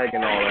flag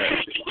and all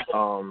that,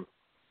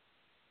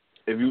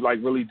 if you, like,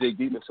 really dig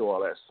deep into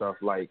all that stuff,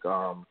 like,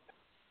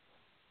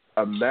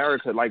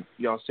 America, like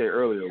y'all said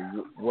earlier,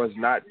 was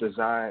not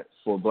designed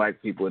for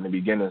black people in the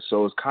beginning.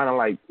 So it's kind of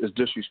like it's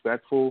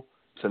disrespectful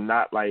to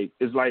not, like,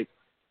 it's like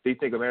they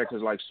think America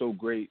is, like, so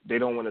great. They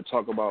don't want to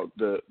talk about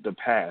the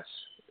past.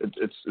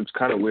 It's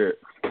kind of weird.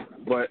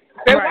 But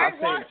they're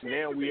whitewash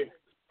history.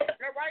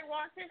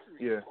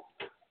 Yeah.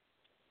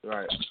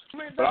 Right.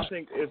 But I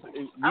think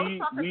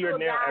we are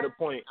now at a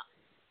point.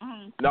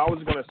 No, I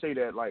was going to say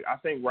that, like, I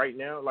think right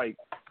now, like,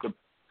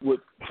 what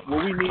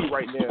we need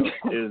right now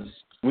is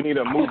we need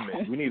a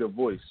movement. We need a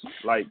voice.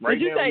 Like, right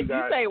now we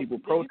got people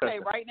protesting. Did you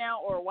say right now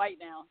or white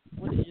now?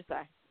 What did you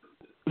say?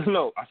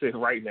 No, I said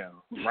right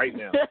now. Right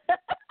now.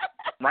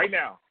 Right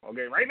now.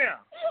 Okay, right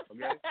now.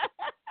 Okay?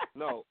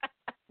 No,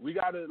 we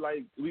got to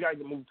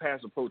move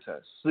past the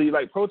protest. See,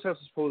 like,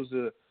 protests are supposed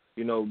to,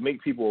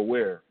 make people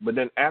aware. But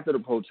then after the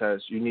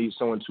protest, you need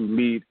someone to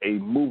lead a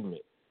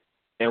movement.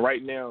 And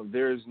right now,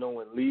 there is no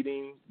one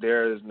leading.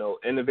 There is no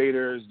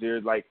innovators.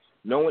 There's, like,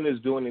 no one is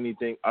doing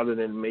anything other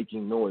than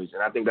making noise.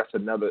 And I think that's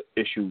another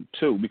issue,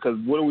 too, because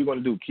what are we going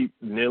to do? Keep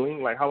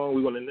kneeling? Like, how long are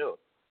we going to kneel?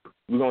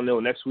 We're going to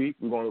kneel next week?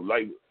 We're going to,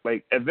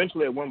 like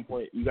eventually at one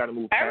point, we got to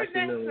move past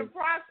the kneeling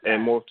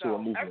and move to a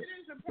movement.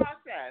 Everything's a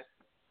process.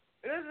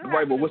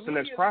 Right, but what's the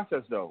next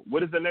process, though?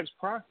 What is the next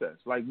process?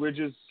 Like, we're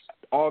just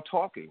all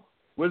talking.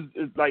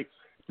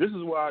 This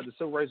is why the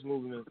civil rights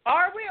movement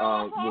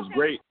was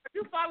great.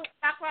 You follow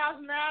Black Lives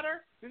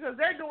Matter because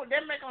they're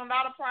making a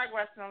lot of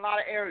progress in a lot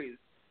of areas.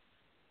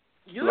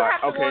 You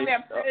have to go on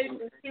their page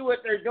and see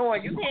what they're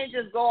doing. You can't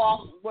just go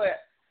off what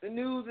the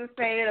news is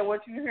saying or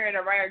what you're hearing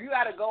around. You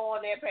got to go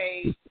on their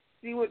page,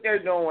 see what they're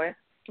doing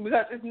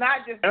because it's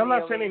not just. And I'm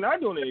not saying they're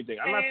not doing anything.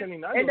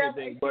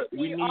 But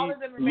we need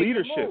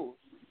leadership.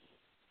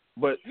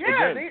 But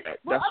again,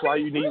 that's why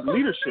you need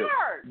leadership.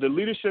 The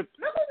leadership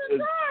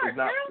is not. They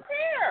don't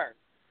care.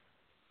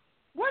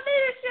 What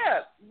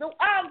leadership? Trump?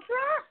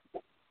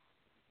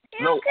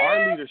 No,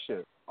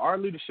 our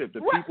leadership.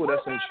 The people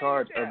that's in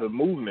charge of the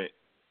movement.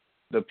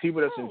 The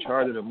people that's in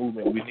charge of the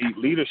movement. We need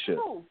leadership.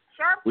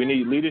 We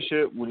need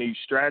leadership. We need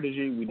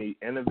strategy. We need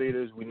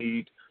innovators. We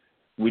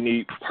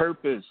need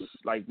purpose.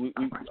 Like we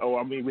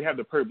have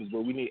the purpose,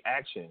 but we need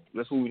action.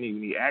 That's what we need. We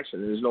need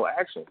action. There's no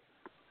action.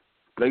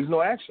 There's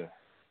no action.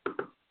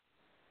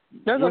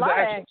 There's a lot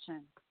of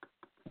action.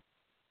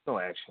 No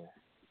action.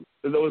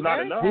 It was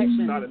not enough.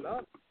 It's not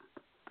enough.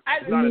 I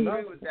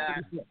agree with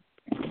that.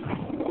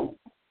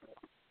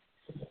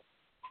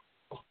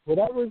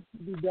 Whatever's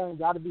to be done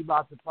got to be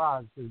by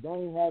surprise because they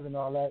ain't having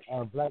all that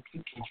black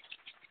people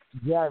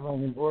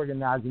gathering and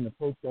organizing to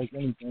protest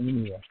anything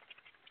anyway.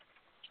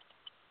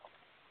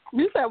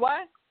 You said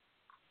what?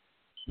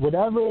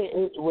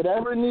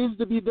 Whatever needs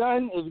to be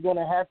done is going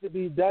to have to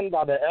be done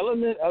by the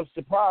element of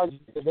surprise.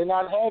 They're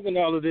not having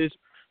all of this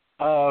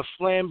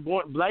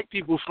black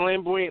people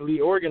flamboyantly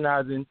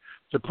organizing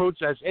to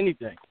protest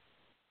anything.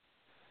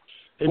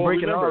 They're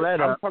breaking all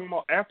that up. I'm talking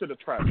about after the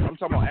traffic. I'm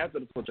talking about after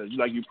the protest.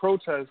 Like, you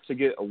protest to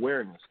get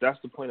awareness. That's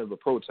the point of the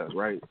protest,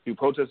 right? You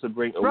protest to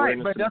bring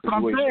awareness. Right, but to that's the what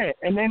I'm situation. saying.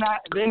 And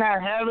they're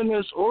not having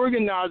us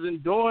organizing,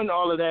 doing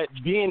all of that,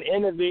 being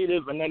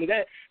innovative and none of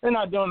that. They're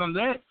not doing none of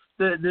that.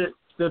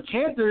 The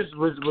Panthers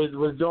was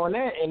doing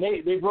that, and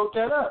they broke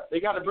that up. They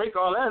got to break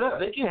all that up.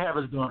 They can't have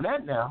us doing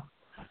that now.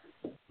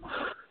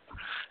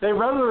 They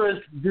rather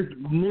us just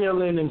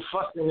kneeling and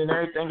fussing and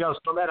everything else,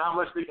 no matter how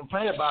much they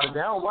complain about it.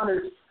 They don't want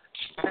us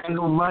spending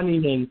no money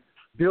and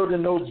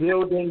building no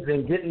buildings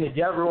and getting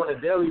together on a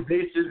daily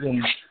basis.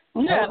 And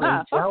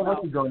I don't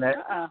want you doing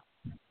that.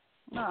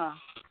 No.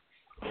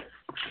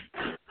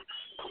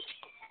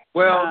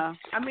 Well,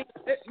 I mean,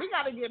 we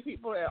got to get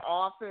people in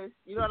office.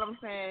 You know what I'm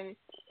saying?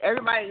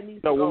 Everybody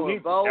needs to go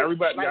and vote.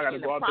 Everybody like got to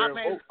go out there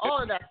and vote.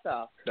 All of that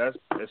stuff.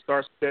 It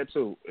starts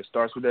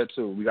with that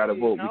too. We got to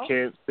vote. know? We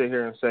can't sit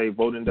here and say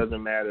voting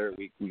doesn't matter.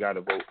 We got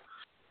to vote.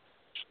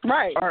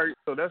 Right. All right.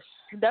 So that's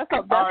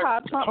how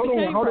Trump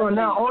became Hold on. president.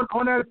 Now,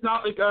 on that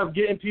topic of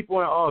getting people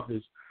in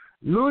office,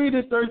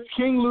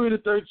 King Louis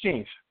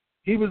XIII,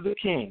 he was the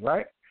king,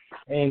 right?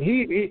 And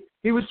he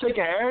was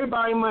taking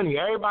everybody's money.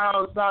 Everybody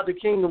outside the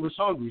kingdom was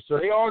hungry. So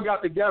they all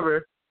got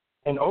together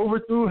and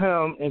overthrew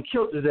him and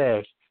killed his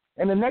ass.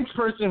 And the next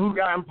person who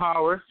got in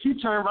power, he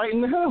turned right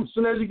into him as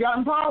soon as he got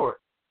in power.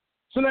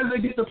 As soon as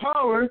they get the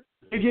power,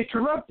 they get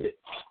corrupted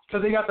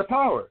because they got the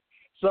power.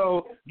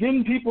 So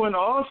getting people in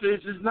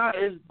office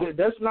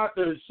that's not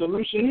the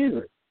solution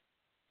either.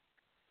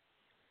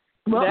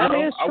 Well, that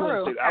is I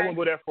true. wouldn't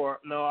go that far.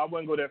 No, I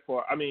wouldn't go that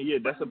far. I mean, yeah,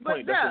 that's a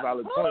point. That's a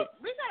valid point.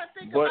 We got to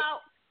think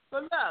about.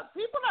 But look,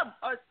 people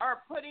are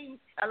putting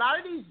a lot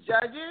of these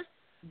judges.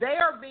 They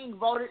are being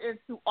voted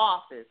into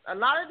office. A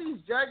lot of these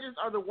judges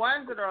are the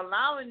ones that are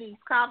allowing these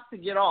cops to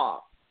get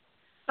off.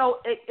 So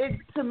it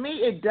to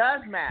me it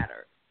does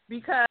matter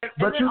because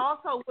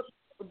also with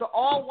the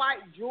all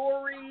white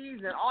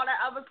juries and all that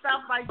other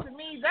stuff. Like, to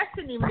me, that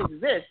shouldn't even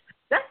exist.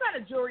 That's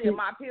not a jury in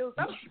my peers.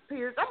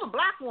 I'm a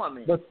black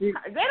woman. But see,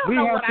 they don't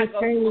know what I go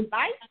through in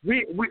life.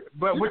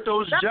 But with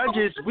those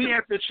judges, we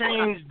have to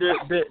change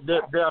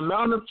the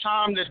amount of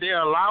time that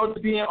they're allowed to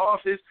be in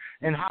office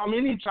and how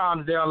many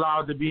times they're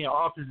allowed to be in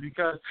office,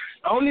 because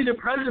only the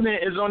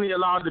president is only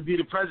allowed to be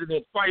the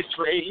president twice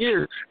for 8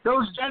 years.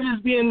 Those judges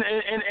be in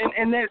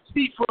that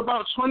seat for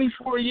about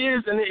 24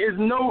 years, and there is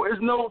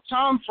no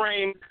time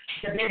frame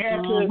that they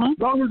have to. As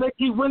long as they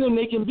keep winning,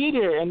 they can be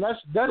there, and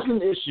that's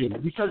an issue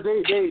because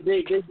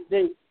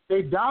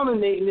they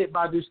dominating it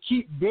by just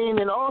keep being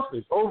in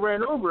office over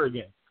and over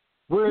again.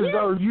 Whereas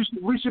though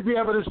we should be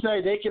able to say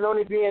they can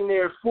only be in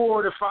there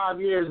 4 to 5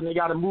 years and they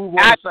got to move on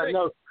to something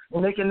else,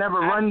 and they can never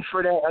run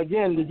for that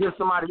again to give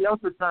somebody else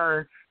a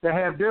turn to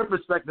have their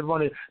perspective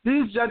on it.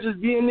 These judges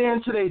be in there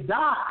until they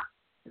die.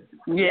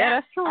 Yeah,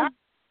 that's true.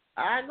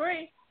 I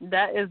agree.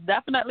 That is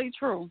definitely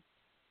true.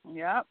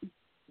 Yep.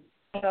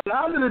 A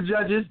lot of the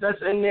judges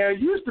that's in there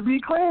used to be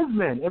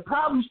Klansmen and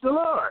probably still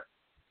are.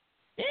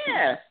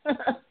 Yeah,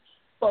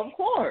 of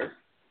course.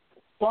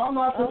 So I'm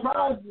not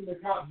surprised when the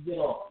cops get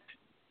off.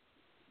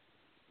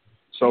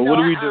 So what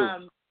do we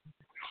do?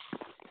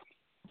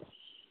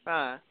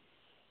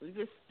 We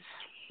just,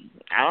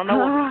 I don't know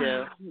what to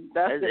do.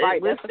 That's the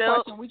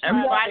question we trying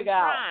to figure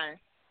out.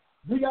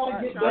 We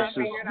gotta get back.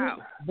 Figure it out.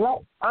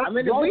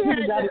 If we had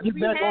to get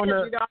back on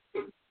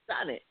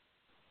it.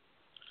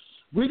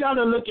 We got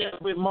to look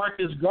at what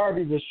Marcus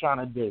Garvey was trying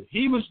to do.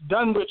 He was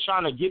done with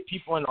trying to get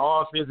people in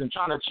office and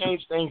trying to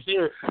change things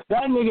here.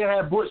 That nigga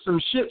had bought some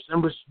ships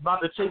and was about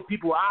to take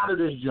people out of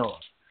this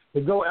joint to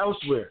go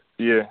elsewhere.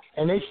 Yeah.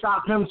 And they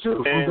stopped him,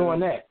 too, from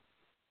doing that.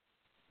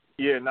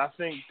 Yeah, and I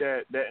think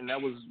that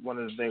was one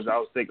of the things I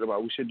was thinking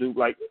about. We should do,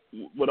 like,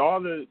 with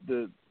all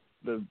the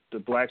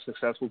black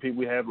successful people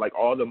we have, like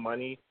all the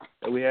money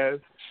that we have,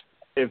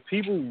 if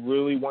people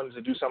really wanted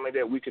to do something like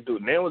that, we could do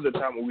it. Now is the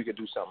time when we could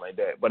do something like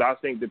that. But I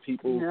think the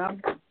people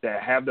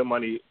that have the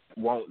money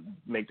won't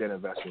make that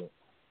investment.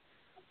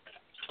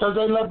 Because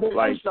they love their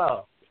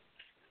lifestyle.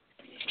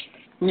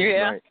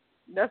 Yeah, right.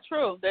 That's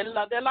true. They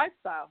love their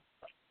lifestyle.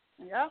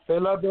 Yeah. They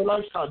love their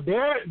lifestyle.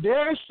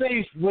 They're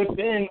safe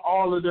within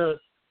all of the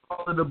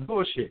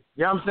bullshit.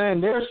 You know what I'm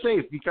saying? They're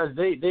safe because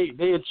they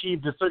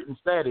achieved a certain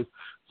status.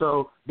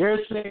 So they're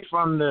safe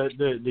from the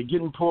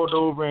getting pulled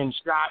over and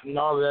shot and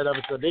all of that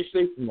other stuff. They're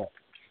safe from that.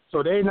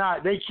 So they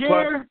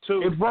care.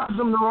 It rubs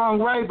them the wrong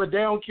way, but they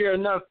don't care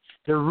enough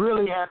to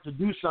really have to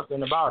do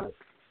something about it.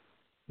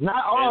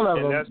 Not all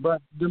of them,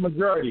 but the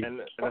majority.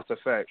 And that's a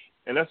fact.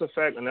 And that's a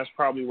fact, and that's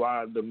probably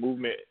why the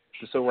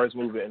civil rights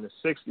movement in the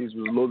 60s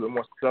was a little bit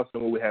more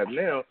successful than what we have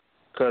now.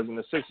 Because in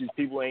the 60s,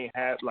 people ain't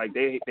have, like,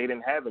 they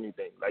didn't have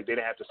anything. Like, they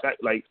didn't have to,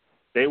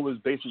 they was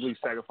basically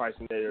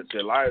sacrificing their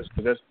lives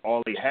because that's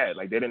all they had.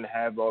 Like, they didn't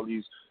have all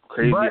these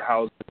crazy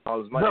houses and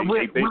all this money.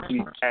 They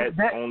basically had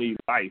only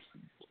life.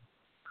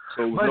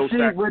 So but no see,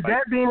 sacrifice.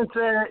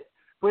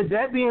 with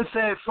that being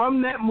said,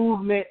 from that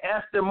movement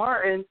after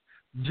Martin,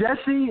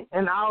 Jesse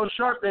and Al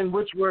Sharpton,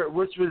 which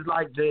was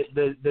like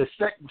the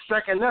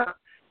second up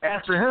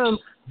after him,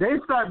 they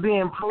start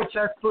being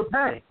protests for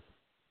pay.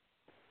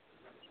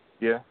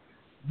 Yeah.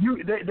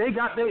 They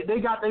got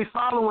their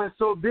following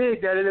so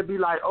big that it'll be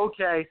like,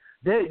 okay,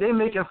 they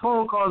making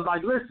phone calls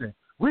like, listen,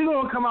 we're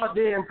gonna come out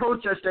there and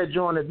protest that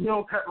joint if you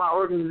don't cut my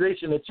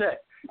organization a check.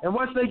 And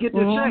once they get the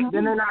check,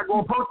 then they're not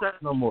gonna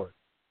protest no more.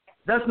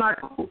 That's not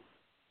cool.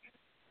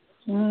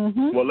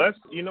 Well,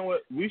 you know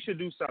what? We should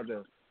do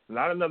something.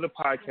 Not another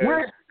podcast.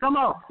 Where is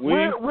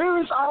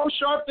Al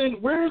Sharpton?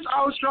 Where is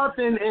Al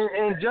Sharpton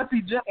and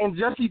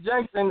Jesse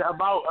Jackson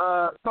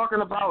about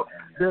talking about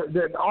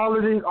all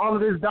of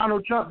this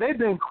Donald Trump? They've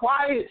been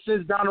quiet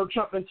since Donald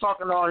Trump been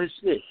talking all his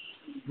shit.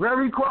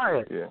 Very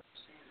quiet. Yeah.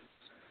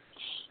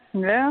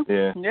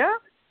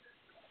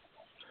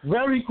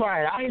 Very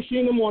quiet. I ain't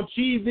seen them on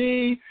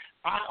TV.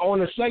 On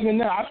the segment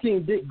now, I've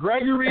seen Dick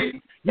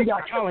Gregory. You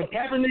got Colin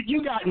Kaepernick.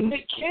 You got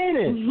Nick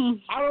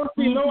Cannon. I don't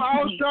see no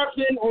Al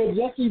Sharpton or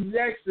Jesse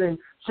Jackson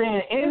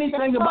saying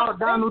anything about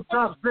Donald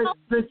Trump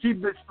since he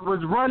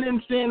was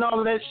running, saying all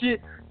of that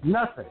shit.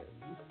 Nothing.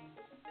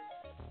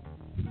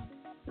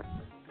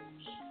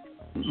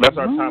 That's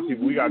our time,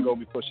 people. We gotta go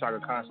before Shaka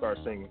Khan starts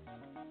singing.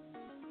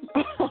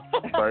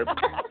 Sorry.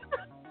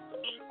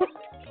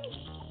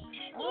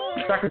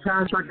 Shaka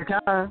Khan.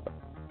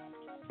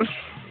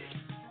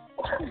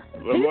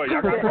 Well, boy,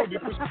 y'all gotta go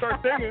before you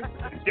start singing.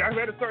 Y'all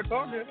better start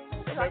talking.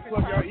 Y'all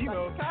plug y'all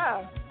emails.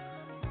 All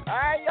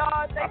right,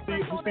 y'all.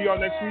 We'll see y'all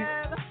next week.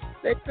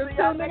 Thanks for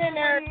tuning in,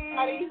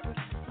 everybody.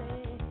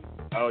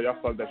 Oh, y'all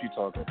fucked up. You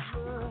talking.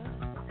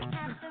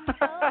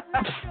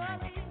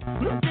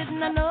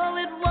 Didn't I know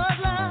it was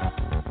love?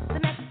 The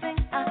next thing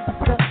I saw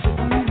was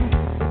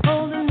you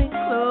holding me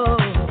close.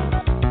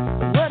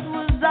 What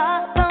was I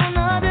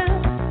gonna do?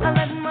 I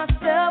let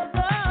myself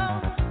go.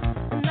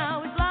 And now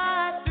we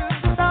fly through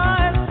the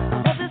stars.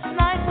 But this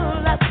night will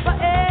last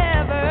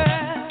forever.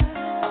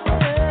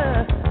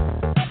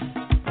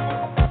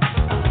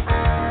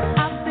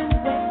 I've been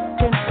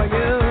waiting for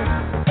you.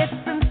 It's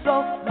been so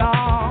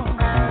long.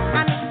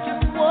 I knew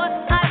just what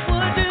I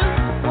would do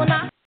when I.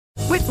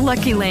 With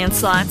Lucky Land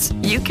Slots,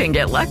 you can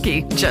get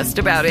lucky just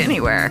about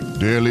anywhere.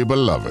 Dearly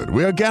beloved,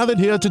 we are gathered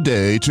here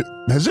today to...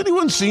 Has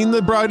anyone seen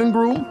the bride and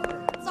groom?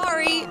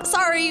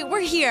 Sorry,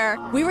 we're here.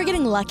 We were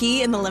getting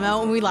lucky in the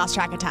limo and we lost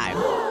track of time.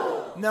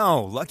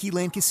 No, Lucky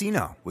Land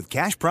Casino, with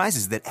cash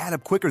prizes that add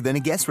up quicker than a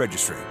guest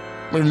registry.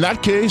 In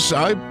that case,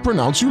 I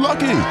pronounce you lucky.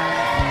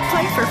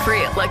 Play for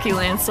free at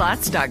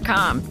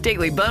LuckyLandSlots.com.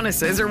 Daily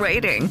bonuses are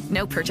waiting.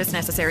 No purchase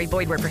necessary.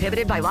 Void where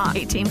prohibited by law.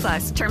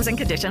 18+. Terms and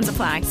conditions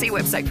apply. See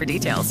website for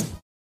details.